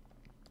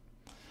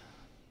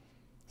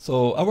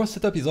 So our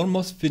setup is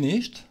almost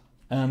finished,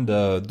 and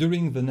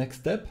during the next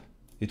step,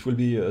 it will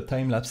be a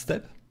time-lapse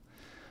step.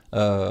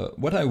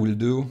 What I will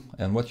do,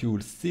 and what you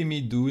will see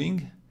me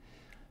doing,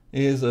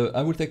 is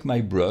I will take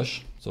my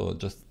brush, so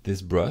just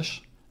this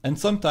brush, and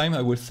sometime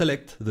I will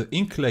select the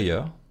ink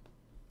layer,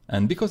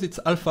 and because it's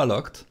alpha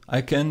locked,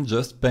 I can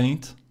just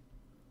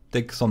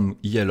take some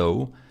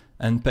yellow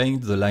and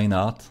paint the line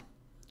art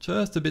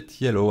just a bit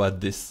yellow at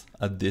this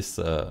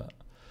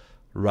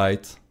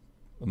right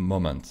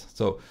moment.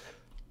 So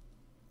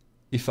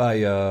if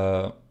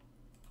I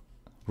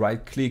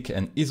right click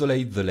and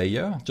isolate the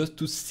layer just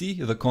to see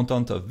the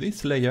content of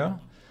this layer,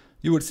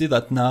 you will see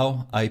that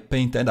now I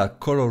painted, I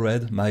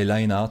colored my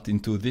line art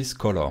into this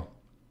color.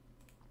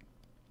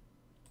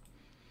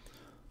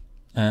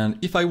 And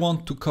if I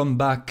want to come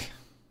back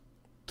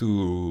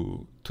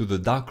to the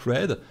dark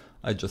red,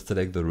 I just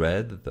select the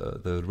red,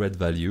 the red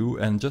value,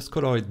 and just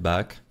color it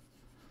back.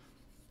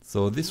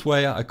 So this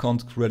way I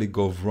can't really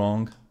go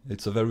wrong.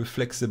 It's a very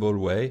flexible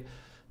way.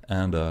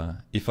 And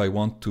if I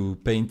want to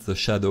paint the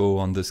shadow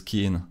on the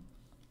skin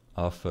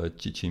of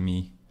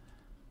Chichimi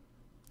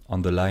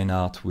on the line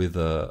art with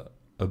a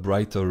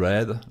brighter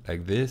red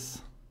like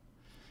this,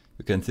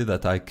 you can see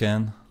that I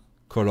can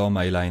color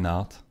my line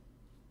art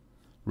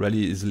really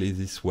easily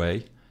this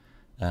way,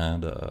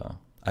 and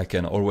I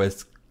can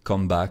always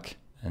come back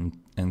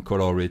and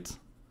color it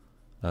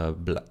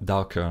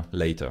darker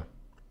later.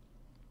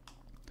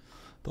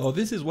 So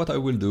this is what I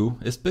will do,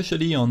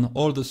 especially on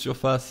all the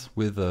surface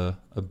with a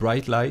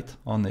bright light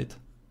on it.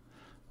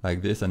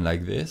 like this and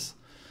like this.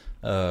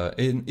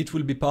 And it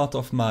will be part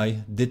of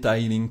my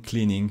detailing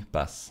cleaning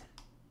pass.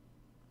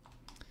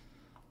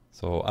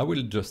 So I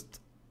will just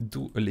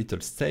do a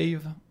little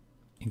save,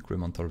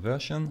 incremental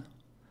version,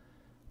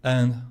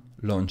 and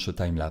launch a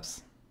time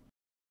lapse.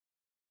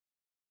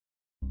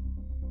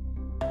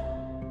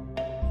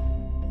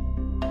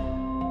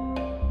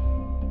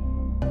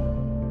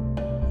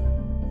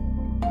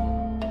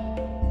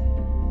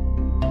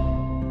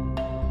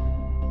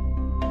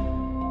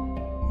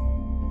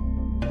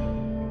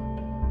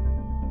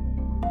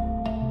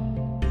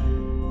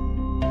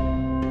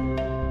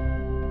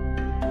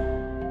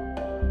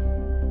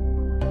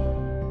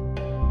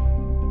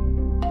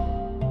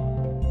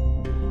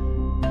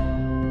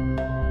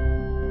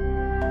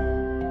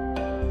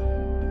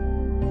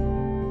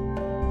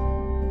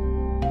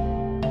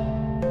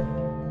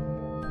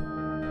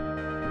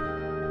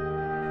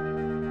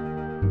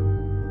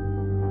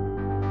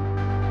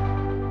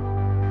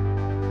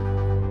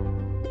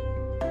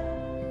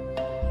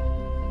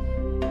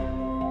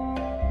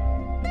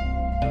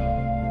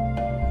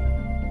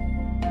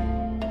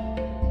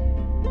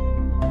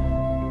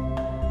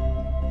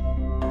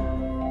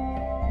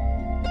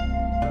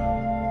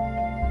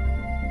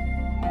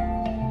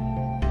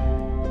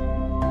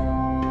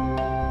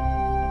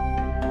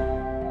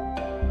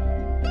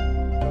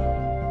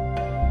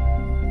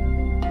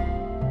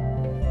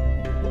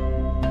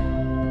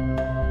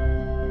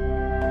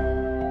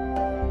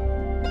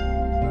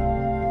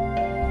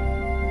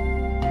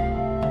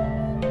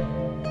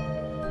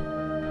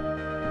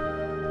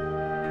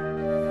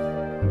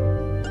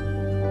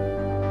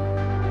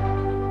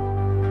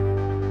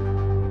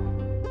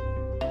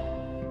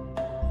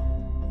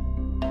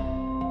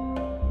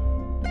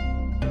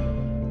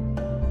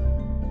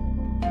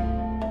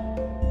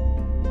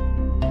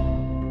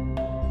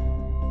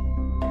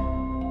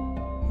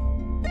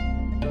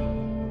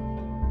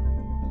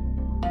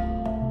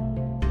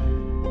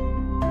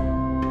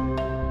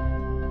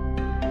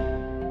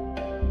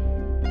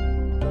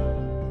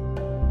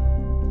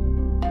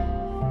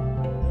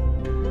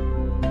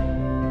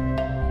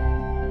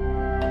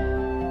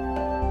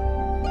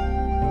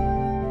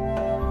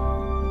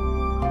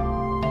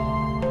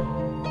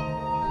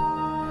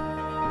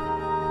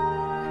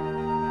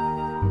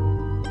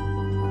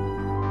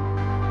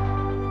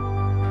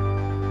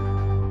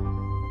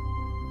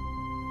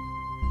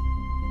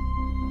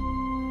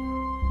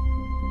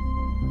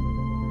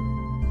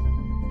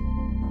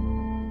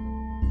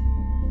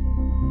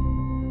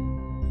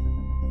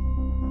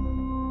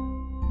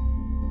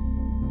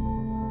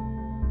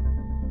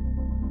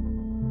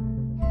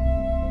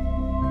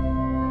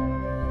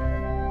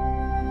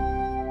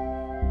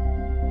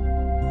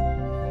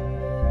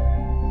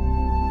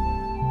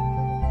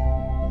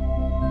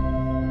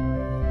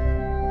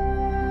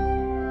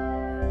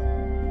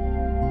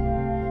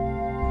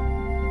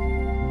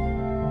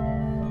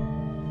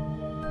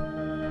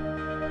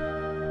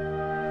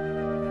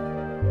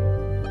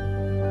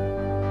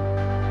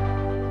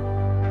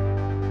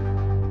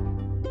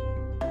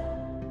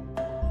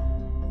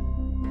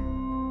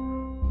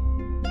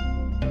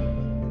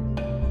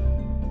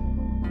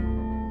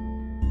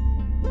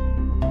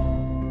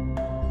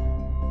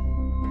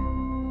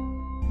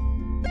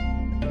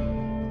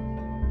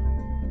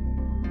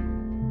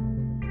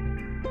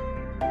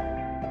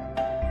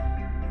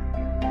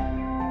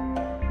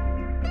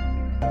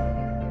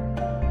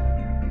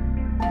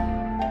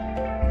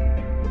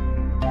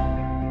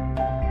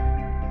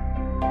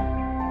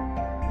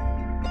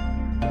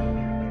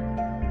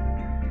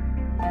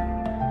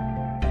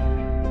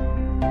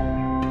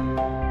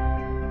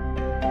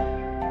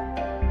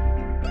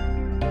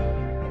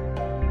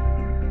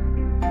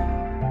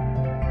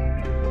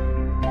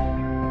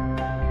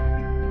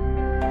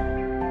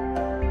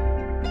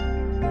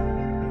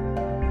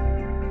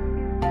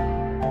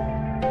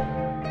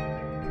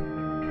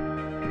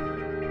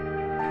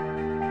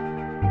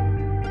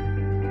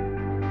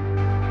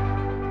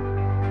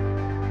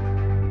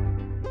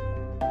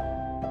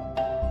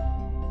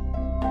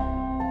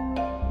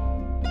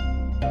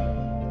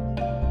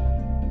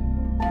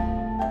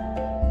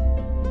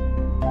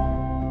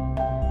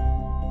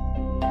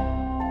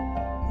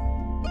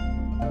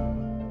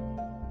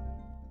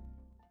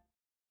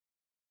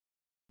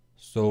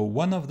 So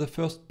one of the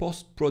first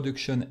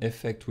post-production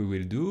effects we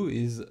will do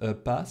is a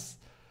pass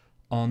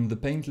on the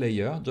paint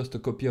layer, just a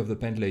copy of the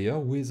paint layer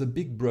with a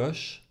big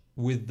brush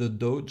with the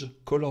dodge,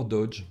 color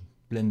dodge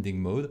blending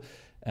mode,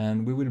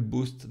 and we will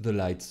boost the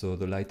light, so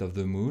the light of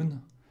the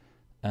moon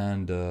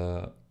and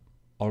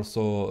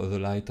also the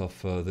light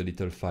of the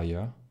little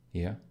fire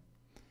here.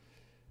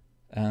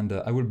 And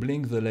I will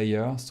blink the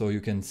layer so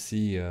you can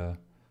see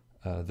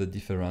the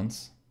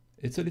difference.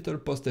 It's a little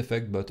post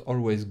effect, but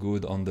always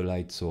good on the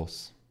light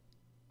source.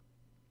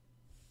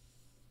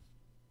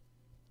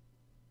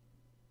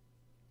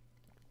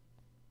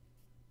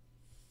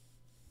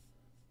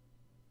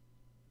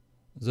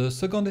 The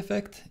second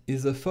effect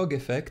is a fog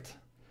effect,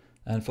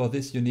 and for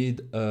this you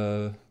need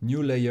a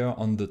new layer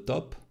on the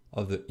top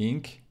of the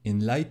ink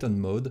in lighten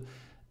mode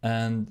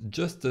and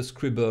just a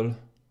scribble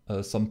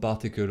some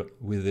particle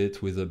with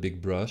it with a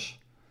big brush,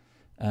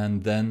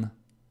 and then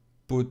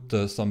put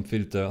some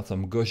filter,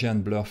 some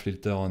Gaussian blur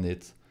filter on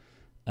it.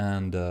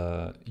 And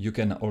you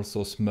can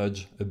also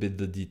smudge a bit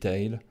the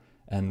detail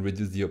and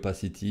reduce the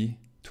opacity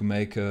to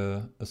make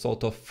a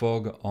sort of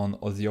fog on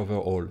the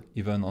overall,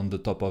 even on the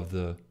top of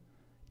the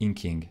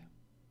inking.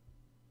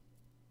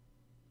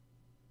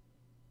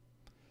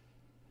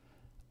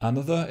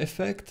 Another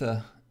effect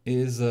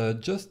is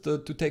just to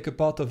take a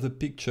part of the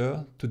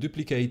picture, to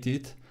duplicate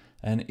it,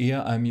 and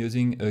here I'm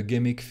using a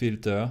gimmick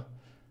filter,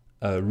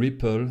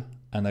 ripple,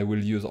 and I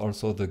will use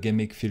also the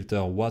gimmick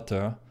filter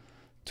water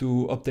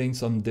to obtain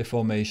some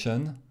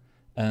deformation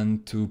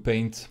and to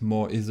paint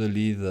more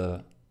easily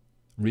the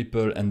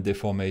ripple and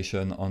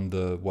deformation on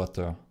the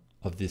water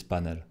of this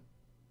panel.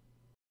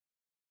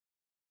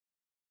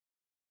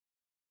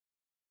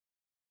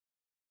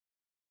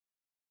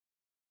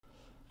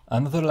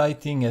 Another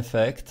lighting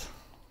effect,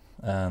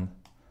 and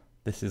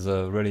this is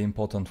a really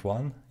important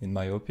one in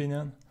my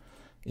opinion,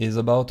 is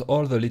about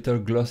all the little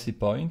glossy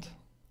points.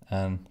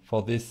 And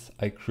for this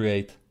I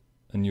create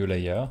a new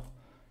layer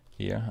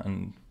here,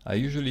 and I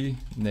usually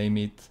name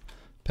it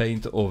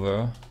paint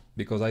over,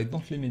 because I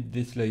don't limit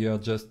this layer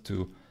just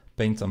to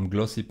paint some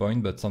glossy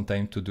point, but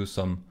sometimes to do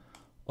some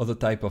other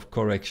type of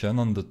correction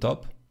on the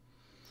top.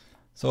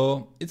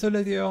 So it's a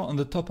layer on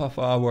the top of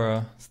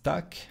our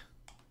stack,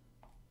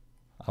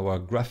 our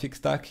graphic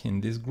stack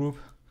in this group,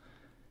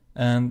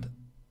 and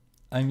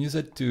I'm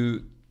used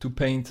to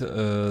paint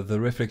the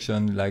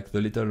reflection, like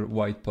the little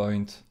white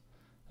point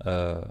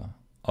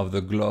of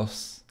the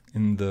gloss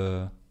in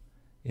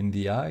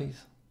the eyes.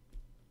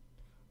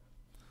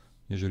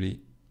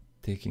 Usually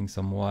taking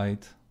some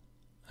white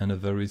and a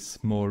very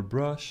small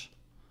brush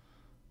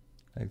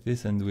like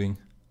this and doing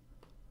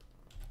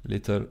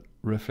little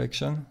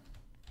reflection.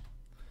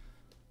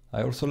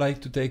 I also like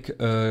to take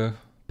a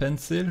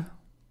pencil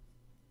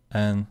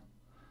and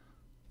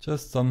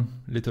just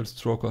some little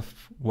stroke of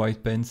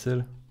white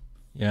pencil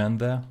here and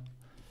there.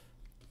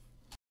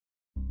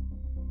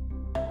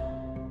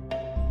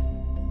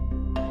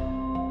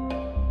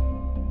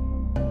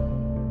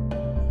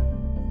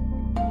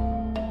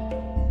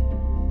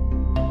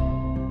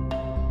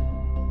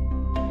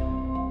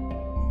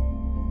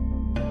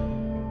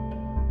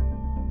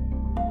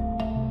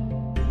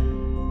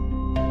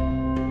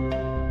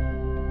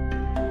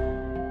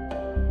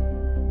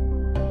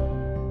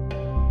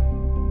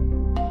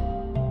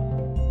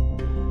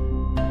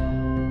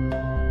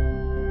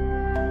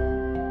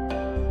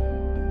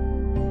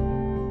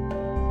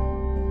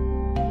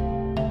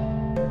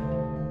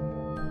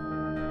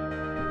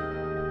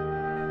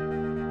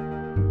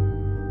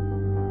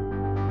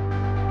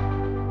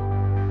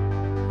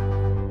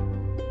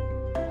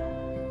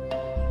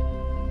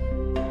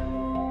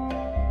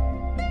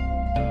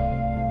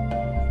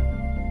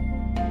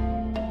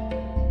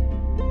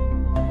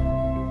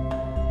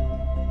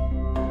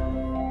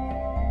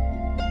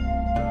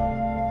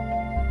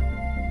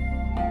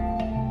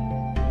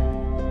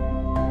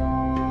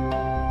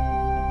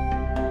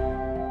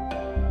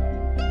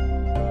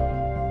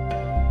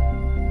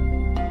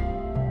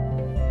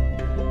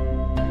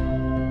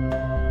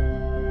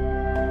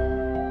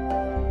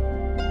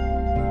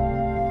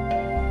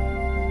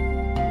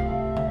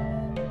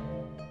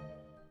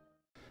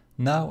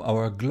 Now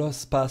our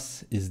gloss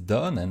pass is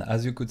done, and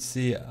as you could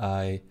see,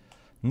 I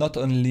not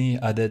only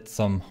added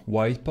some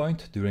white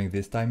point during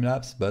this time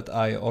lapse, but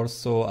I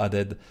also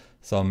added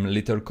some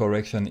little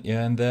correction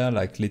here and there,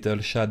 like little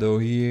shadow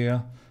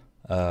here.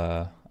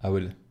 I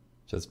will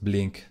just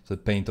blink the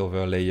paint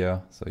over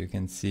layer so you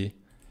can see.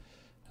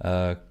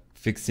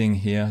 Fixing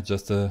here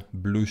just a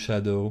blue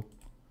shadow.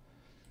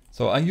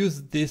 So I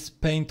use this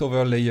paint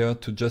over layer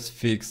to just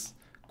fix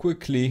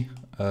quickly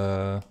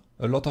a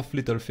lot of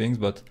little things,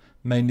 but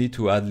mainly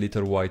to add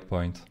little white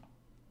point.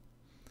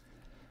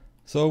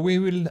 So we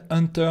will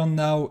enter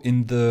now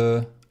in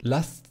the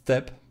last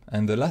step,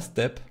 and the last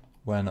step,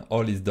 when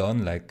all is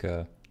done, like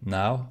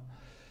now,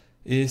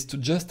 is to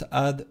just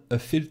add a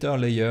filter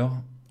layer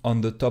on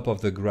the top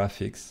of the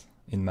graphics,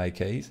 in my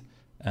case,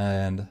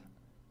 and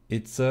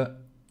it's a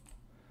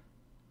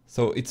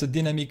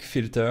dynamic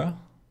filter,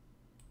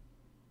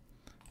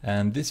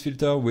 and this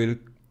filter will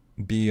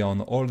be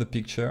on all the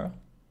picture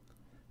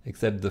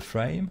except the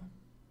frame.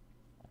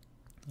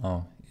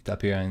 Oh, it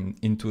appears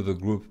into the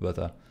group, but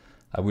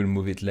I will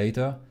move it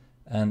later.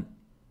 And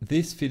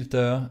this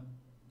filter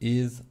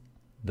is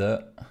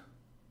the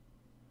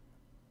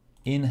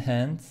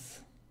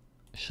Enhance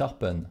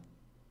Sharpen.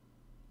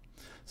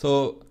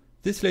 So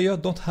this layer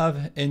don't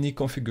have any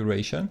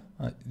configuration.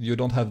 You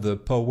don't have the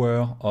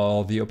power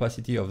or the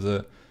opacity of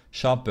the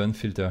Sharpen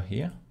filter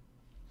here.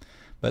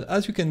 But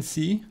as you can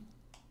see,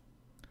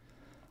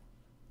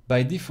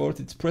 by default,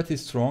 it's pretty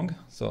strong.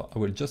 So I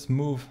will just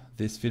move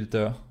this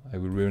filter. I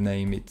will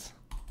rename it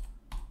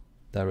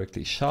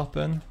directly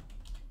Sharpen.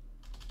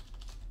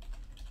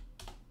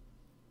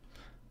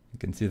 You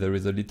can see there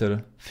is a little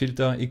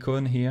filter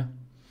icon here.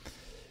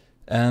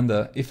 And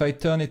if I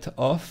turn it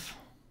off,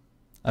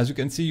 as you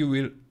can see, you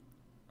will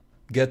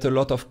get a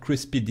lot of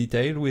crispy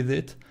detail with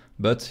it.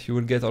 but you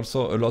will get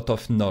also a lot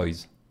of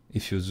noise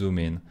if you zoom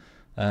in.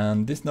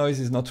 And this noise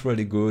is not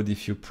really good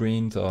if you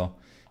print or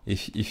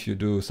if you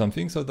do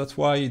something, so that's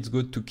why it's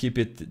good to keep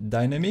it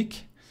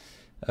dynamic.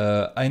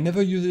 I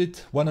never use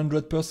it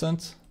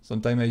 100%,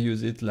 sometimes I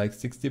use it like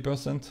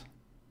 60%.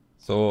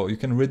 So you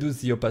can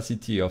reduce the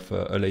opacity of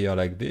a layer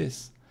like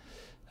this,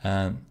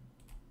 and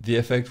the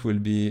effect will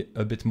be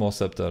a bit more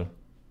subtle.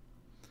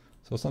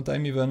 So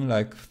sometimes even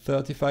like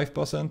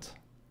 35%.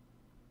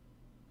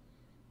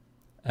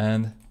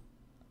 And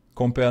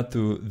compared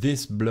to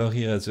this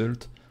blurry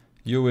result,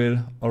 you will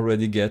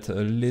already get a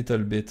little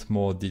bit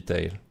more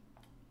detail.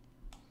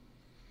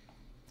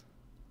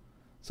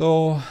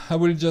 So I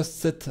will just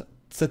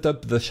set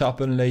up the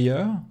sharpen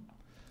layer.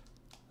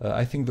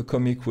 I think the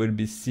comic will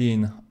be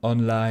seen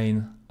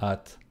online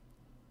at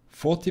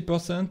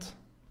 40%.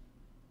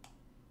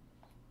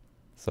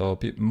 So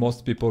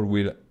most people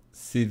will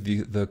see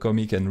the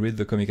comic and read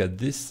the comic at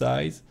this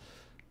size.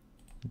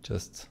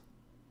 Just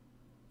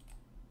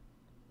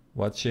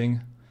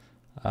watching.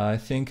 I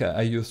think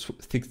I use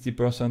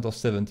 60% or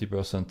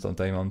 70%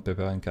 sometimes on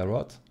Pepper and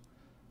Carrot.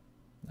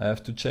 I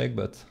have to check,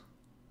 but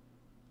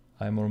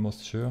I'm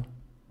almost sure.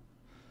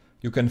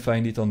 You can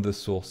find it on the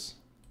source.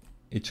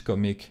 Each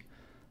comic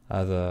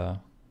has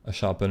a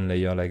sharpen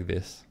layer like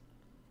this.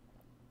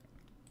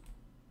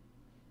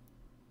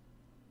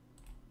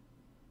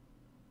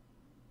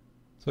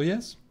 So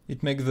yes,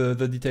 it makes the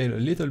detail a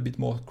little bit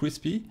more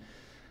crispy.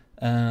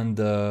 And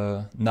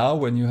now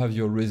when you have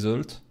your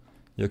result,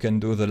 you can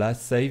do the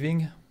last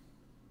saving.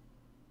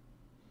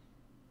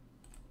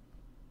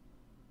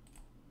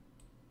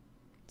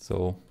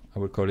 So I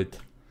will call it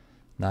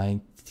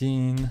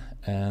 19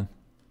 and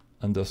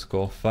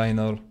underscore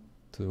final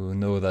to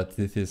know that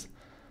this is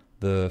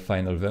the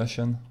final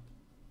version.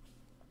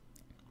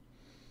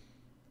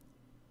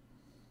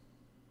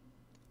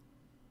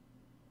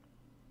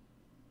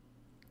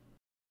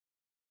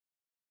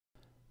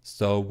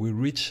 So we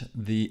reach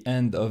the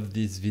end of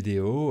this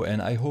video,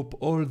 and I hope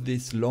all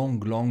this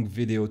long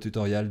video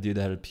tutorial did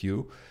help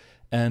you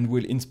and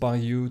will inspire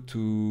you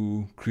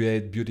to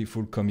create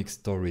beautiful comic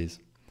stories.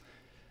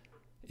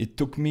 It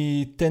took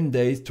me 10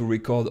 days to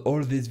record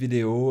all this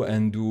video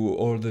and do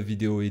all the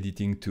video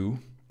editing too.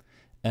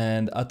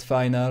 And at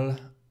final,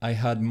 I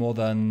had more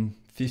than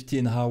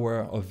 15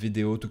 hours of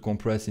video to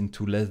compress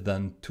into less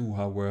than 2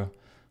 hours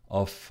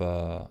of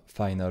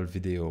final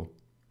video.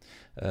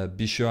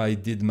 Be sure I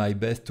did my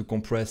best to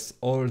compress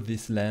all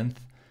this length,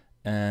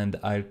 and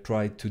I'll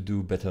try to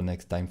do better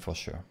next time for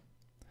sure.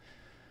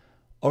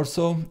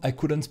 Also, I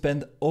couldn't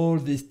spend all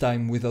this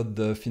time without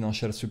the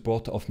financial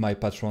support of my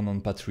patron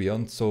on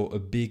Patreon, so a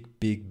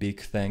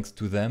big thanks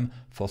to them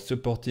for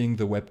supporting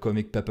the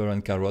webcomic Pepper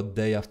and Carrot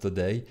day after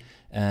day,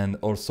 and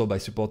also by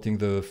supporting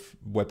the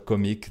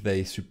webcomic,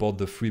 they support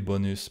the free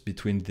bonus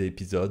between the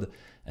episode,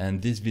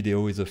 and this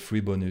video is a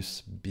free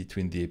bonus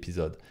between the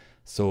episode.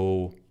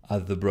 So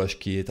add the brush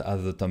kit,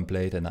 add the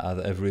template, and add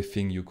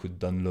everything you could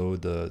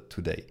download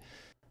today.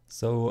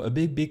 So a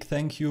big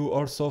thank you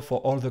also for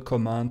all the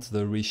comments,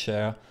 the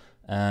reshare,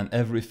 and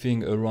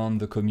everything around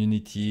the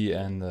community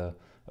and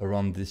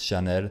around this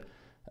channel.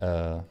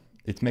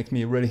 It makes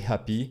me really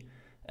happy,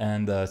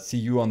 and see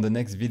you on the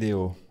next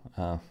video.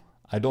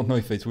 I don't know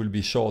if it will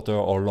be shorter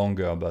or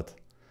longer, but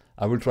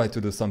I will try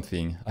to do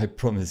something, I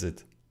promise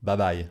it. Bye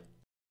bye.